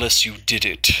nonetheless you did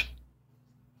it.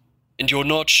 And you're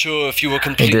not sure if you were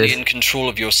completely in control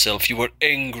of yourself. You were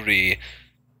angry.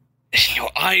 And your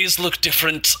eyes look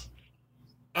different.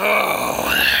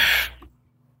 Oh.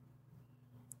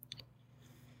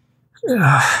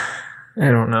 I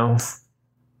don't know.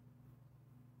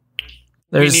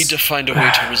 We need to find a way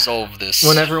to resolve this.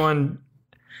 When everyone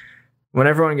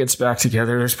gets back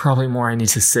together, there's probably more I need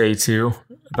to say too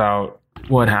about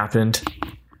what happened.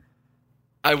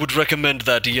 I would recommend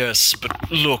that, yes,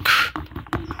 but look,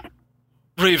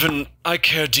 Raven, I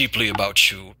care deeply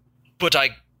about you, but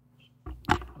I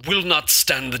will not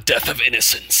stand the death of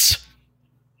innocence.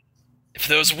 If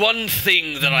there's one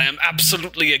thing that I am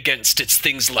absolutely against, it's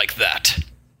things like that.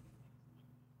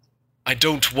 I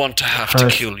don't want to have to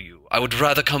kill you. I would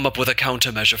rather come up with a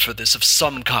countermeasure for this of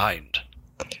some kind.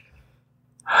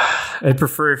 I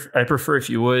prefer if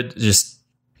you would just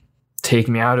take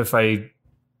me out if I...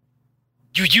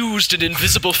 You used an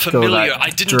invisible familiar. I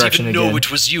didn't even know again.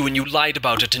 it was you, and you lied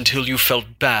about it until you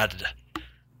felt bad.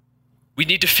 We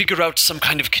need to figure out some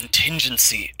kind of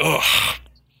contingency. Ugh.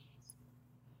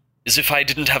 As if I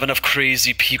didn't have enough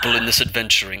crazy people in this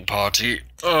adventuring party.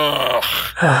 Ugh.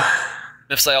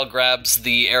 Mephiel grabs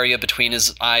the area between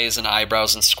his eyes and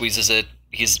eyebrows and squeezes it.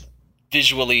 He's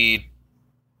visually,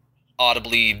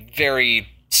 audibly very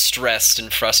stressed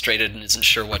and frustrated and isn't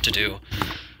sure what to do.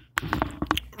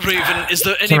 Raven, is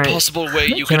there any possible way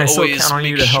you can always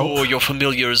make sure your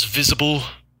familiar is visible?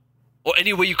 Or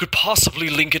any way you could possibly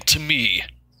link it to me?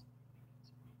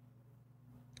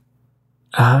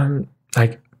 I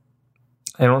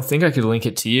don't think I could link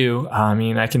it to you.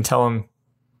 I can tell him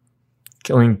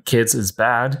killing kids is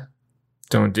bad.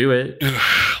 Don't do it.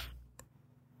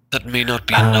 That may not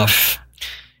be enough.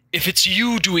 If it's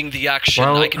you doing the action,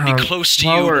 well, I can be close to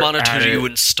while you, we're monitor at you, it-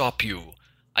 and stop you.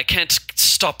 I can't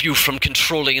stop you from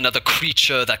controlling another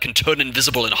creature that can turn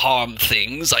invisible and harm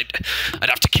things. I'd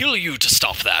have to kill you to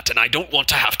stop that, and I don't want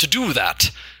to have to do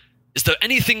that. Is there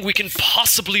anything we can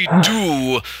possibly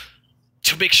do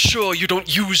to make sure you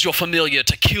don't use your familiar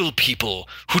to kill people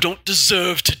who don't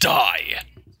deserve to die?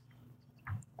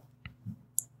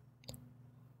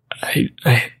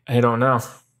 I don't know.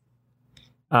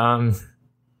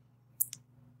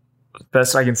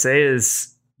 Best I can say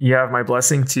is you have my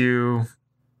blessing to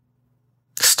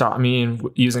stop me in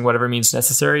using whatever means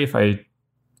necessary if I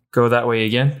go that way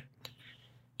again,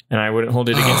 and I wouldn't hold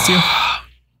it against you.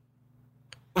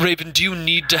 Raven, do you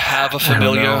need to have a I don't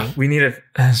familiar? know. We need a.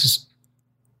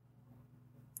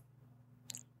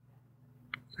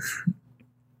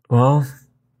 Well,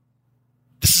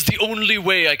 This is the only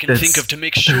way I can It's- think of to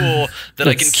make sure that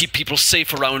I can it's- keep people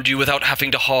safe around you without having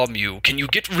to harm you. Can you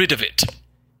get rid of it?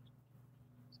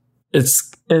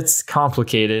 it's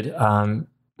complicated.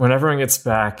 When everyone gets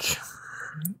back,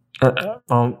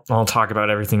 I'll talk about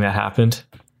everything that happened.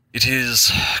 It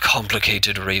is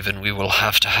complicated, Raven. We will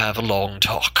have to have a long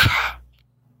talk.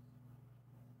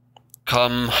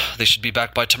 Come, they should be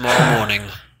back by tomorrow morning.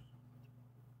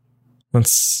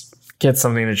 Let's get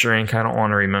something to drink. I don't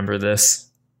want to remember this.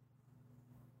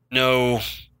 No,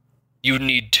 you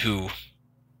need to.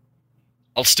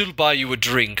 I'll still buy you a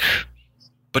drink,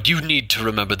 but you need to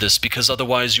remember this because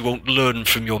otherwise you won't learn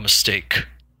from your mistake.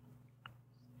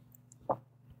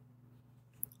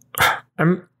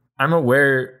 I'm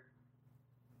aware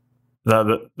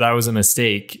that was a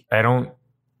mistake. I don't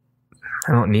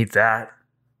need that.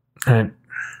 I'm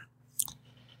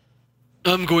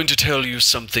going to tell you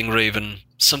something, Raven.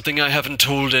 Something I haven't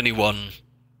told anyone.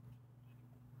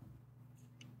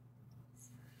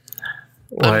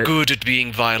 I'm What? good at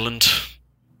being violent.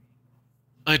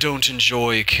 I don't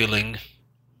enjoy killing.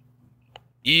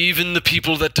 Even the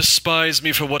people that despise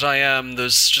me for what I am,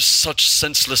 there's just such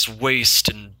senseless waste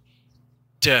and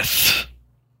death.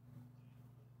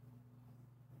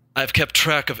 I've kept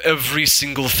track of every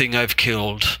single thing I've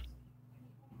killed.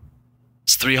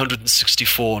 It's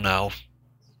 364 now.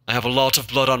 I have a lot of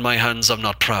blood on my hands I'm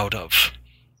not proud of.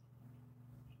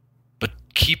 But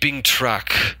keeping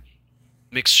track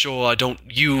makes sure I don't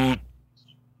lose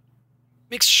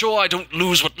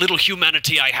what little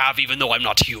humanity I have even though I'm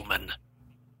not human.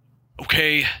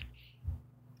 Okay?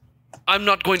 I'm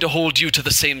not going to hold you to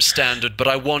the same standard, but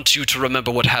I want you to remember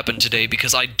what happened today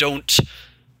because I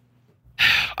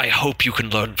hope you can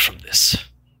learn from this.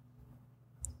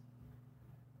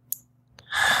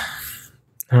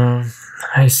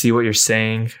 I see what you're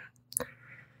saying,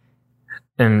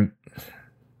 and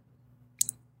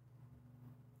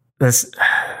this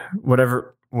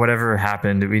whatever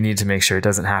happened, we need to make sure it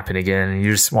doesn't happen again. And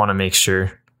you just want to make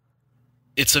sure.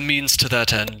 It's a means to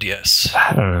that end, yes.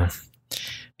 I don't know.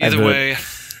 Either way,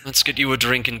 let's get you a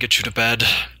drink and get you to bed.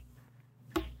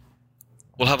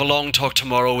 We'll have a long talk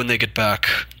tomorrow when they get back.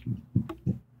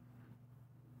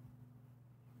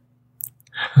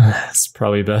 That's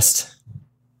probably best.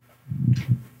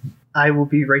 I will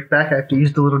be right back. I have to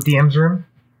use the little DM's room.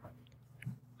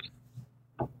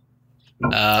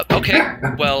 Okay.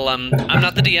 Well, I'm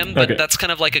not the DM, but Okay. that's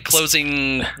kind of like a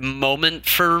closing moment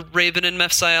for Raven and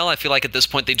Mephiel. I feel like at this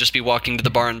point they'd just be walking to the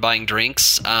bar and buying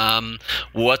drinks.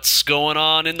 What's going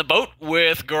on in the boat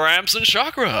with Gramps and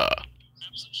Chakra?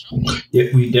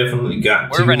 Yep, we definitely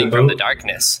got to We're running the boat. from the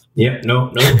darkness. Yep,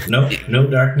 no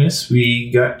darkness.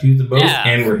 We got to the boat Yeah.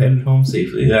 and we're headed home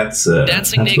safely. That's Dancing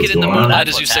that's naked what's in the going on. moonlight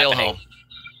That's as you what's sail happening. home.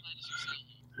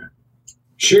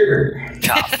 Sure,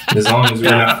 Tough. as long as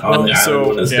we're not on the So,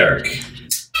 island when it's yeah. dark.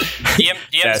 DM's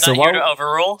Yeah, so not here to while-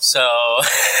 overrule, so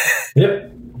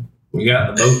Yep, we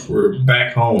got the boat. We're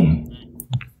back home.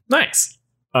 Nice.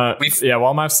 We've- Yeah,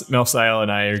 while Melstyle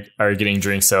and I are getting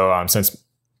drinks, so since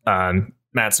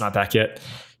Matt's not back yet,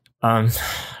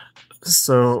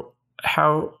 so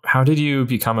how did you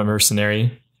become a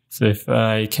mercenary, if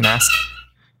I can ask?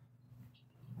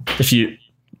 If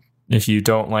you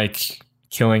don't like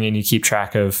killing and you keep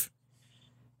track of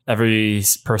every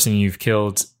person you've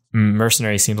killed,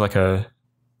 mercenary seems like a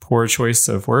poor choice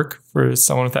of work for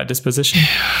someone with that disposition.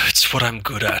 It's what I'm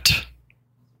good at.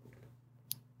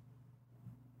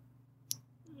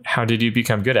 How did you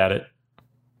become good at it?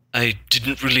 I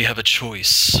didn't really have a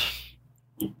choice.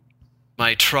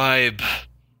 My tribe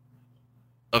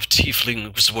of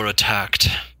tieflings were attacked.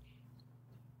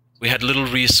 We had little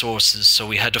resources, so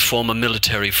we had to form a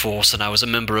military force, and I was a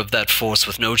member of that force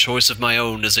with no choice of my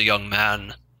own as a young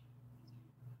man.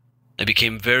 I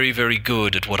became very, very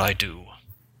good at what I do.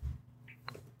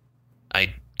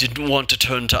 I didn't want to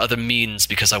turn to other means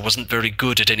because I wasn't very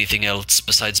good at anything else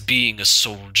besides being a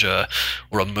soldier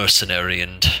or a mercenary,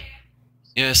 and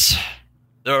yes,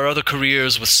 there are other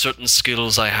careers with certain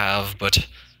skills I have, but,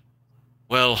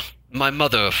 well, my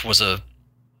mother was a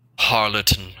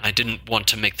harlot, and I didn't want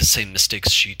to make the same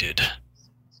mistakes she did.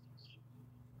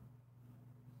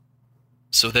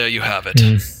 So there you have it.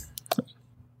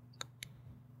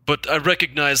 But I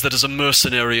recognize that as a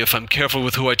mercenary, if I'm careful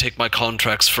with who I take my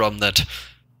contracts from, that,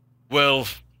 well,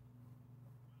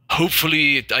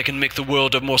 hopefully I can make the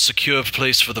world a more secure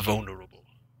place for the vulnerable.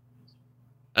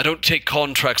 I don't take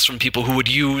contracts from people who would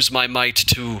use my might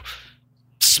to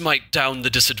smite down the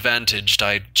disadvantaged.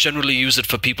 I generally use it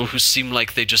for people who seem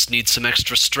like they just need some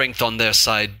extra strength on their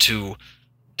side to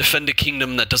defend a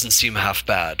kingdom that doesn't seem half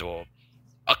bad, or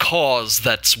a cause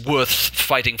that's worth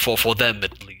fighting for them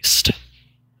at least.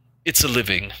 It's a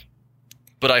living,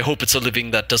 but I hope it's a living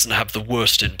that doesn't have the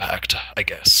worst impact, I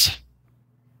guess.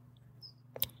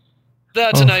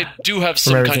 That, and I do have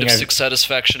some kind of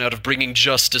satisfaction out of bringing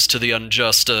justice to the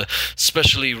unjust,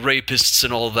 especially rapists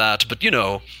and all that, but you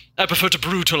know, I prefer to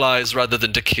brutalize rather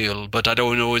than to kill, but I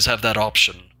don't always have that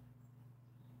option.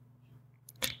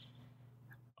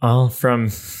 Well, from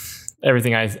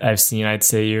everything I've seen, I'd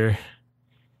say you're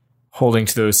holding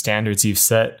to those standards you've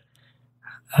set.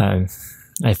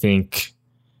 I think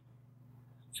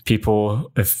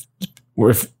people, if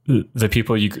the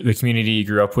people the community you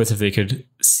grew up with, if they could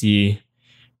see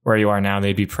where you are now,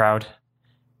 they'd be proud.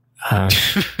 And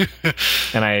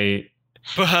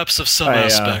perhaps of some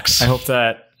aspects. I hope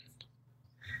that.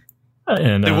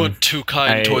 And, they weren't too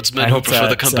kind towards men who prefer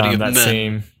the company of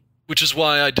men, which is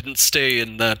why I didn't stay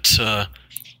in that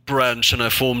branch and I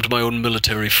formed my own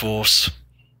military force.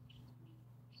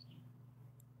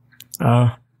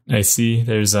 I see.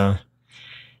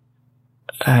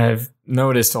 I've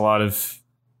noticed a lot of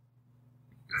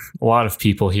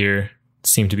people here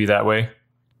seem to be that way.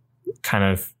 Kind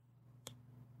of.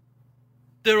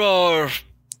 There are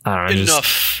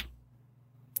enough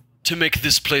to make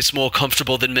this place more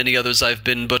comfortable than many others I've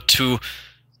been, but to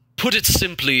put it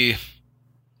simply,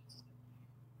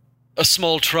 a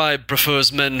small tribe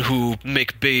prefers men who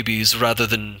make babies rather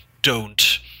than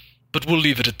don't. But we'll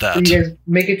leave it at that. You guys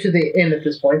make it to the inn at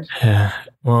this point. Yeah.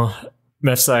 Well,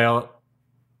 Mephiel.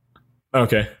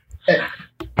 Okay.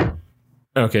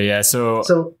 Okay. Yeah.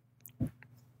 So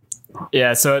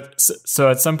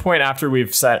at some point after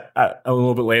we've sat a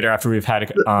little bit later after we've had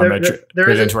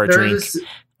bit into our drink.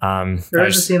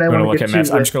 There's a scene I want to get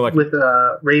to with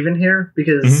Raven here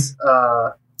because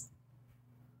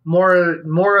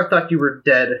Mora thought you were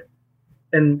dead.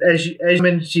 And as you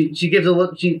mentioned, she gives a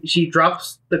look. She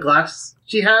drops the glass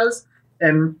she has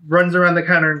and runs around the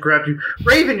counter and grabs you.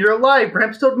 Raven, you're alive.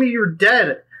 Gramps told me you were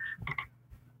dead.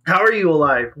 How are you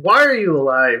alive? Why are you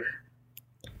alive?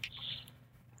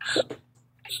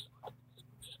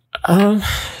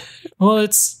 Well,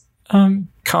 it's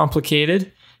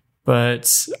complicated,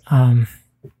 but I'm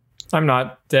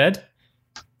not dead,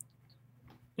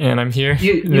 and I'm here.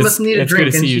 You must need a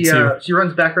drink, and she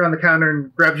runs back around the counter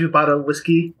and grabs you a bottle of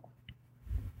whiskey.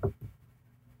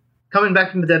 Coming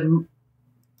back from the dead,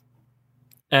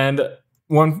 and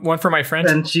one for my friend.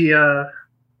 And she,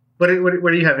 what are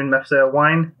you having, Mephiel?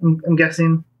 Wine? I'm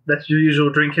guessing that's your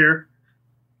usual drink here.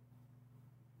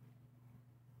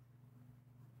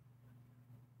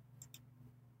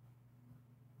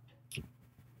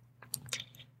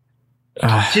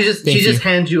 She just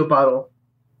hands you a bottle.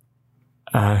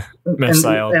 And leaves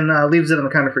it on the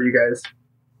counter for you guys.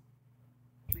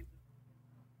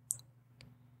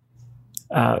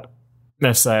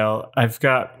 Mephiel, I've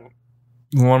got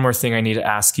one more thing I need to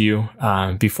ask you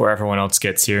before everyone else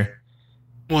gets here.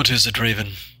 What is it,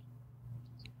 Raven?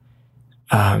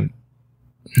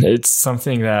 It's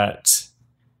something that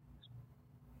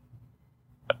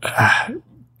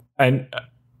I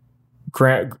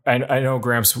know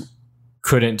Gramps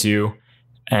couldn't do,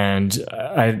 and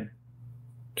I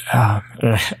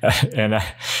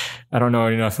don't know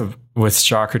enough with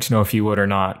Shocker to know if you would or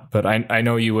not, but I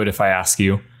know you would if I ask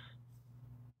you.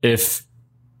 If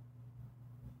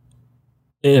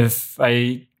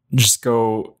I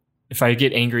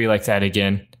get angry like that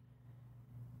again,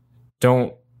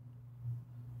 don't.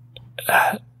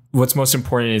 What's most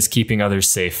important is keeping others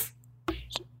safe.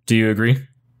 Do you agree?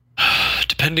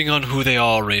 Depending on who they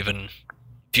are, Raven.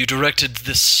 If you directed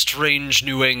this strange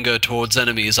new anger towards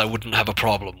enemies, I wouldn't have a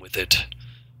problem with it.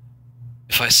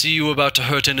 If I see you about to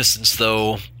hurt innocents,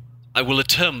 though, I will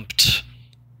attempt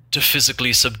to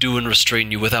physically subdue and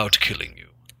restrain you without killing you.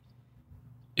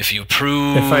 If you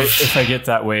prove... If I get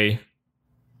that way,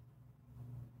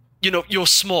 you're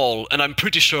small, and I'm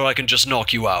pretty sure I can just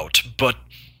knock you out, but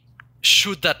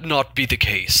should that not be the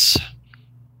case,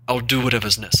 I'll do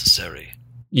whatever's necessary.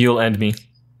 You'll end me.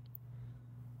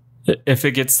 If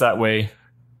it gets that way,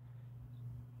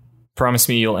 promise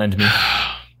me you'll end me.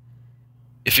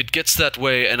 If it gets that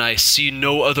way and I see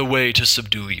no other way to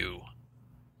subdue you,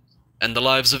 and the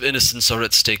lives of innocents are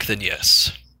at stake, then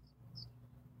yes.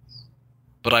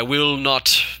 But I will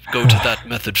not go to that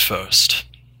method first.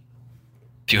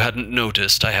 If you hadn't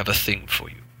noticed, I have a thing for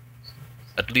you.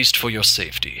 At least for your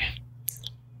safety.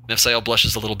 Nefsael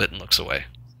blushes a little bit and looks away.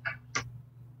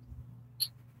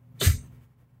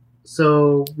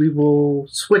 So we will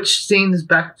switch scenes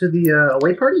back to the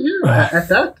away party here at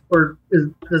that, or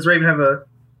does Raven have a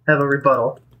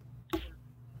rebuttal?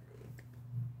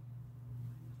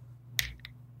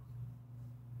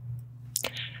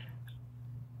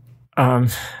 I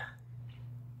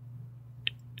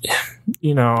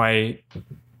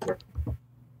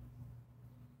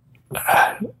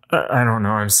don't know.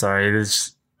 I'm sorry.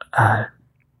 It's I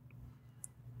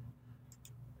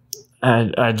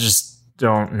just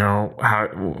don't know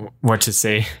what to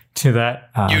say to that.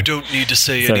 You don't need to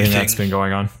say anything anything. That's been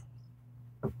going on.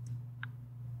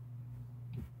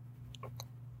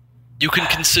 You can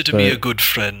consider me a good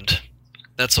friend.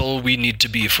 That's all we need to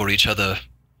be for each other.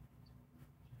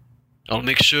 I'll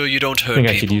make sure you don't hurt I think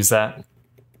people. I could use that.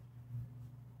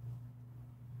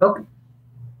 Okay.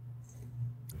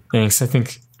 Thanks. I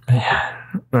think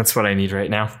that's what I need right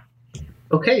now.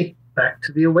 Okay, back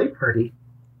to the away party.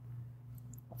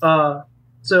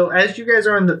 So as you guys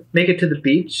are make it to the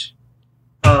beach,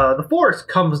 the forest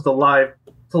comes to life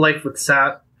with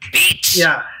sound. Beach.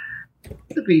 Yeah,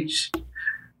 the beach.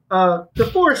 The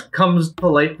forest comes to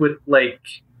life with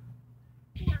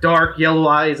dark yellow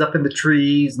eyes up in the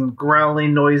trees and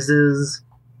growling noises.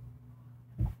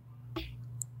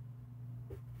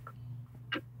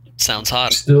 Sounds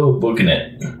hot. Still booking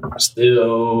it.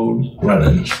 Still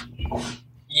running.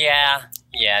 Yeah,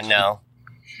 no.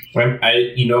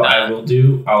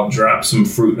 I'll drop some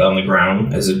fruit on the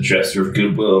ground as a gesture of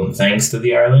goodwill and thanks to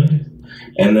the island,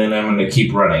 and then I'm going to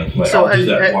keep running. I'll do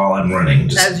that while I'm running.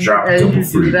 Just drop a couple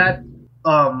fruit. Do that,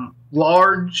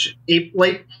 large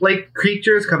ape-like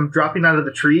creatures come dropping out of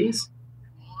the trees.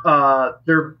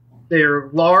 They're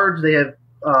large. They have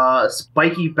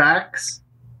spiky backs,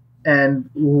 and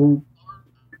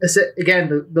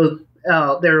again,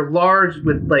 they're large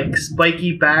with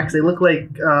spiky backs. They look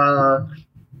like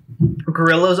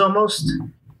gorillas almost,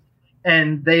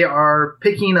 and they are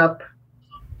picking up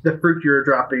the fruit you're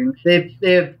dropping. They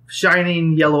have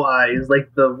shining yellow eyes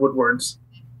like the woodwards.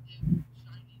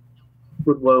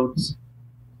 Woodwoads.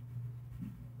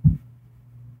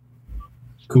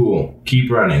 Cool. Keep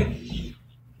running.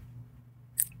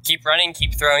 Keep running,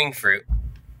 keep throwing fruit.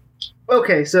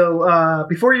 Okay, so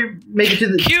before you make it to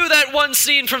the... Cue that one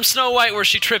scene from Snow White where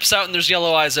she trips out and there's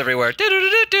yellow eyes everywhere.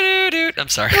 I'm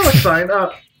sorry. No, it's fine.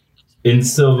 In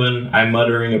Sylvan, I'm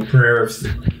muttering a prayer of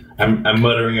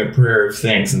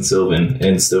thanks in Sylvan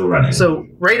and still running. So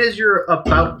right as you're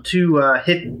about to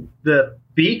hit the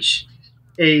beach,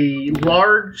 a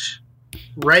large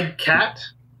red cat...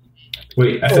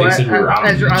 Wait, I thought you said we were on the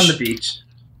beach. As you're on the beach.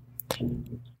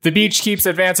 The beach keeps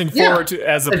advancing forward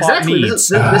as the plot exactly. needs.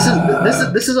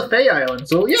 This is a Fey Island,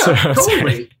 so yeah,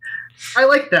 totally. I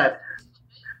like that.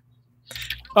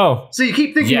 Oh. So you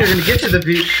keep thinking you're going to get to the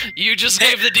beach. You just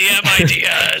gave the DM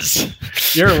ideas.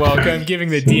 You're welcome, giving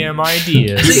the DM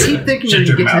ideas. So you keep thinking you're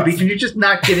going to get to the beach, and you're just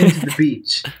not getting to the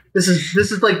beach. This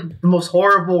is like the most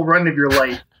horrible run of your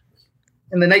life.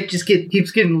 And the night just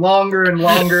keeps getting longer and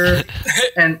longer.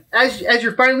 And as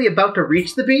you're finally about to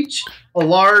reach the beach, a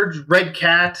large red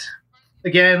cat,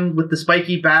 again with the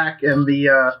spiky back and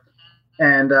the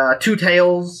two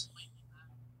tails,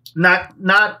 not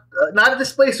a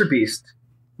displacer beast,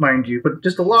 mind you, but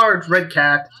just a large red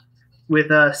cat with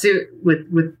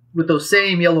those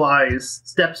same yellow eyes,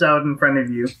 steps out in front of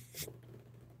you.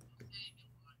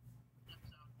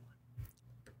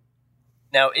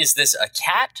 Now, is this a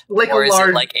cat, or is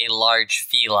it like a large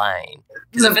feline?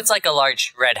 Because if it's like a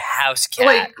large red house cat,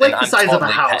 like then the I'm size totally of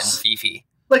a house, petting Fifi.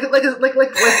 like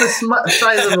the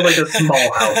size of like a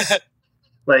small house,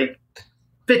 like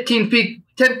 15 feet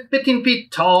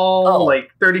tall,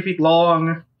 like 30 feet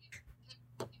long,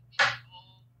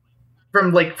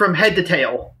 from head to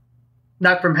tail,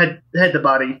 not from head to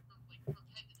body.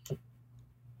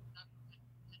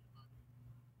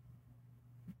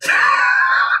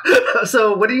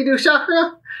 So, what do you do,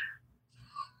 Chakra?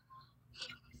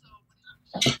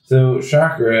 So,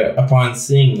 Chakra, upon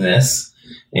seeing this,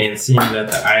 and seeing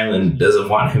that the island doesn't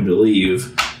want him to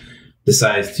leave,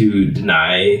 decides to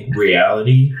deny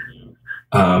reality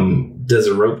does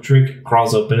a rope trick,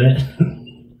 crawls open it.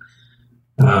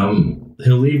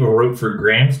 He'll leave a rope for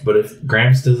Gramps, but if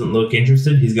Gramps doesn't look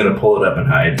interested, he's going to pull it up and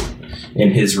hide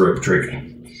in his rope trick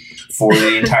for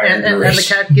the entire and the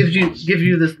duration. cat gives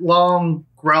you this long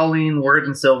growling word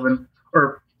in Sylvan,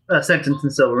 or a sentence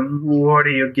in Sylvan. What do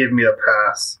you give me a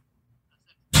pass?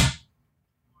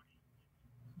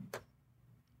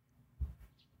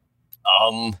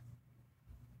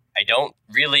 I don't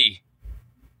really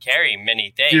carry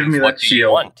many things. Give me What that do you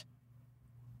shield. want?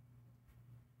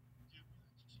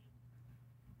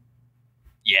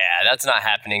 Yeah, that's not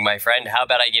happening, my friend. How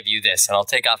about I give you this, and I'll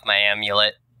take off my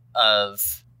amulet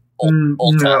of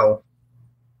Ulta.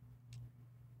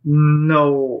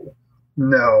 No.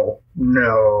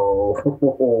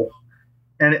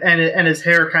 And his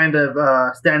hair kind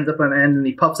of stands up on end, and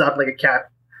he puffs out like a cat.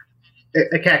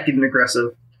 A cat getting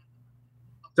aggressive.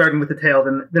 Starting with the tail,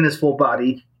 then his full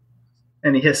body,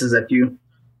 and he hisses at you.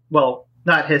 Well,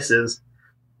 not hisses.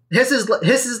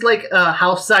 Hisses like a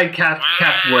house side cat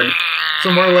would.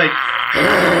 So more like.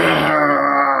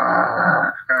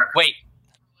 Wait,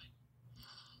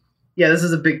 Yeah, this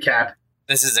is a big cat.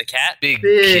 this is a cat? Big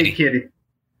Big kitty. kitty.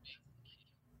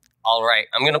 All right,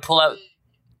 I'm gonna pull out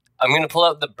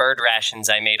the bird rations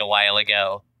I made a while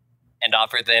ago, and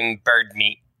offer them bird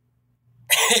meat.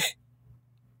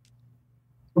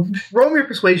 Roll me your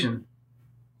persuasion.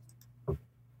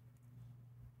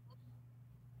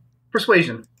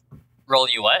 Persuasion. Roll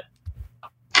you what?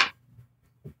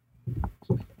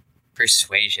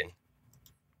 Persuasion.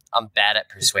 I'm bad at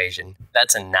persuasion.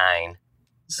 That's a 9.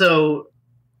 So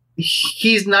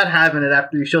he's not having it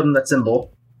after you showed him that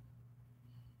symbol.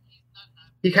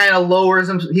 He kind of lowers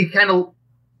him. He kind of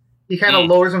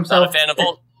lowers Not himself, a fan of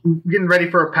Ult. getting ready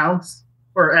for a pounce,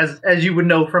 or as you would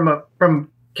know from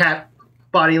cat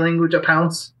body language, a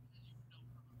pounce.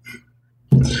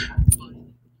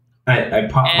 I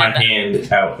pop my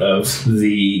hand out of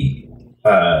the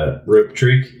rope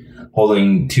trick,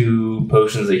 holding 2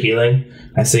 potions of healing.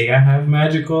 I say, I have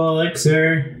magical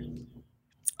elixir.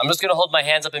 I'm just gonna hold my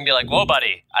hands up and be like, "Whoa,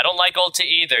 buddy! I don't like Ulta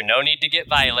either. No need to get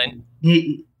violent."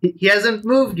 He hasn't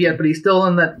moved yet, but he's still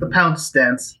in the pounce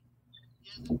stance.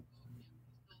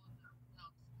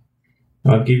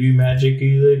 I'll give you magic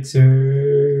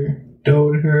elixir.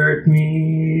 Don't hurt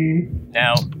me.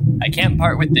 Now, I can't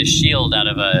part with this shield out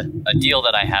of a deal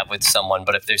that I have with someone,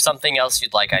 but if there's something else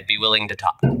you'd like, I'd be willing to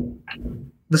talk.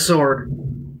 The sword.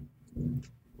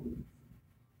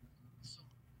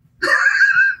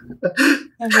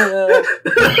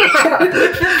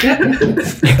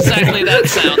 Exactly that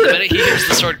sound. The minute he hears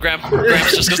the sword,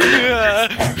 Gramps just goes, "Yeah."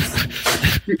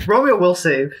 Romeo will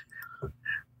save.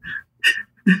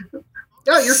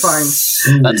 Yeah, you're fine.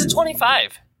 That's a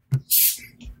 25.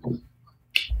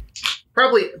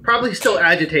 Probably still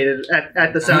agitated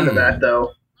at the sound of that,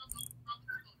 though.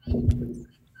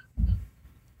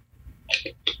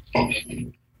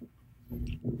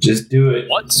 Just do it.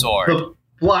 What sword? The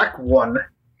black one,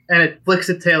 and it flicks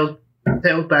its tail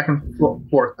back and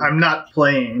forth. I'm not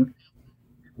playing.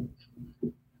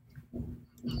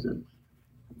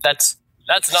 That's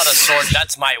not a sword.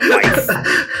 That's my wife.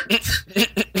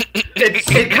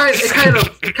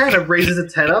 It kind of raises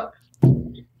its head up,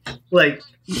 like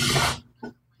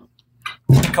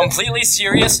Completely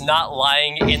serious, not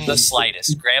lying in the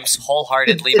slightest. Gramps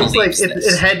wholeheartedly it's like believes this.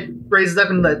 its head raises up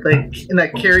in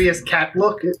that curious cat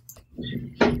look.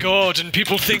 God, and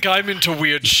people think I'm into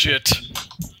weird shit.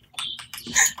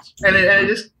 And it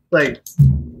just like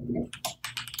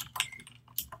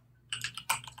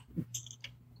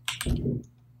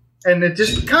and it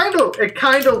just kind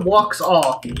of walks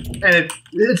off, and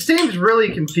it seems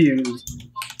really confused.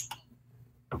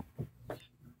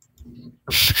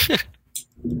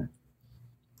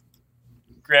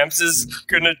 Gramps is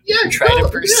gonna try to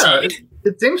proceed. Yeah,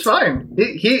 it seems fine.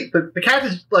 The cat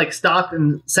just like stopped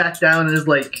and sat down and is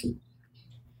like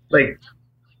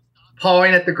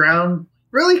pawing at the ground,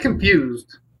 really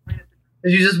confused.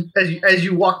 As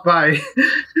you walk by.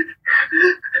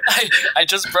 I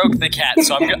just broke the cat,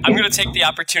 so I'm gonna take the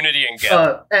opportunity and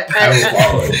go.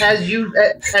 As you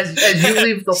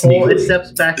leave the hole, it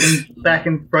steps back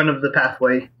in front of the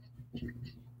pathway.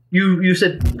 You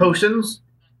said potions?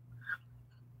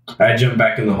 I jump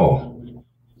back in the hole.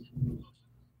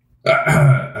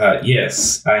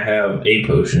 Yes, I have a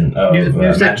potion of You said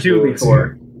magical 2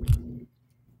 elixir. before.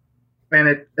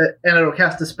 And it'll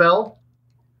cast a spell.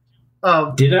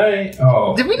 Did I?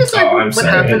 Oh. Did we decide I'm what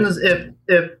sorry. happens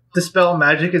if dispel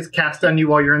magic is cast on you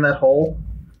while you're in that hole?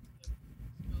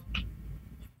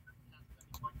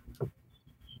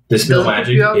 Dispel Does it poop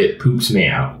magic, you out? it poops me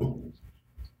out.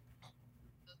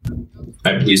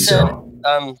 I believe so.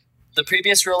 The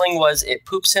previous ruling was it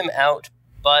poops him out,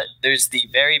 but there's the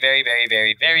very, very, very,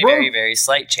 very, very, very, very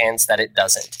slight chance that it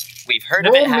doesn't. We've heard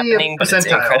of it happening, but it's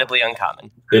incredibly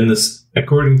uncommon. In this,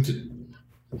 according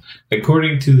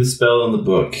to the spell in the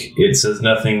book, it says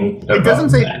nothing about It doesn't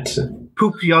say that.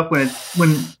 poops you up when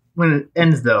it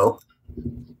ends, though.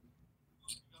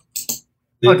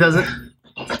 Oh, does it?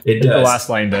 It The does. last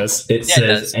line does. It Yeah, it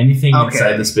says does. anything Okay.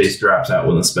 inside the space drops out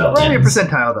when the spell Roll me a ends.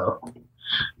 percentile,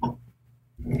 though.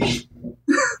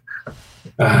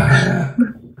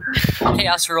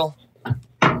 Chaos rule.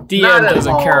 DM Not at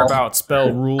doesn't care all. about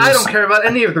spell rules. I don't care about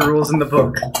any of the rules in the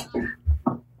book.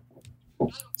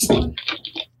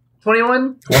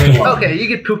 21? 21. Okay, you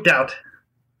get pooped out.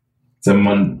 It's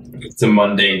a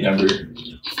mundane number.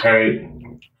 All right.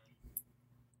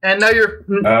 And now you're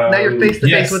face to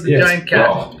face with the giant cat.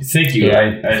 Well, thank you.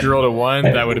 If you rolled a 1,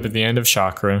 that would have been the end of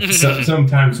Chakra.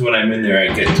 Sometimes when I'm in there,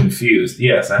 I get confused.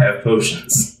 Yes, I have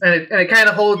potions. And it kind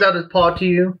of holds out its paw to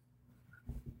you.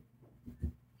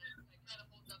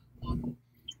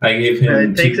 I gave And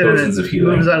him it 2 takes it and potions of it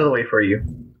healing. moves out of the way for you.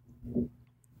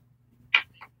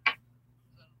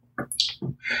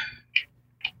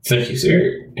 Thank you,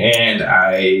 sir. And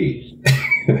I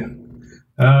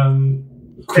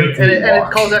quickly And it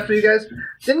walk. calls after you guys.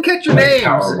 Didn't catch your Like names.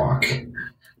 power walk.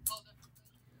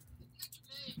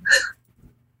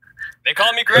 They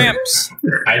call me Gramps.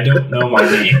 I don't know my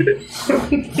name.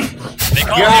 They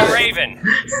call me Raven.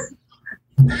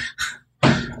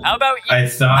 How about you?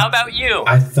 How about you?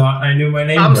 I thought I knew my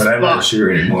name, I'm but I'm not Spot. sure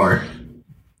anymore.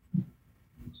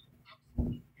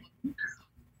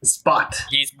 Spot.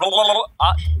 He's Spot.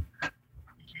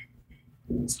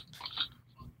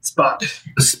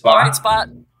 all right, Spot. Spot.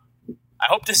 I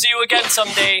hope to see you again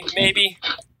someday, maybe.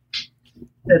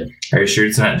 Are you sure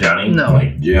it's not Johnny? No.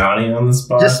 Like Johnny on the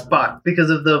spot? Just Spot.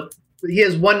 Because of he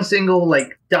has one single,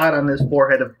 dot on his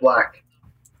forehead of black.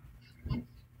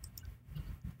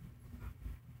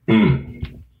 Hmm.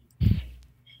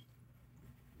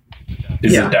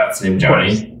 Is Yeah. the dot's name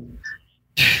Johnny?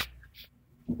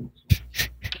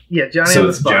 Yeah, Johnny So on the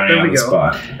it's spot. Johnny There on we the go.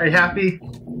 spot. Are you happy?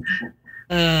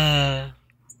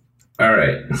 All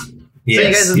right.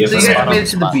 Yes. So you guys spot made on it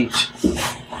to the beach.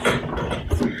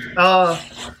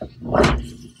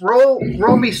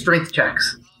 Roll me strength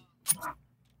checks.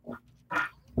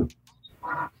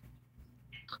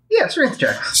 Yeah, strength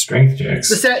checks. Strength checks.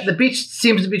 The beach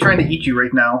seems to be trying to eat you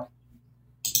right now.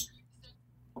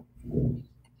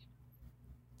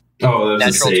 Oh, that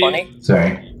was a Natural save. 20?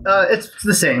 Sorry. It's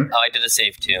the same. Oh, I did a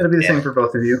save too. It'll be the Yeah. same for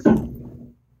both of you.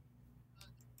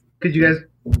 Could you guys?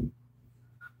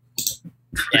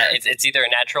 Yeah, it's either a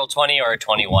natural 20 or a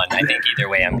 21. I think either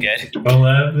way, I'm good.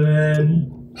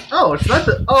 11. Oh, it's not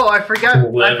the. Oh, I forgot.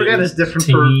 I forgot it's different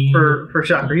 11. for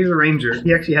Shocker. He's a ranger.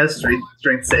 He actually has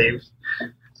strength saves.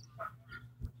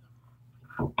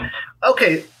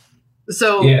 Okay,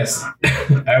 so Yes.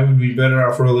 I would be better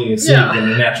off rolling a save Yeah.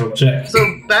 than a natural check.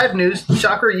 so bad news,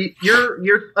 Shocker.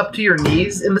 You're up to your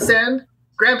knees in the sand.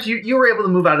 Gramps, you were able to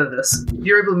move out of this.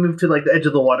 You're able to move to the edge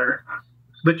of the water,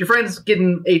 but your friend's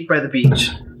getting ate by the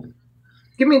beach.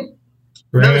 Give me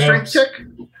another strength check.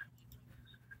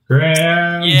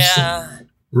 Grabs. Yeah,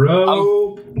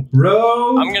 Rope.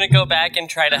 I'm gonna go back and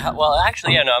try to. Well,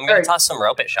 actually, yeah, no, I'm gonna Alright. toss some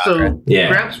rope at Chakra. So Yeah.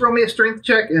 Gramps, roll me a strength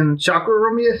check, and Chakra,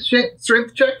 roll me a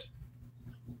strength check.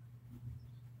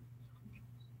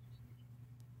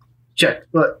 Check.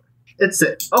 Look, it's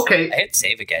it. Okay, I hit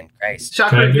save again. Christ.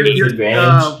 Chakra, Can I do it with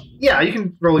advantage? yeah, you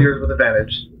can roll yours with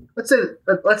advantage. Let's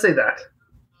say that.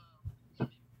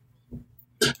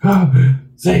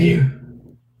 Thank you.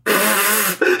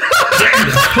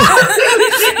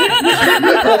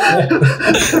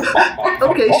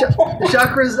 Okay,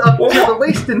 Chakra's up to the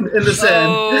waist in the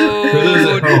sand.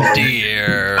 Oh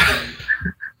dear.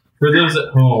 For those at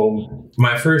home,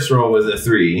 my first roll was a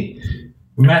 3.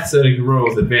 Matt said I could roll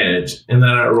with advantage, and then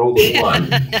I rolled a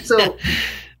 1. So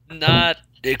Not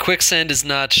quicksand is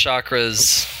not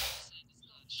chakras.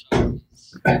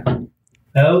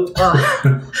 Help.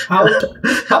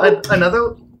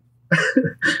 another.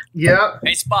 Yeah.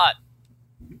 Hey, Spot.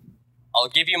 I'll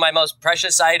give you my most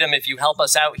precious item if you help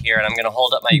us out here, and I'm gonna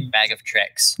hold up my bag of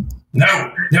tricks.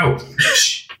 No.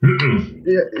 Shh. Mm-mm.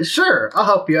 Yeah, sure, I'll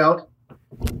help you out.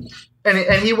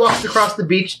 And he walks across the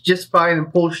beach just fine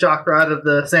and pulls Chakra out of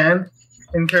the sand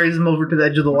and carries him over to the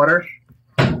edge of the water.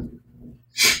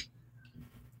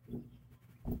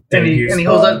 Thank you, he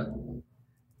holds Spawn.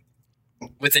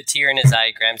 up With a tear in his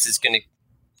eye, Gramps is gonna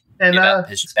and Give up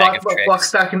his bag Spot of tricks.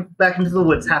 walks back into the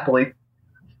woods happily.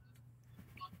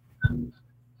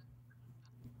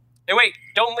 Hey, wait!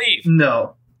 Don't leave.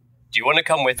 No. Do you want to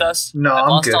come with us? No, I've I'm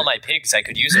lost good. all my pigs. I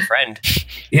could use a friend.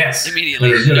 Yes. Immediately,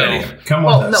 Good no. idea. Come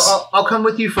with Oh us. no, I'll come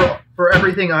with you for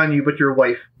everything on you, but your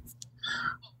wife.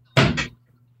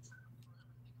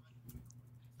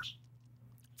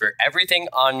 For everything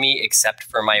on me except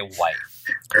for my wife.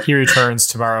 He returns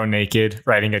tomorrow naked,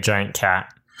 riding a giant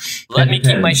cat. Let me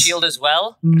keep my depends. shield as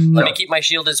well. No, Let me keep my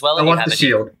shield as well. I And you want have the a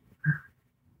deal. shield.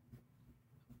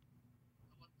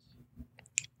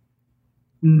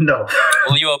 No,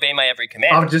 Will you obey my every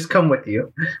command? I'll just come with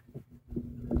you.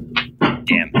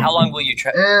 Damn. How long will you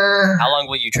How long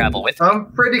will you travel with me?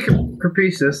 I'm pretty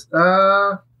capricious.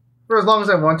 For as long as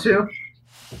I want to.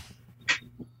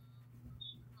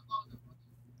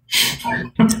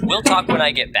 We'll talk when I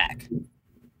get back.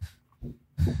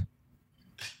 I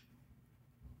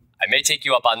may take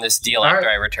you up on this deal All after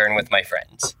right. I return with my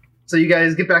friends. So you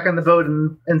guys get back on the boat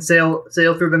and sail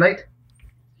through the night.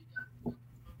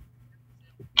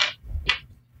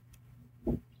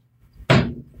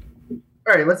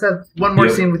 All right, let's have one more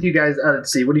Yep. scene with you guys out at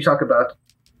sea. What do you talk about?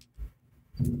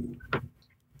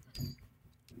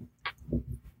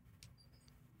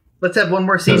 Let's have one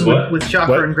more scene Says what? with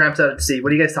Chakra What? and Gramps out at sea. What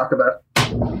do you guys talk about?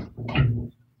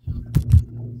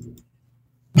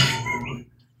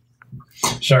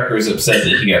 Sharker's upset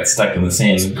that he got stuck in the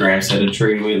sand and Gramps had to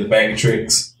trade away the bag of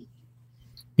tricks.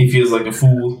 He feels like a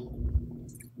fool.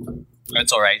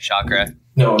 It's all right, Chakra.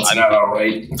 No, it's not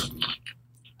alright.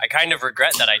 I kind of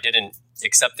regret that I didn't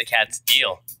accept the cat's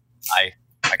deal. I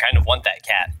kind of want that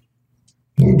cat.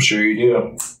 I'm sure you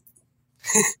do.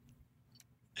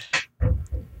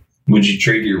 Would you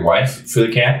trade your wife for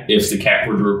the cat if the cat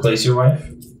were to replace your wife?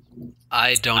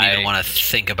 I don't even want to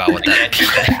think about what that Can't do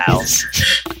that, Hals.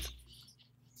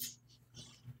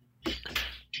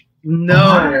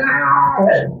 No.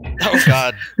 Oh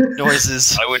God,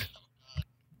 noises. I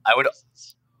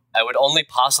would only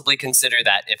possibly consider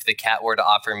that if the cat were to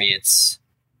offer me its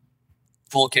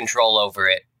full control over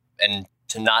it and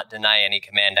to not deny any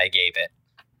command I gave it.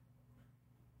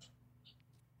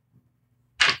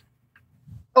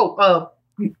 Oh,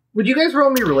 would you guys roll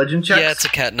me religion checks? Yeah, it's a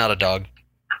cat, not a dog.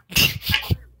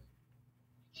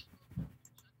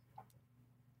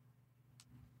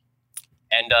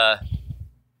 And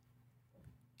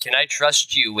can I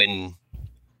trust you when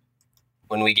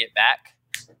we get back?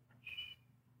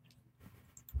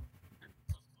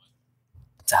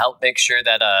 To help make sure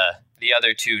that the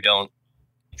other two don't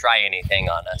try anything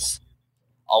on us.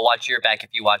 I'll watch your back if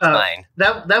you watch mine.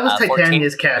 That was 14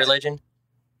 Titania's cat. Religion?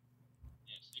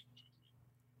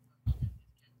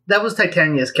 That was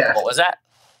Titania's cat. What was that?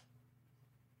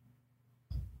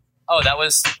 Oh, that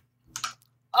was...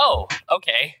 Oh,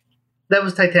 okay. That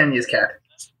was Titania's cat.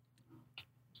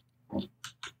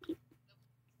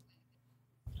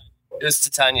 It was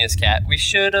Titania's cat. We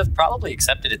should have probably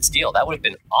accepted its deal. That would have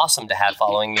been awesome to have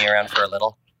following me around for a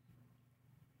little.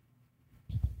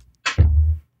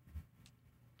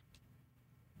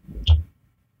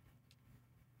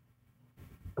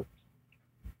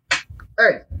 All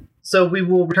right. So we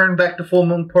will return back to Full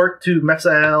Moon Port to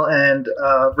Mephiel and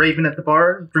Raven at the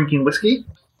bar drinking whiskey.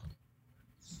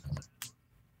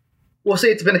 We'll say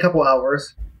it's been a couple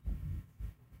hours.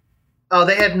 Oh,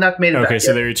 they have not made it back Okay,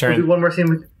 so yet. they We'll return. do one more scene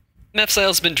with...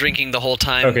 Mephiel's been drinking the whole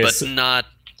time, Okay, but so- not.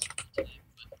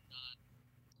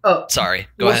 Oh, Sorry,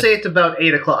 go we'll ahead. say it's about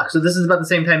 8 o'clock. So this is about the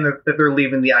same time that they're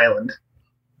leaving the island.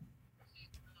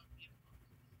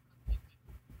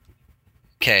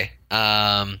 Okay.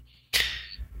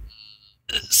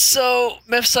 So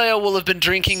Mephiel will have been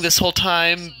drinking this whole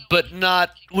time, but not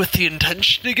with the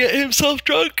intention to get himself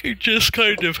drunk. He's just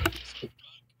kind of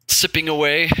sipping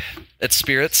away at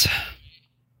spirits,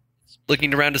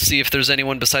 looking around to see if there's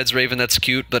anyone besides Raven that's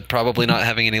cute, but probably not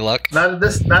having any luck. Not at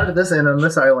this inn on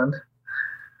this island.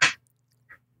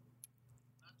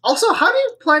 Also, how do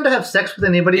you plan to have sex with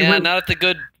anybody? Yeah, when- not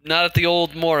at the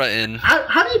old Mora Inn.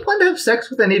 How do you plan to have sex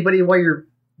with anybody while you're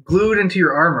glued into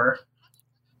your armor?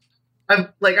 I'm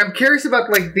curious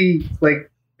about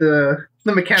the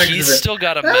mechanics He's of it. still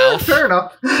got a mouth. Fair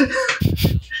enough.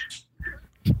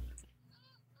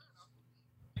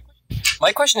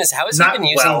 My question is, how has Not he been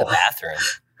using well. the bathroom?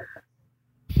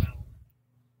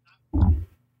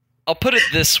 I'll put it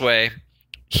this way.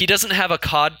 He doesn't have a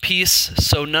cod piece,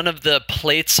 so none of the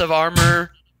plates of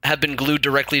armor have been glued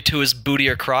directly to his booty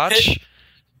or crotch.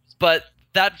 But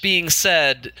that being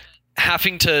said,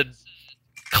 having to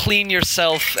clean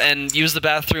yourself and use the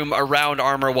bathroom around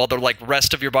armor while the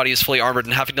rest of your body is fully armored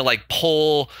and having to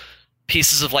pull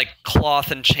pieces of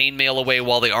cloth and chainmail away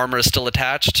while the armor is still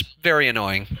attached, very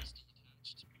annoying.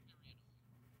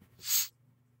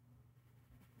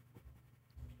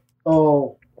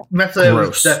 Oh, Methail is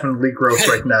Gross. definitely gross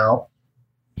right now.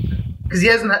 Because he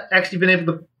hasn't actually been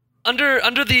able to...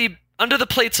 Under the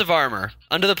plates of armor.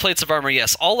 Under the plates of armor,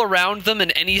 yes. All around them,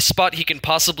 in any spot he can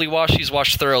possibly wash, he's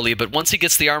washed thoroughly. But once he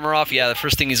gets the armor off, yeah, the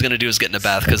first thing he's going to do is get in a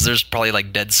bath, because there's probably,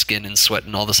 like, dead skin and sweat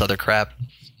and all this other crap.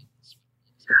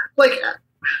 Like,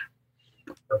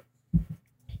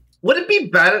 would it be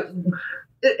bad?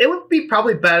 It would be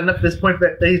probably bad enough at this point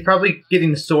that he's probably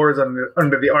getting sores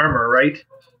under the armor, right?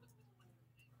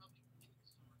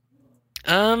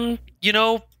 You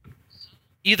know,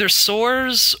 either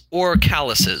sores or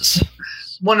calluses.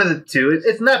 One of the two.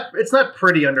 It's not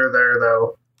pretty under there,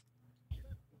 though.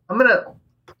 I'm gonna...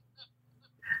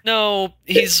 No,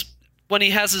 when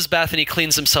he has his bath and he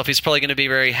cleans himself, he's probably going to be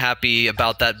very happy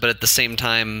about that, but at the same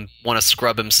time want to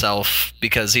scrub himself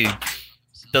because he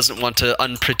doesn't want to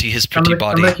unpretty his pretty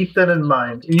body. I'm gonna keep that in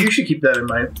mind. You should keep that in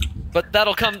mind. But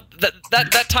that'll come.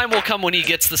 That time will come when he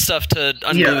gets the stuff to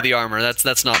unglue the armor.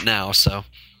 That's not now. So.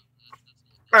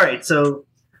 All right, so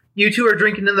you two are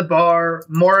drinking in the bar.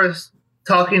 Morris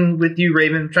talking with you,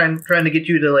 Raven, trying to get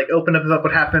you to like open up about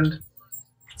what happened.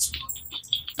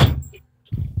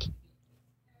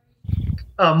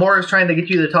 Morris trying to get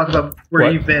you to talk about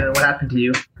where you've been and what happened to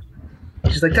you.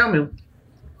 She's like, "Tell me,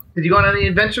 did you go on any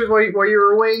adventures while you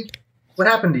were away? What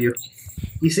happened to you?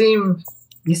 You seem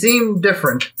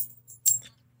different."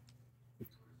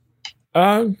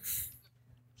 I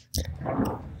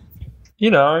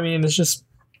mean, it's just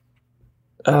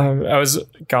I was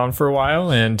gone for a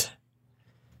while, and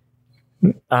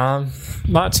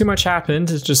not too much happened.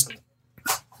 It's just,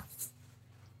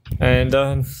 and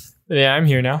yeah, I'm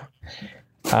here now.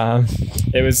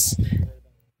 It was.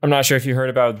 I'm not sure if you heard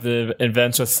about the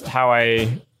events with how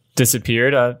I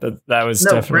disappeared. That was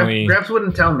definitely. Gramps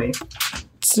wouldn't tell me.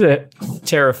 It's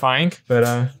terrifying,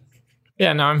 but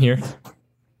yeah, no, I'm here.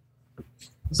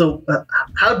 So,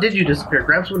 how did you disappear?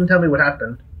 Gramps wouldn't tell me what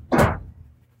happened.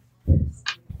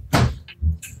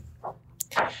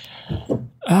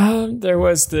 There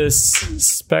was this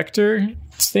specter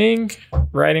thing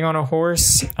riding on a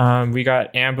horse. We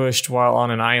got ambushed while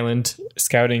on an island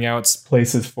scouting out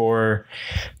places for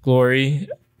glory.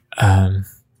 And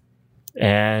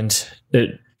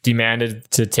it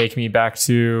demanded to take me back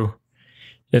to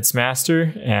its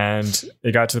master. And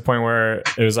it got to the point where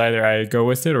it was either I go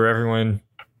with it or everyone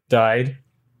died.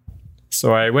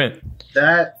 So I went.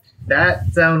 That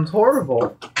sounds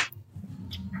horrible.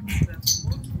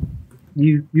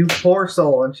 You poor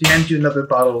soul, and she hands you another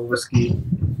bottle of whiskey.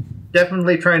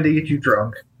 Definitely trying to get you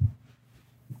drunk.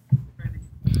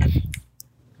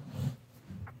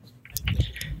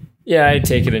 Yeah, I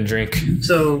take it and drink.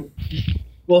 So,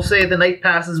 we'll say the night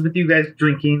passes with you guys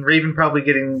drinking, Raven probably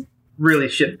getting really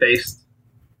shit-faced.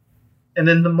 And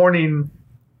then the morning...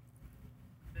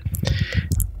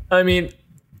 I mean,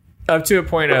 up to a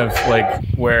point of, like,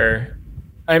 where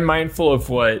I'm mindful of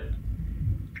what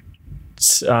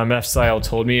F-Style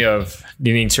told me of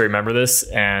needing to remember this,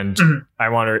 and I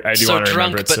do want to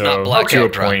remember it. But so not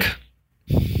blackout drunk.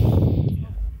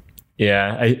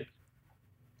 Yeah,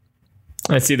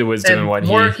 I see the wisdom in what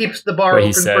Mora keeps the bar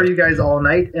open said. for you guys all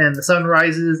night, and the sun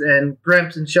rises, and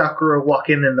Gramps and Chakra walk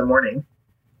in the morning,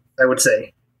 I would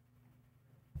say.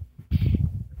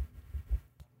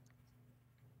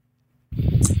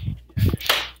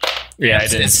 Yeah, I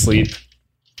didn't sleep.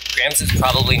 Gramps is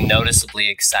probably noticeably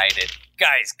excited.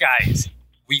 Guys,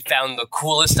 we found the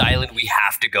coolest island. We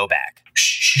have to go back.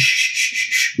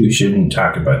 Shh. We shouldn't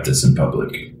talk about this in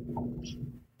public.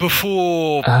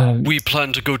 Before we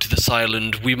plan to go to this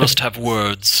island, we must have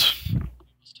words.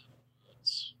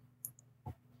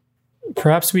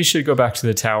 Perhaps we should go back to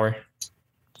the tower.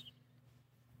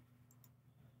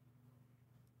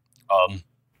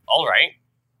 All right.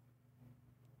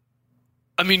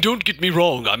 I mean, don't get me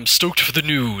wrong, I'm stoked for the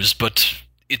news, but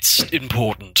it's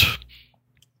important.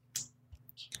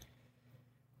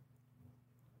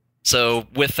 So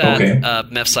with that, Okay.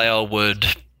 Mephiel would,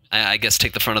 I guess,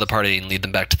 take the front of the party and lead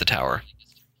them back to the tower.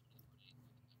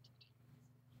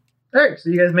 Alright, so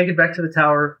you guys make it back to the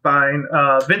tower, fine.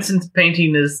 Vincent's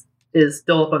painting is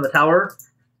still up on the tower,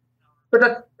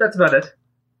 but that's about it.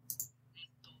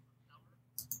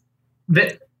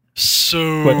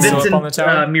 So... What's up on the Vincent's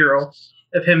tower? mural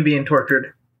of him being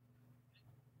tortured.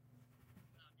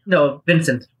 No,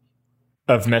 Vincent.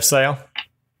 Of Mephiel?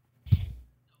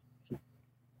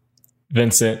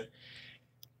 Vincent.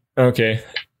 Okay.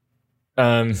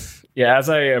 Yeah, as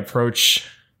I approach...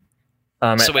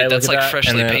 So wait, I that's look at like that,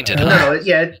 freshly and then- painted, No, huh?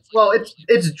 yeah,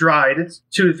 it's dried. It's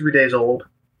 2 to 3 days old.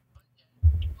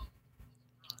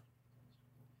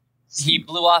 He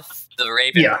blew off the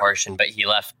Raven Yeah. portion, but he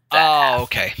left that half. Oh,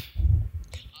 okay.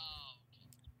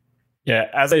 Yeah,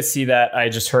 as I see that, I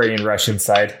just hurry and rush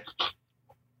inside.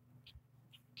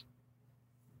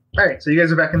 All right, so you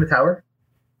guys are back in the tower.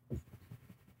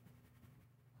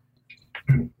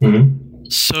 Mm-hmm.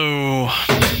 So,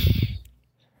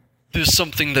 there's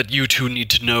something that you two need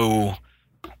to know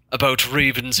about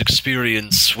Raven's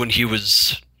experience when he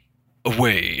was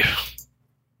away.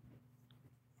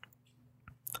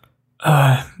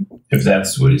 If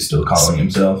that's what he's still calling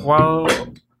himself.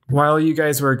 While you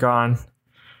guys were gone,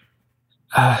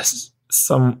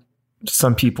 some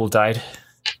people died,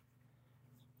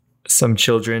 some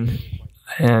children,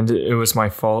 and it was my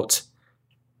fault.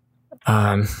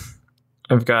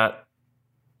 I've got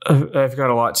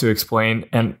a lot to explain,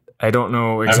 and I don't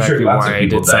know exactly why I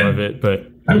did some of it, but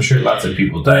I'm sure lots of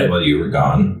people died while you were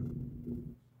gone.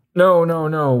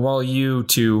 No. While you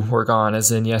two were gone,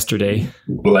 as in yesterday.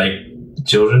 Like,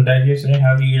 children died yesterday?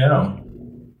 How do you know?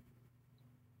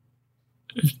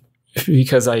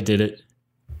 Because I did it.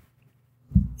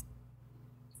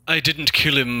 I didn't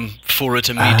kill him for it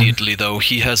immediately, though.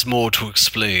 He has more to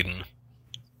explain.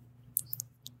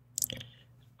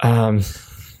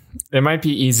 It might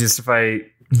be easiest if I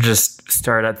just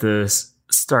start at the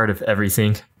start of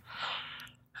everything.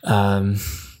 I've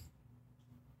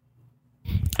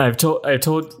told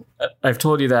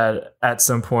you that at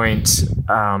some point,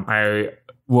 I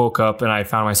woke up and I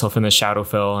found myself in the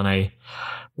Shadowfell, and I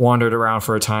wandered around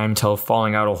for a time till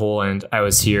falling out a hole, and I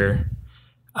was here.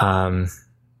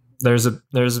 There's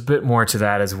a bit more to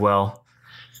that as well.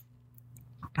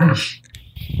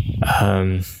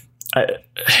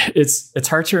 It's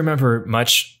hard to remember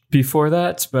much before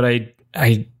that, but I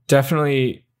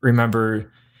definitely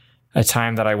remember a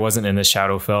time that I wasn't in the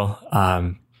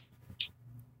Shadowfell.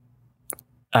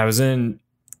 I was in,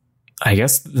 I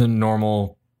guess, the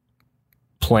normal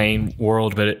plane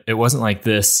world, but it wasn't like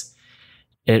this.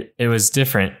 It was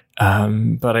different.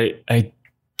 But I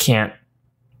can't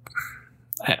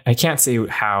say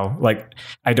how. Like,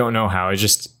 I don't know how.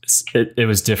 It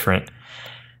was different.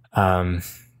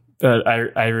 But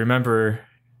I remember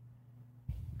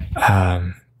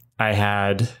I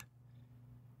had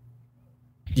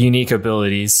unique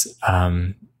abilities,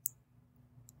 and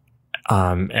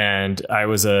I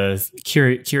was a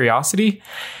curiosity,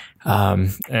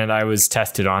 and I was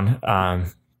tested on.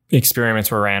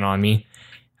 Experiments were ran on me.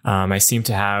 I seem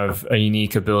to have a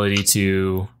unique ability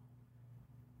to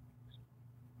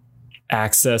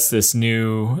access this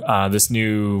new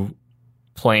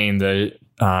plane, the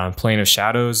plane of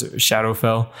shadows,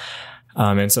 Shadowfell.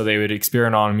 And so they would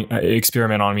experiment on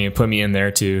me and put me in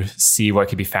there to see what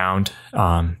could be found.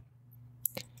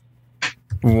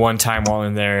 One time while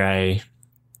in there,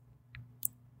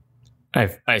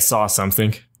 I saw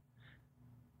something.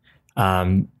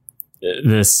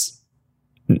 This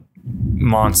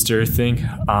monster thing.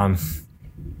 And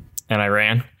I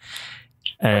ran,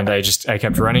 and I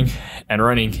kept running, and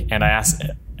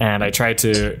I tried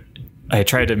to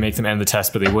make them end the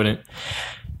test, but they wouldn't.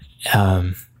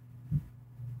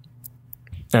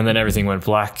 And then everything went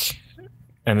black,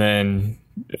 and then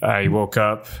I woke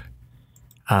up,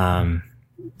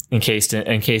 encased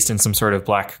in some sort of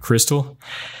black crystal.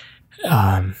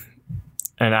 And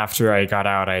after I got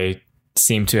out, I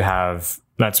seemed to have.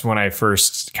 That's when I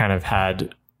first kind of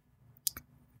had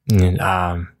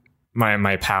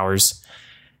my powers.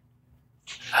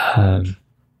 I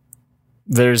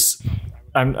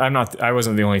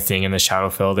wasn't the only thing in the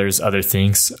Shadowfell. There's other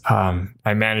things.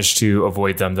 I managed to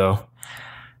avoid them though.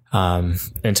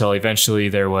 Until eventually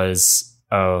there was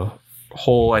a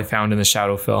hole I found in the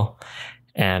Shadowfell,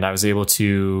 and I was able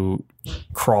to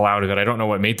crawl out of it. I don't know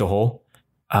what made the hole.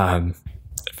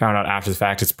 Found out after the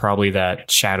fact it's probably that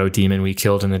shadow demon we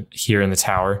killed here in the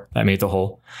tower that made the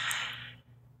hole.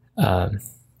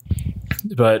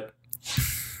 But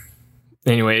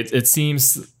anyway, it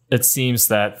seems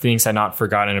that things had not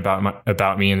forgotten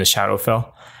about me in the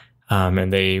Shadowfell,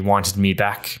 and they wanted me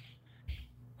back.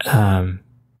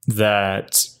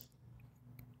 That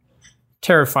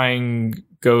terrifying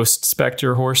ghost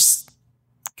specter horse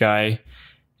guy,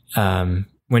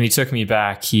 when he took me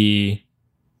back, he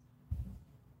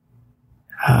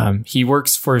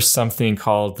works for something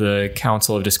called the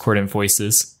Council of Discordant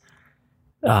Voices.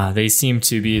 They seem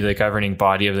to be the governing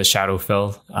body of the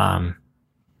Shadowfell.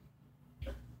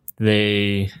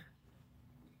 They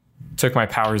took my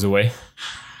powers away,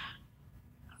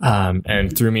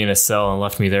 and threw me in a cell and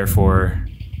left me there for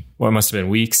what must have been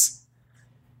weeks.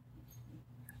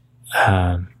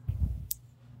 I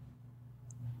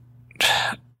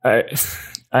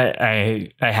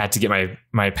had to get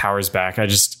my powers back.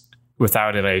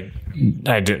 Without it,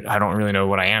 I don't really know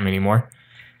what I am anymore.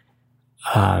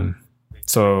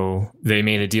 So they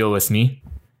made a deal with me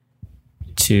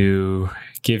to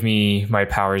give me my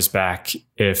powers back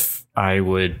if I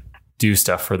would do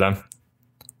stuff for them.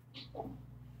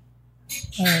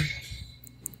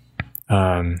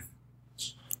 I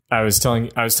was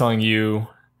telling you,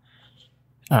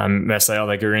 Messiah,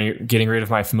 like getting rid of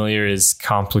my familiar is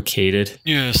complicated.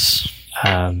 Yes.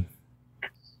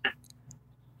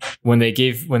 When they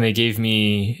gave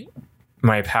me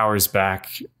my powers back,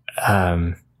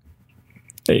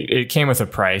 it came with a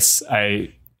price.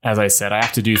 As I said, I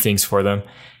have to do things for them,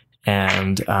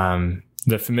 and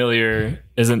the familiar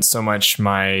isn't so much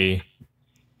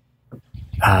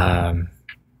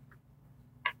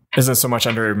isn't so much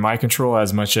under my control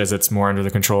as much as it's more under the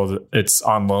control it's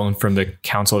on loan from the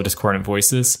Council of Discordant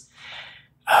Voices.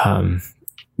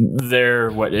 They're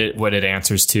what it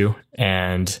answers to,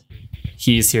 and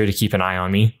he's here to keep an eye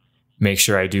on me, make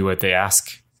sure I do what they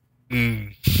ask.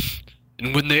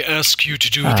 And when they ask you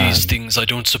to do these things, I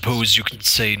don't suppose you can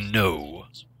say no.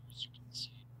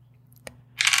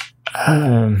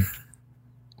 I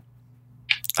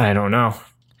don't know.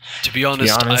 To be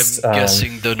honest, I'm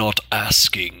guessing they're not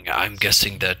asking. I'm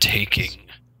guessing they're taking.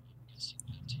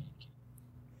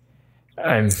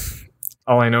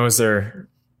 All I know is they're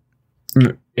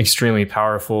extremely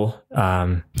powerful.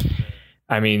 I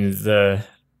mean,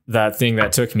 that thing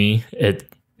that took me,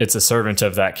 it's a servant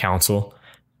of that council.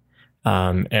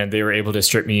 And they were able to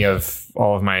strip me of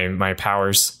all of my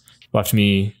powers, left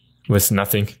me with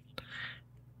nothing,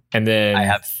 and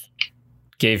then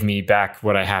gave me back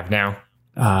what I have now.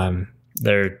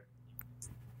 They're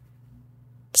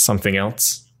something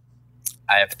else.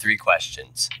 I have 3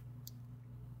 questions.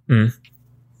 Mm.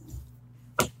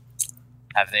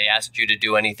 Have they asked you to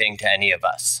do anything to any of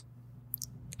us?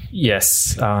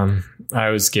 Yes, I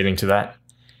was getting to that.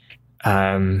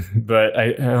 But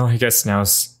I guess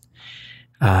now's...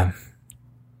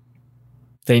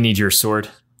 they need your sword.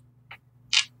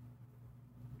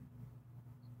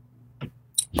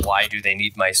 Why do they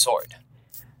need my sword?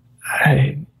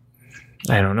 I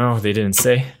don't know. They didn't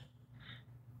say.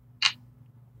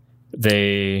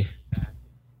 They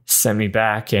sent me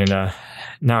back, and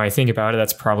now I think about it,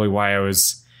 that's probably why I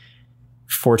was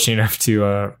fortunate enough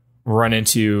to run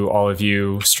into all of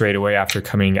you straight away after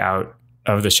coming out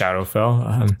of the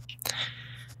Shadowfell.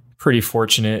 Pretty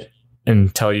fortunate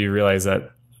until you realize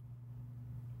that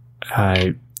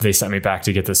they sent me back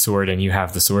to get the sword, and you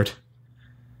have the sword.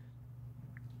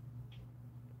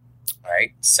 All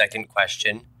right. Second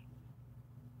question.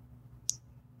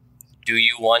 Do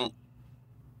you want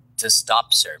to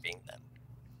stop serving them?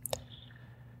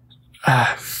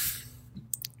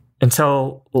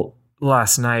 Until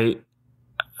last night,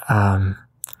 I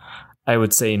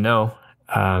would say no.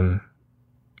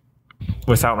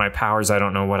 Without my powers, I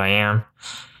don't know what I am.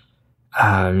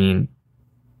 I mean,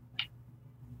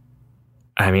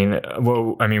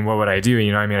 what would I do?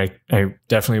 You know, I mean, I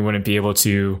definitely wouldn't be able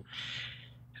to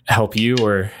help you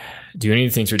or do any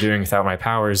of the things we're doing without my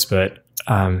powers. But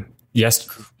yes,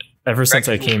 ever since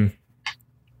I came.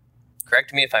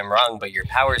 Correct me if I'm wrong, but your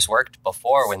powers worked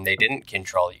before when they didn't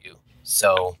control you.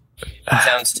 So it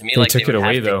sounds to me like they would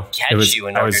have to catch you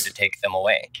in order to take them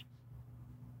away.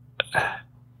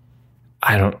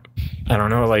 I don't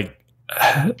know. Like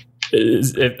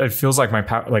it feels like my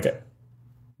power. Like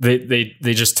they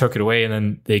just took it away, and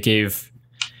then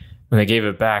when they gave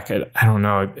it back. I don't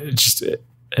know.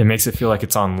 It makes it feel like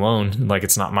it's on loan, like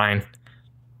it's not mine.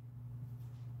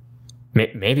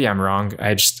 Maybe I'm wrong.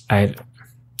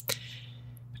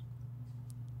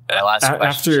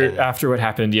 After what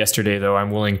happened yesterday, though,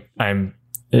 I'm willing.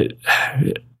 It's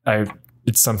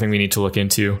something we need to look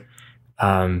into.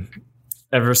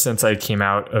 Ever since I came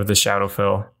out of the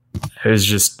Shadowfell, I was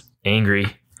just angry.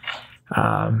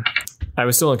 I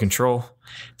was still in control,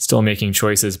 still making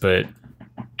choices, but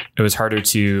it was harder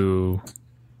to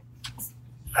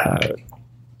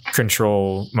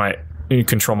control my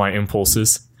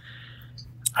impulses.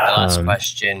 My last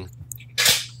question.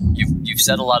 You've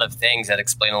said a lot of things that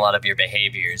explain a lot of your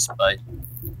behaviors, but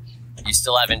you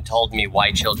still haven't told me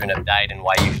why children have died and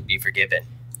why you should be forgiven.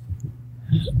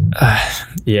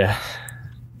 Yeah.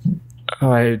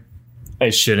 I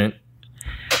shouldn't.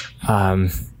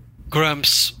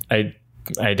 Gramps. I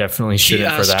definitely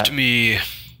shouldn't for that. He asked me...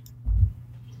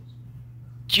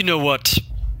 You know what?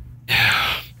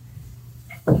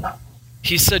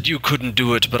 He said you couldn't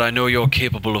do it, but I know you're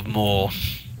capable of more.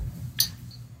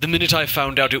 The minute I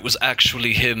found out it was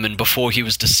actually him, and before he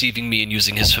was deceiving me and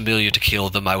using his familiar to kill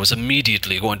them, I was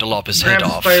immediately going to lop his head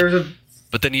off.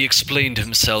 But then he explained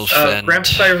himself and...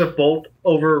 Gramps fires a bolt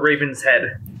over Raven's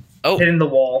head, hitting the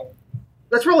wall.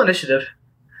 Let's roll initiative.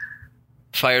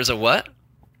 Fires a what?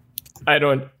 I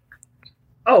don't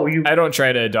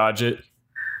try to dodge it.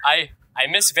 I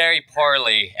miss very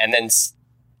poorly, and then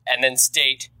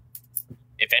state,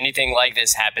 if anything like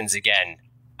this happens again,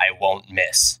 I won't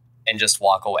miss, and just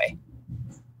walk away.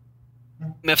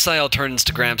 Mephiel turns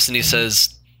to Gramps and he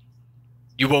says,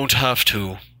 "You won't have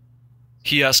to.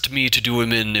 He asked me to do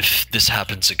him in if this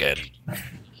happens again."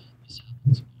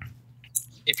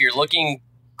 If you're looking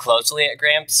closely at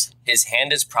Gramps, his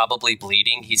hand is probably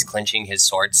bleeding. He's clenching his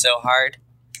sword so hard.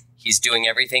 He's doing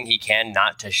everything he can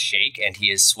not to shake, and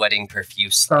he is sweating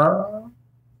profusely.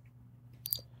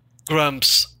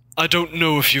 Gramps, I don't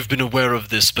know if you've been aware of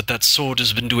this, but that sword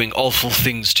has been doing awful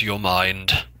things to your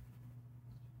mind.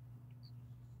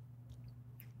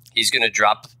 He's gonna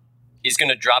drop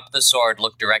the sword,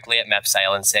 look directly at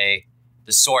Mephiel, and say,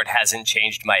 "The sword hasn't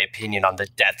changed my opinion on the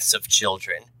deaths of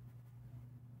children."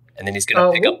 And then he's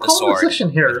gonna pick up the sword. We'll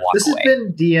session here. And walk This away. has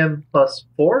been DM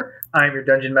 +4. I'm your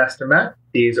Dungeon Master, Matt.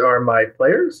 These are my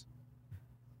players.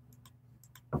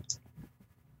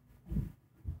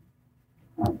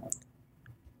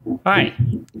 Hi.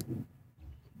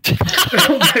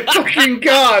 Oh my fucking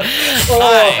god!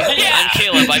 Hi, I'm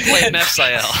Caleb. I play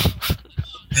Mephiel.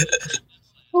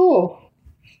 Oh,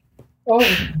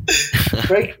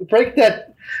 break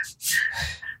that!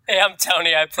 Hey, I'm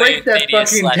Tony. I play Break that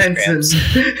Thaddeus fucking Gramps.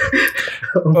 Tenson.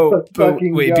 Oh, but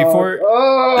fucking wait, god. before-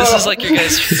 Oh. This is like your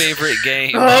guys' favorite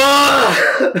game.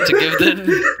 Ah! To give them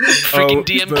freaking Oh,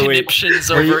 DM but wait. conniptions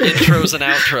Were you- over intros and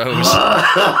outros.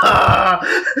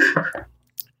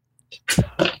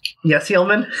 Yes,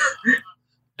 Hillman.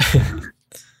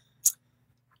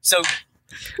 So,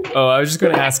 Oh, I was just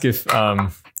going to ask if,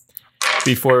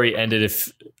 before we ended,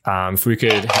 if we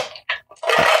could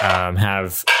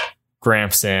have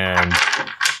Gramps and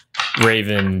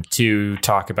Raven to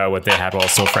talk about what they had while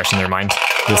still fresh in their mind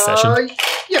this session,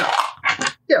 Yeah,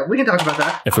 we can talk about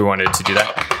that. if we wanted to do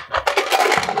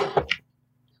that.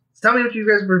 Tell me what you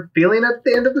guys were feeling at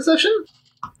the end of the session,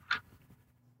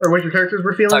 or what your characters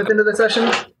were feeling at the end of the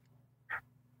session.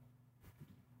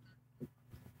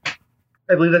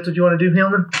 I believe that's what you want to do,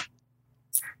 Hillman.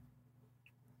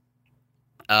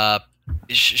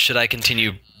 Should I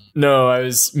continue No, I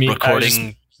was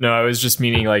recording? I was just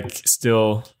meaning like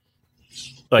still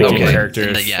like Okay. in character.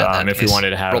 In that If we case,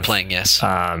 wanted to have role playing, yes.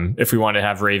 if we wanted to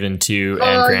have Raven 2 and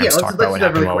Yeah, Gramps let's talk about do what that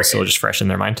happened really while it was quick. still just fresh in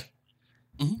their mind.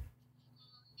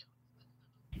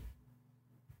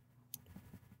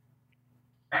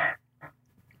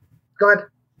 Go ahead.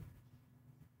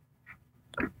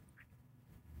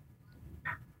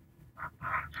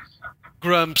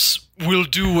 Gramps, we'll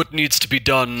do what needs to be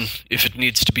done if it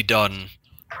needs to be done.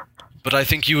 But I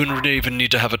think you and Raven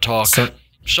need to have a talk. So-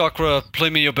 Chakra, play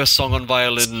me your best song on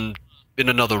violin in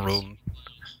another room.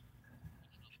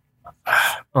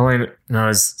 Oh, no,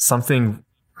 it's something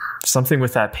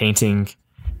with that painting.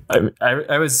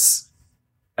 I've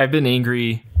been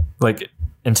angry like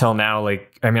until now.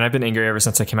 Like, I mean, I've been angry ever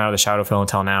since I came out of the Shadowfell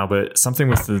until now. But something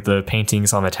with the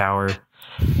paintings on the tower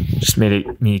just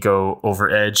made me go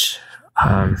over edge.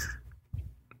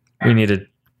 We need to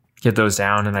get those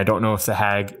down, and I don't know if the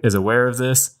hag is aware of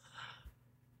this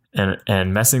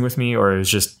and messing with me, or it was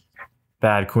just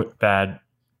bad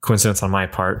coincidence on my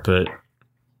part. But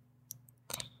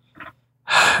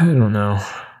I don't know.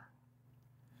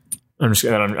 I'm just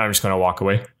going to walk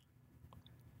away.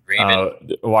 Raven,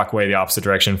 Walk away the opposite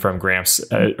direction from Gramps.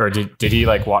 Or did he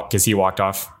like walk? Because he walked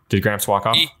off. Did Gramps walk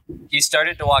off? he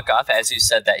started to walk off as you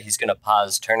said that. He's going to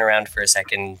pause, turn around for a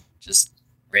second. Just,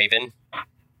 Raven,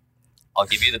 I'll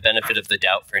give you the benefit of the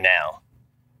doubt for now,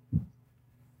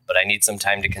 but I need some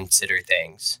time to consider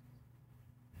things.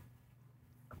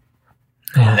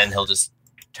 And then he'll just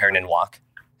turn and walk.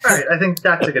 All right, I think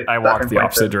that's a good. I walked the stopping point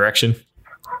opposite direction.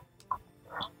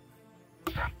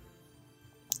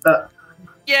 then.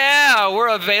 Yeah, we're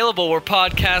available where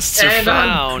podcasts are And on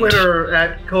found. Twitter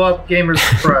at Co-op Gamers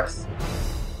Press.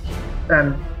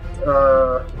 And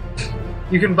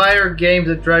you can buy our games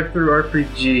at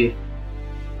DriveThruRPG.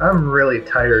 I'm really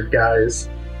tired, guys.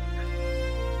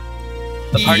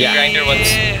 The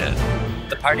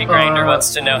party grinder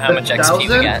wants to know how much XP we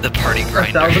 1,000? get. The party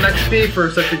grinder. 1,000 XP for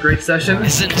such a great session.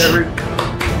 Isn't-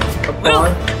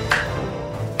 Applaud.